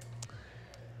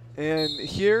 And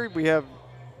here we have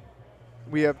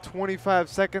 25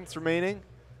 seconds remaining.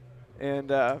 And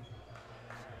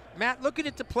Matt, looking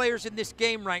at the players in this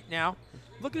game right now,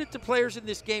 who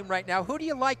do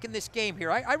you like in this game here?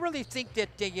 I really think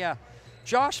that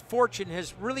Josh Fortune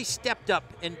has really stepped up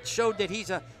and showed that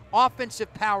he's an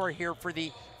offensive power here for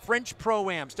the French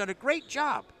Pro-Ams. Done a great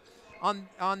job on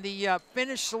the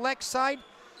Finnish Select side.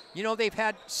 You know, they've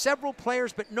had several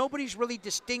players, but nobody's really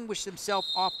distinguished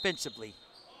themselves offensively.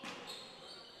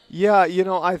 yeah, you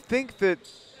know, I think that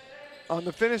on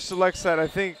the Finnish Select side, I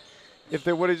think if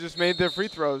they would have just made their free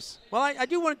throws. Well, I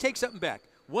do want to take something back.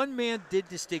 One man did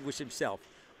distinguish himself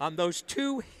on those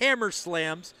 2 hammer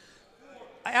slams.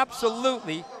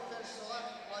 Absolutely.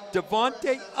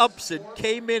 Devontae Upson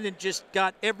came in and just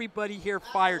got everybody here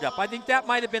fired up. I think that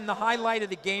might have been the highlight of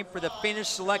the game for the Finnish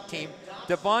Select team.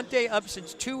 Devontae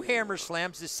Upson's 2 hammer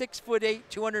slams, the 6'8",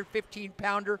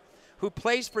 215-pounder who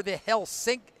plays for the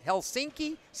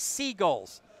Helsinki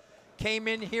Seagulls, came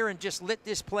in here and just lit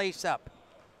this place up.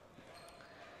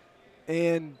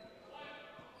 And,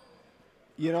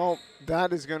 you know,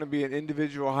 that is going to be an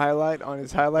individual highlight on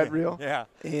his highlight reel. Yeah.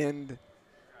 And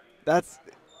that's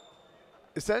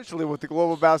essentially what the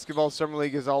Global Basketball Summer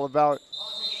League is all about.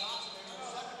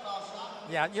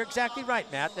 Yeah, you're exactly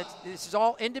right, Matt. This is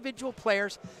all individual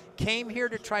players came here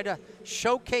to try to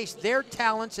showcase their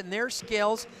talents and their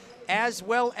skills, as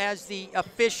well as the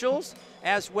officials,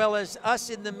 as well as us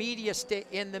in the media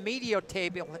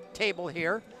table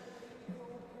here.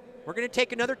 We're going to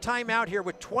take another timeout here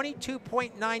with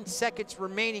 22.9 seconds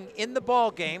remaining in the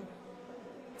ball game.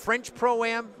 French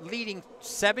Pro-Am leading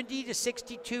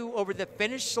 70-62 over the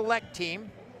Finnish Select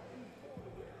team.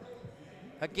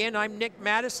 Again, I'm Nick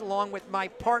Mattis, along with my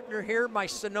partner here, my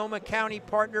Sonoma County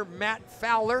partner, Matt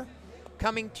Fowler,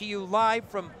 coming to you live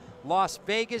from Las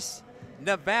Vegas,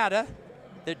 Nevada,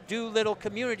 the Doolittle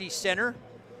Community Center.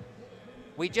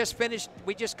 We just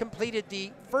completed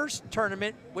the first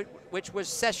tournament, which was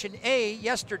Session A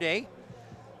yesterday.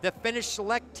 The Finnish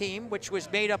Select team, which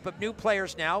was made up of new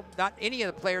players now, not any of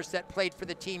the players that played for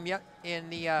the team yet in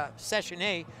the Session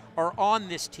A are on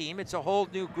this team. It's a whole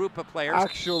new group of players.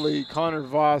 Actually, Connor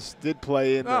Voss did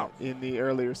play in the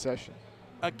earlier session.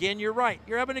 Again, you're right.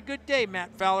 You're having a good day, Matt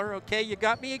Fowler. Okay, you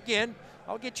got me again.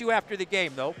 I'll get you after the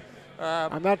game, though.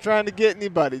 I'm not trying to get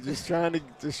anybody. Just trying to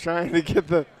get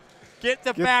the facts right. Get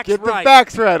the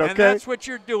facts right. Okay. And that's what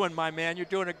you're doing, my man. You're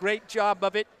doing a great job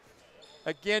of it.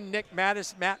 Again, Nick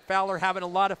Mattis, Matt Fowler having a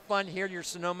lot of fun here in your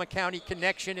Sonoma County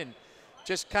connection, and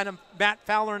just kind of Matt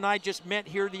Fowler and I just met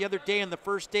here the other day on the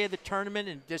first day of the tournament,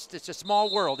 and just it's a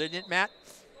small world, isn't it, Matt?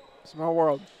 Small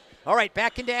world. All right,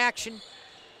 back into action.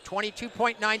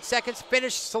 22.9 seconds.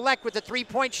 Finnish Select with a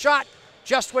three-point shot.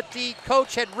 Just what the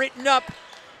coach had written up.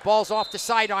 Ball's off the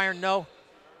side iron, though.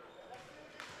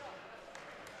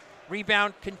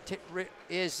 Rebound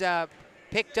is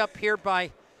picked up here by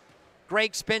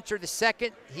Greg Spencer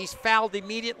II. He's fouled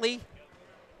immediately.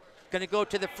 Going to go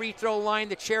to the free throw line,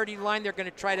 the charity line. They're going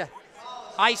to try to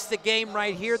ice the game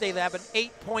right here. They have an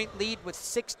 8-point lead with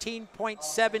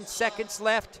 16.7 seconds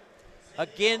left.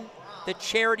 Again, the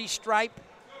charity stripe,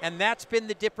 and that's been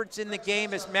the difference in the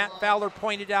game, as Matt Fowler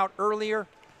pointed out earlier.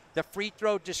 The free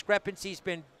throw discrepancy's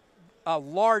been a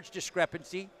large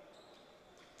discrepancy.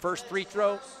 First free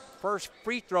throw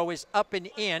is up and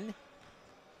in,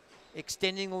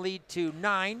 extending the lead to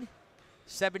 9,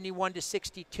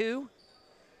 71-62.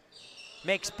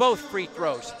 Makes both free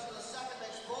throws.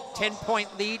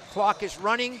 10-point lead, clock is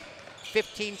running,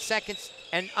 15 seconds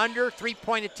and under.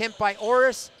 3-point attempt by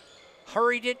Oris,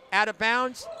 hurried it out of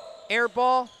bounds, air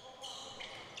ball.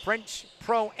 French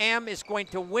Pro-Am is going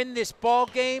to win this ball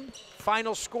game.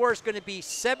 Final score is going to be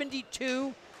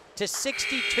 72-62.